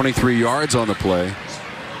play, 23 yards on the play.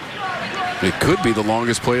 It could be the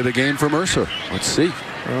longest play of the game for Mercer. Let's see.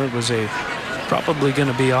 Well, it was probably going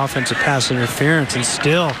to be offensive pass interference, and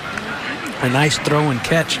still a nice throw and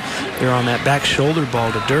catch there on that back shoulder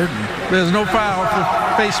ball to Durden. There's no foul for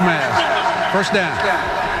face mask. 1st down.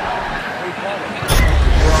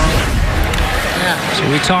 So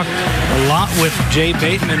we talked a lot with Jay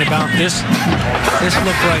Bateman about this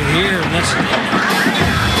look right here, and that's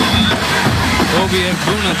Obi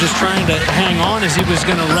Egbuna just trying to hang on as he was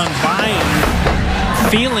going to run by him,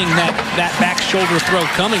 feeling that back shoulder throw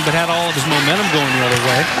coming, but had all of his momentum going the other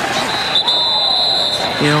way.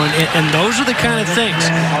 And those are the kind of things.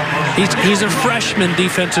 He's a freshman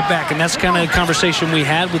defensive back, and that's kind of the conversation we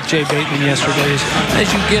had with Jay Bateman yesterday. Is as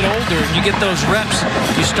you get older and you get those reps,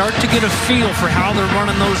 you start to get a feel for how they're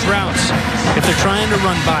running those routes, if they're trying to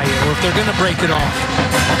run by you or if they're going to break it off.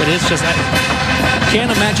 But it's just, I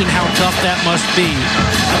can't imagine how tough that must be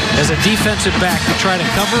as a defensive back to try to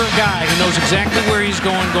cover a guy who knows exactly where he's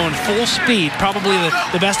going full speed, probably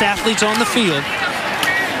the best athletes on the field.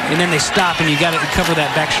 And then they stop, and you got to cover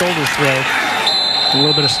that back shoulder throw. A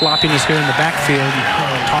little bit of sloppiness here in the backfield.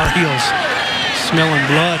 Tar Heels smelling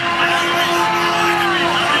blood.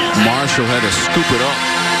 Marshall had to scoop it up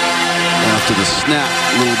after the snap,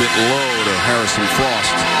 a little bit low to Harrison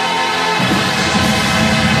Frost.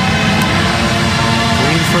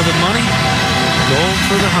 Green for the money, gold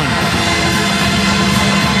for the honey.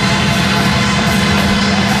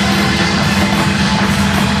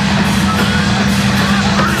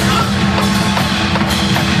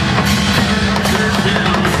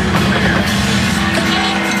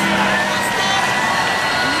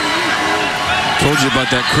 Told you about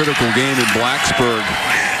that critical game in Blacksburg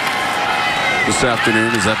this afternoon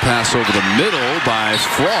as that pass over the middle by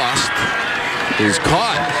Frost is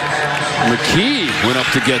caught. McKee went up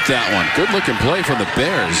to get that one. Good looking play from the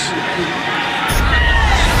Bears.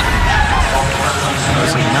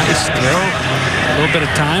 That's a nice throw. A little bit of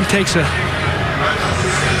time. Takes a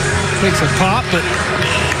Takes a pop, but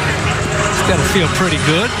it's got to feel pretty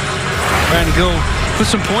good. Trying to go put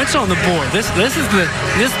some points on the board. This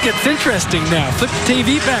gets interesting now. Flip the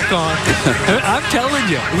TV back on. I'm telling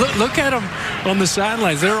you, look at them on the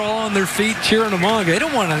sidelines. They're all on their feet cheering them on. They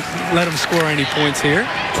don't want to let them score any points here.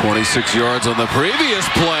 26 yards on the previous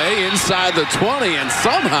play inside the 20, and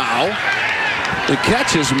somehow the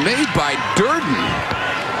catch is made by Durden.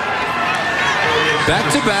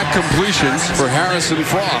 Back-to-back completions for Harrison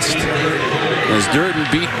Frost as Durden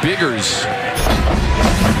beat Biggers.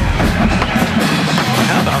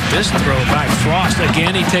 How about this throw by Frost?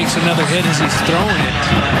 Again, he takes another hit as he's throwing it.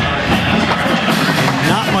 And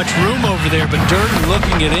not much room over there, but Durden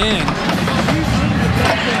looking it in.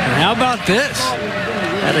 And how about this?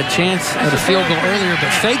 Had a chance at a field goal earlier,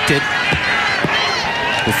 but faked it.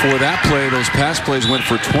 Before that play, those pass plays went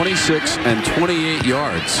for 26 and 28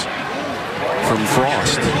 yards from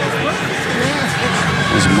Frost.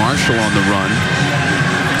 There's Marshall on the run.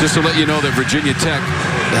 Just to let you know that Virginia Tech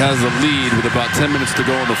has the lead with about 10 minutes to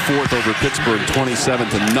go in the fourth over Pittsburgh, 27-0.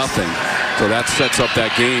 So that sets up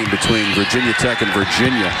that game between Virginia Tech and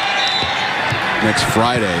Virginia next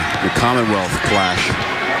Friday, the Commonwealth clash.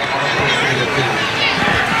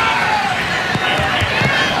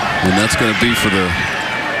 And that's going to be for the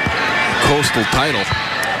Coastal title.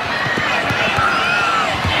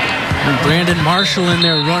 And Brandon Marshall in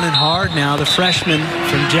there running hard now, the freshman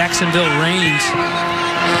from Jacksonville Reigns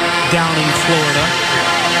down in Florida.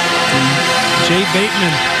 And Jay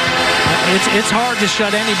Bateman, it's hard to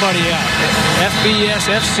shut anybody out. FBS,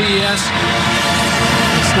 FCS,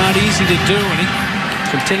 it's not easy to do. And he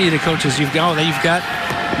continue to coach as you've got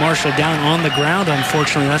Marshall down on the ground,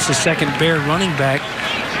 unfortunately. That's the second Bear running back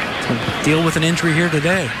to deal with an injury here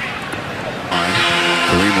today.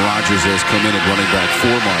 Kareem Rogers has come in at running back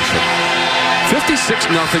for Marshall.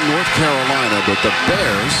 56-0 North Carolina, but the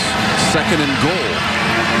Bears second and goal.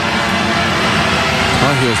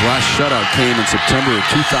 Tar Heels' last shutout came in September of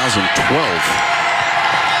 2012.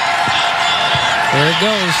 There it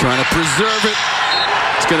goes. Trying to preserve it.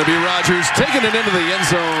 It's going to be Rogers taking it into the end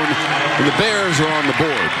zone, and the Bears are on the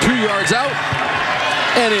board. 2 yards out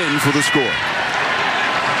and in for the score.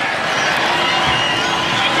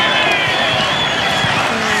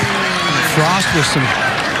 Frost with some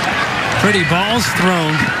pretty balls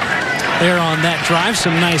thrown there on that drive.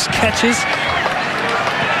 Some nice catches.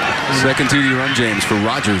 Second TD run, James, for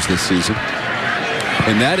Rogers this season.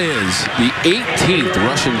 And that is the 18th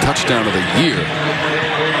rushing touchdown of the year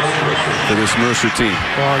for this Mercer team.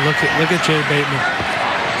 Oh, look at Jay Bateman.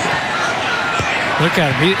 Look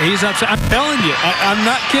at him. He's upset. I'm telling you, I'm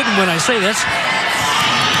not kidding when I say that's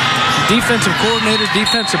defensive coordinators,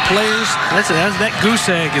 defensive players. That goose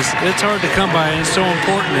egg it's hard to come by, and it's so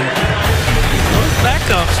important. And those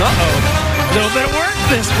backups, a little bit of work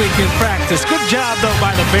this week in practice. Good job though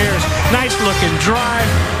by the Bears. Nice looking drive.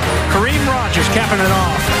 Kareem Rogers capping it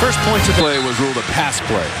off. First points of the play was ruled a pass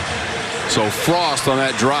play. So Frost on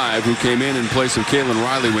that drive, who came in place of Kalen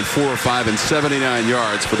Riley, went 4 of 5 and 79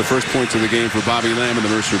 yards for the first points of the game for Bobby Lamb and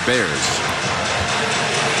the Mercer Bears.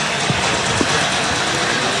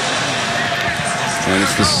 And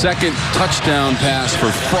it's the second touchdown pass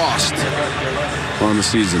for Frost on the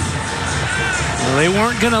season. Well, they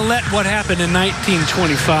weren't going to let what happened in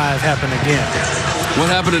 1925 happen again. What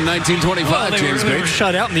happened in 1925, James Bates? They were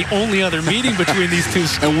shut out in the only other meeting between these two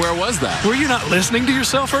schools. And where was that? Were you not listening to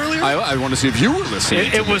yourself earlier? I want to see if you were listening.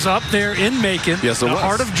 It was up there in Macon, yes, it was. The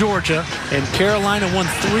heart of Georgia, and Carolina won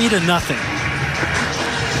 3-0.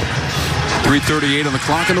 3:38 on the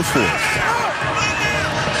clock in the fourth.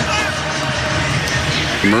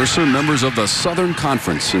 Mercer, members of the Southern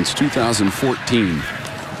Conference since 2014.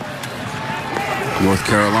 North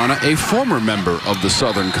Carolina, a former member of the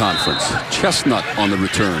Southern Conference. Chestnut on the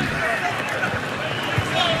return.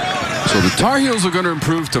 So the Tar Heels are going to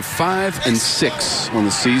improve to 5-6 on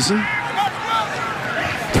the season.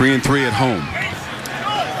 3-3 at home.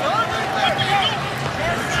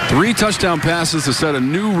 3 touchdown passes to set a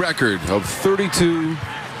new record of 32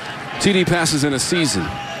 TD passes in a season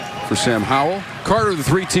for Sam Howell. Carter, the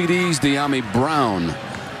 3 TDs. De'Ami Brown,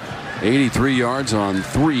 83 yards on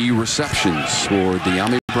 3 receptions for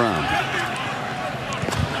De'Ami Brown.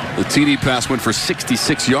 The TD pass went for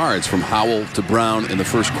 66 yards from Howell to Brown in the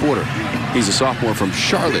first quarter. He's a sophomore from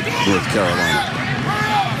Charlotte, North Carolina.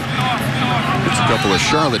 It's a couple of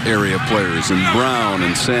Charlotte area players in Brown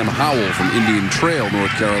and Sam Howell from Indian Trail,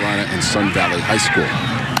 North Carolina, and Sun Valley High School.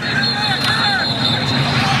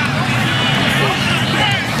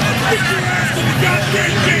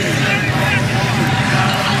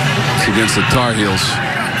 It's against the Tar Heels.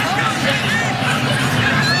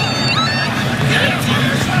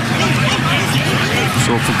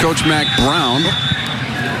 So for Coach Mack Brown,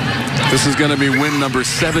 this is going to be win number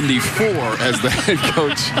 74 as the head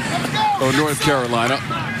coach of North Carolina.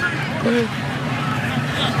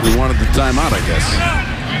 We wanted the timeout, I guess.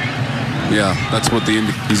 Yeah, that's what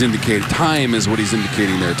he's indicated. Time is what he's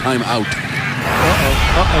indicating there. Timeout.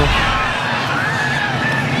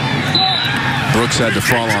 Brooks had to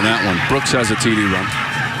fall on that one. Brooks has a TD run.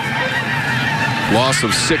 Loss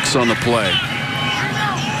of 6 on the play.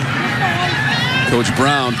 Coach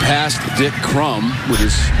Brown passed Dick Crum with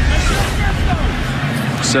his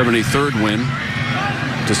 73rd win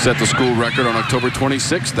to set the school record on October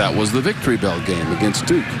 26th. That was the Victory Bell game against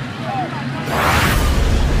Duke.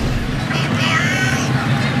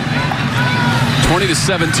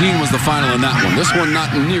 20-17 was the final in that one. This one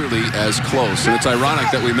not nearly as close. And it's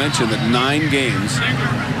ironic that we mentioned that 9 games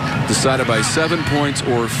decided by 7 points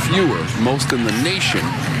or fewer, most in the nation.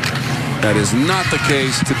 That is not the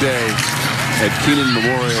case today at Kenan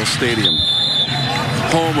Memorial Stadium,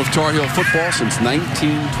 home of Tar Heel football since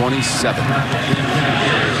 1927.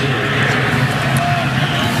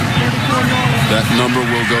 That number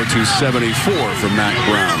will go to 74 for Mack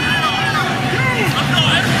Brown.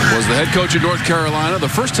 Was the head coach of North Carolina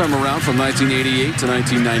the first time around from 1988 to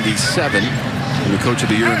 1997, and the coach of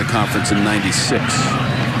the year in the conference in '96.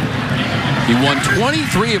 He won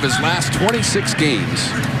 23 of his last 26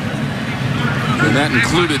 games, and that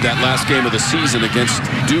included that last game of the season against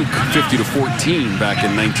Duke, 50-14 back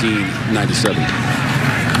in 1997.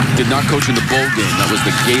 Did not coach in the bowl game. That was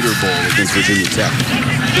the Gator Bowl against Virginia Tech.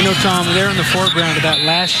 You know, Tom, there in the foreground of that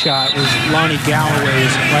last shot was Lonnie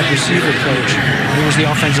Galloway's wide receiver coach. He was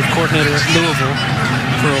the offensive coordinator at Louisville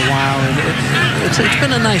for a while, and it's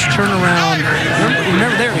been a nice turnaround.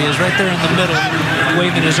 Remember, there he is, right there in the middle,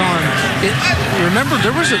 waving his arm. Remember,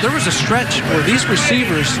 there was a stretch where these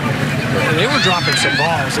receivers, they were dropping some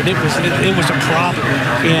balls, and it was a problem.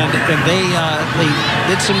 And they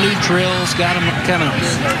did some new drills, got them kind of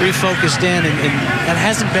refocused in, and that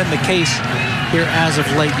hasn't been the case here as of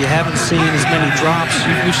late. You haven't seen as many drops.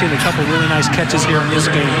 You've seen a couple really nice catches here in this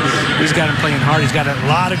game. He's got him playing hard. He's got a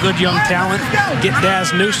lot of good young talent. Get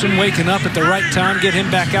Daz Newsome waking up at the right time. Get him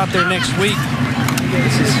back out there next week.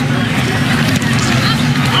 This is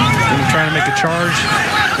trying to make a charge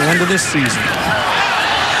at the end of this season.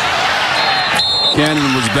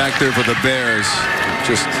 Cannon was back there for the Bears.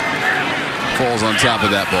 Just falls on top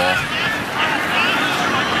of that ball.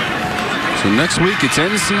 So next week it's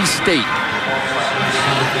NC State.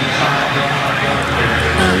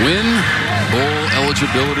 A win, bowl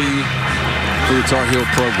eligibility for the Tar Heel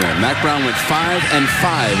program. Mack Brown went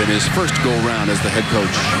 5-5 in his first go-round as the head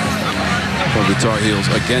coach of the Tar Heels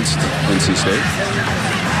against NC State.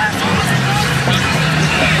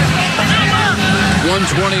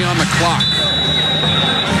 1:20 on the clock.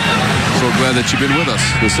 So glad that you've been with us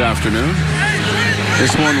this afternoon.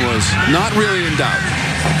 This one was not really in doubt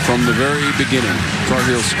from the very beginning. Tar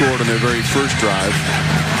Heels scored on their very first drive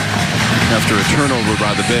after a turnover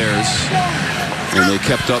by the Bears, and they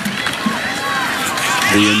kept up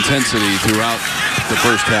the intensity throughout the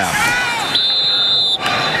first half.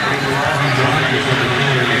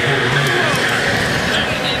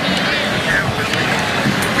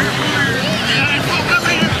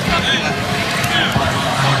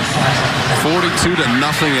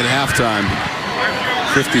 $42-0 at halftime.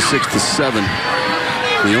 56-7.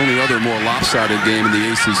 The only other more lopsided game in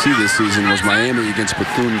the ACC this season was Miami against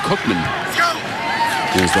Bethune-Cookman,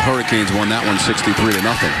 as the Hurricanes won that one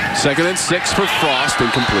 63-0. 2nd and 6 for Frost,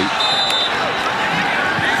 incomplete.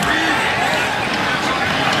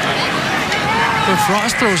 But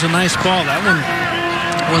Frost throws a nice ball. That one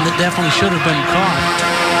that definitely should have been caught.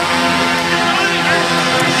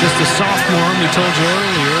 Just a sophomore, we told you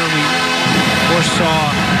earlier. We, of course, saw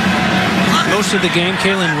most of the game.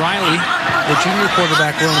 Kalen Riley, the junior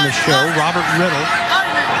quarterback, running the show. Robert Riddle,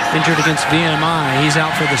 injured against VMI. He's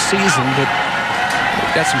out for the season, but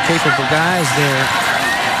they've got some capable guys there.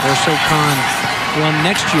 Or SoCon run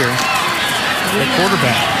next year at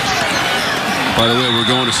quarterback. By the way, we're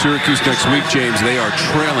going to Syracuse next week, James. They are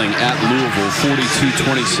trailing at Louisville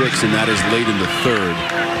 42-26, and that is late in the third.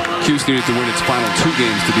 Cuse needed to win its final 2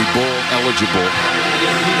 games to be bowl eligible.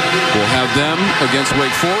 We'll have them against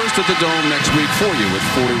Wake Forest at the Dome next week for you with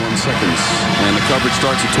 41 seconds. And the coverage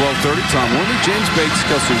starts at 12:30. Tom Worley, James Bates,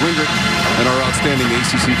 Kelsey Wingert, and our outstanding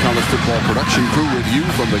ACC college football production crew with you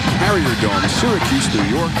from the Carrier Dome, Syracuse, New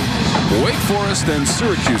York. Wake Forest and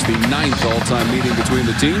Syracuse, the 9th all-time meeting between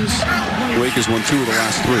the teams. Wake has won 2 of the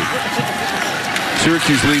last 3.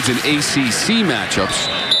 Syracuse leads in ACC matchups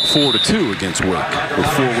 4-2 against Wake,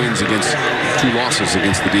 with 4 wins against 2 losses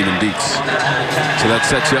against the Demon Deacs. So that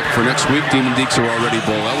sets you up for next week. Demon Deacs are already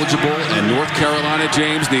bowl eligible, and North Carolina,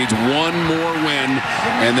 James, needs 1 more win,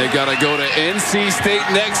 and they got to go to NC State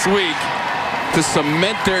next week to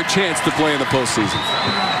cement their chance to play in the postseason.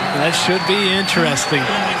 That should be interesting.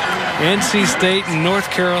 NC State and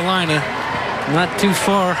North Carolina, not too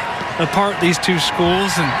far apart, these 2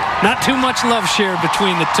 schools, and not too much love shared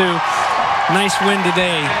between the 2. Nice win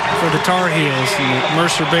today for the Tar Heels. The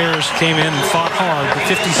Mercer Bears came in and fought hard.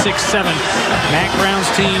 56-7. Mack Brown's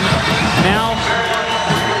team now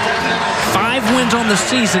 5 wins on the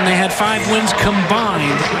season. They had 5 wins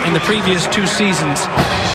combined in the previous 2 seasons.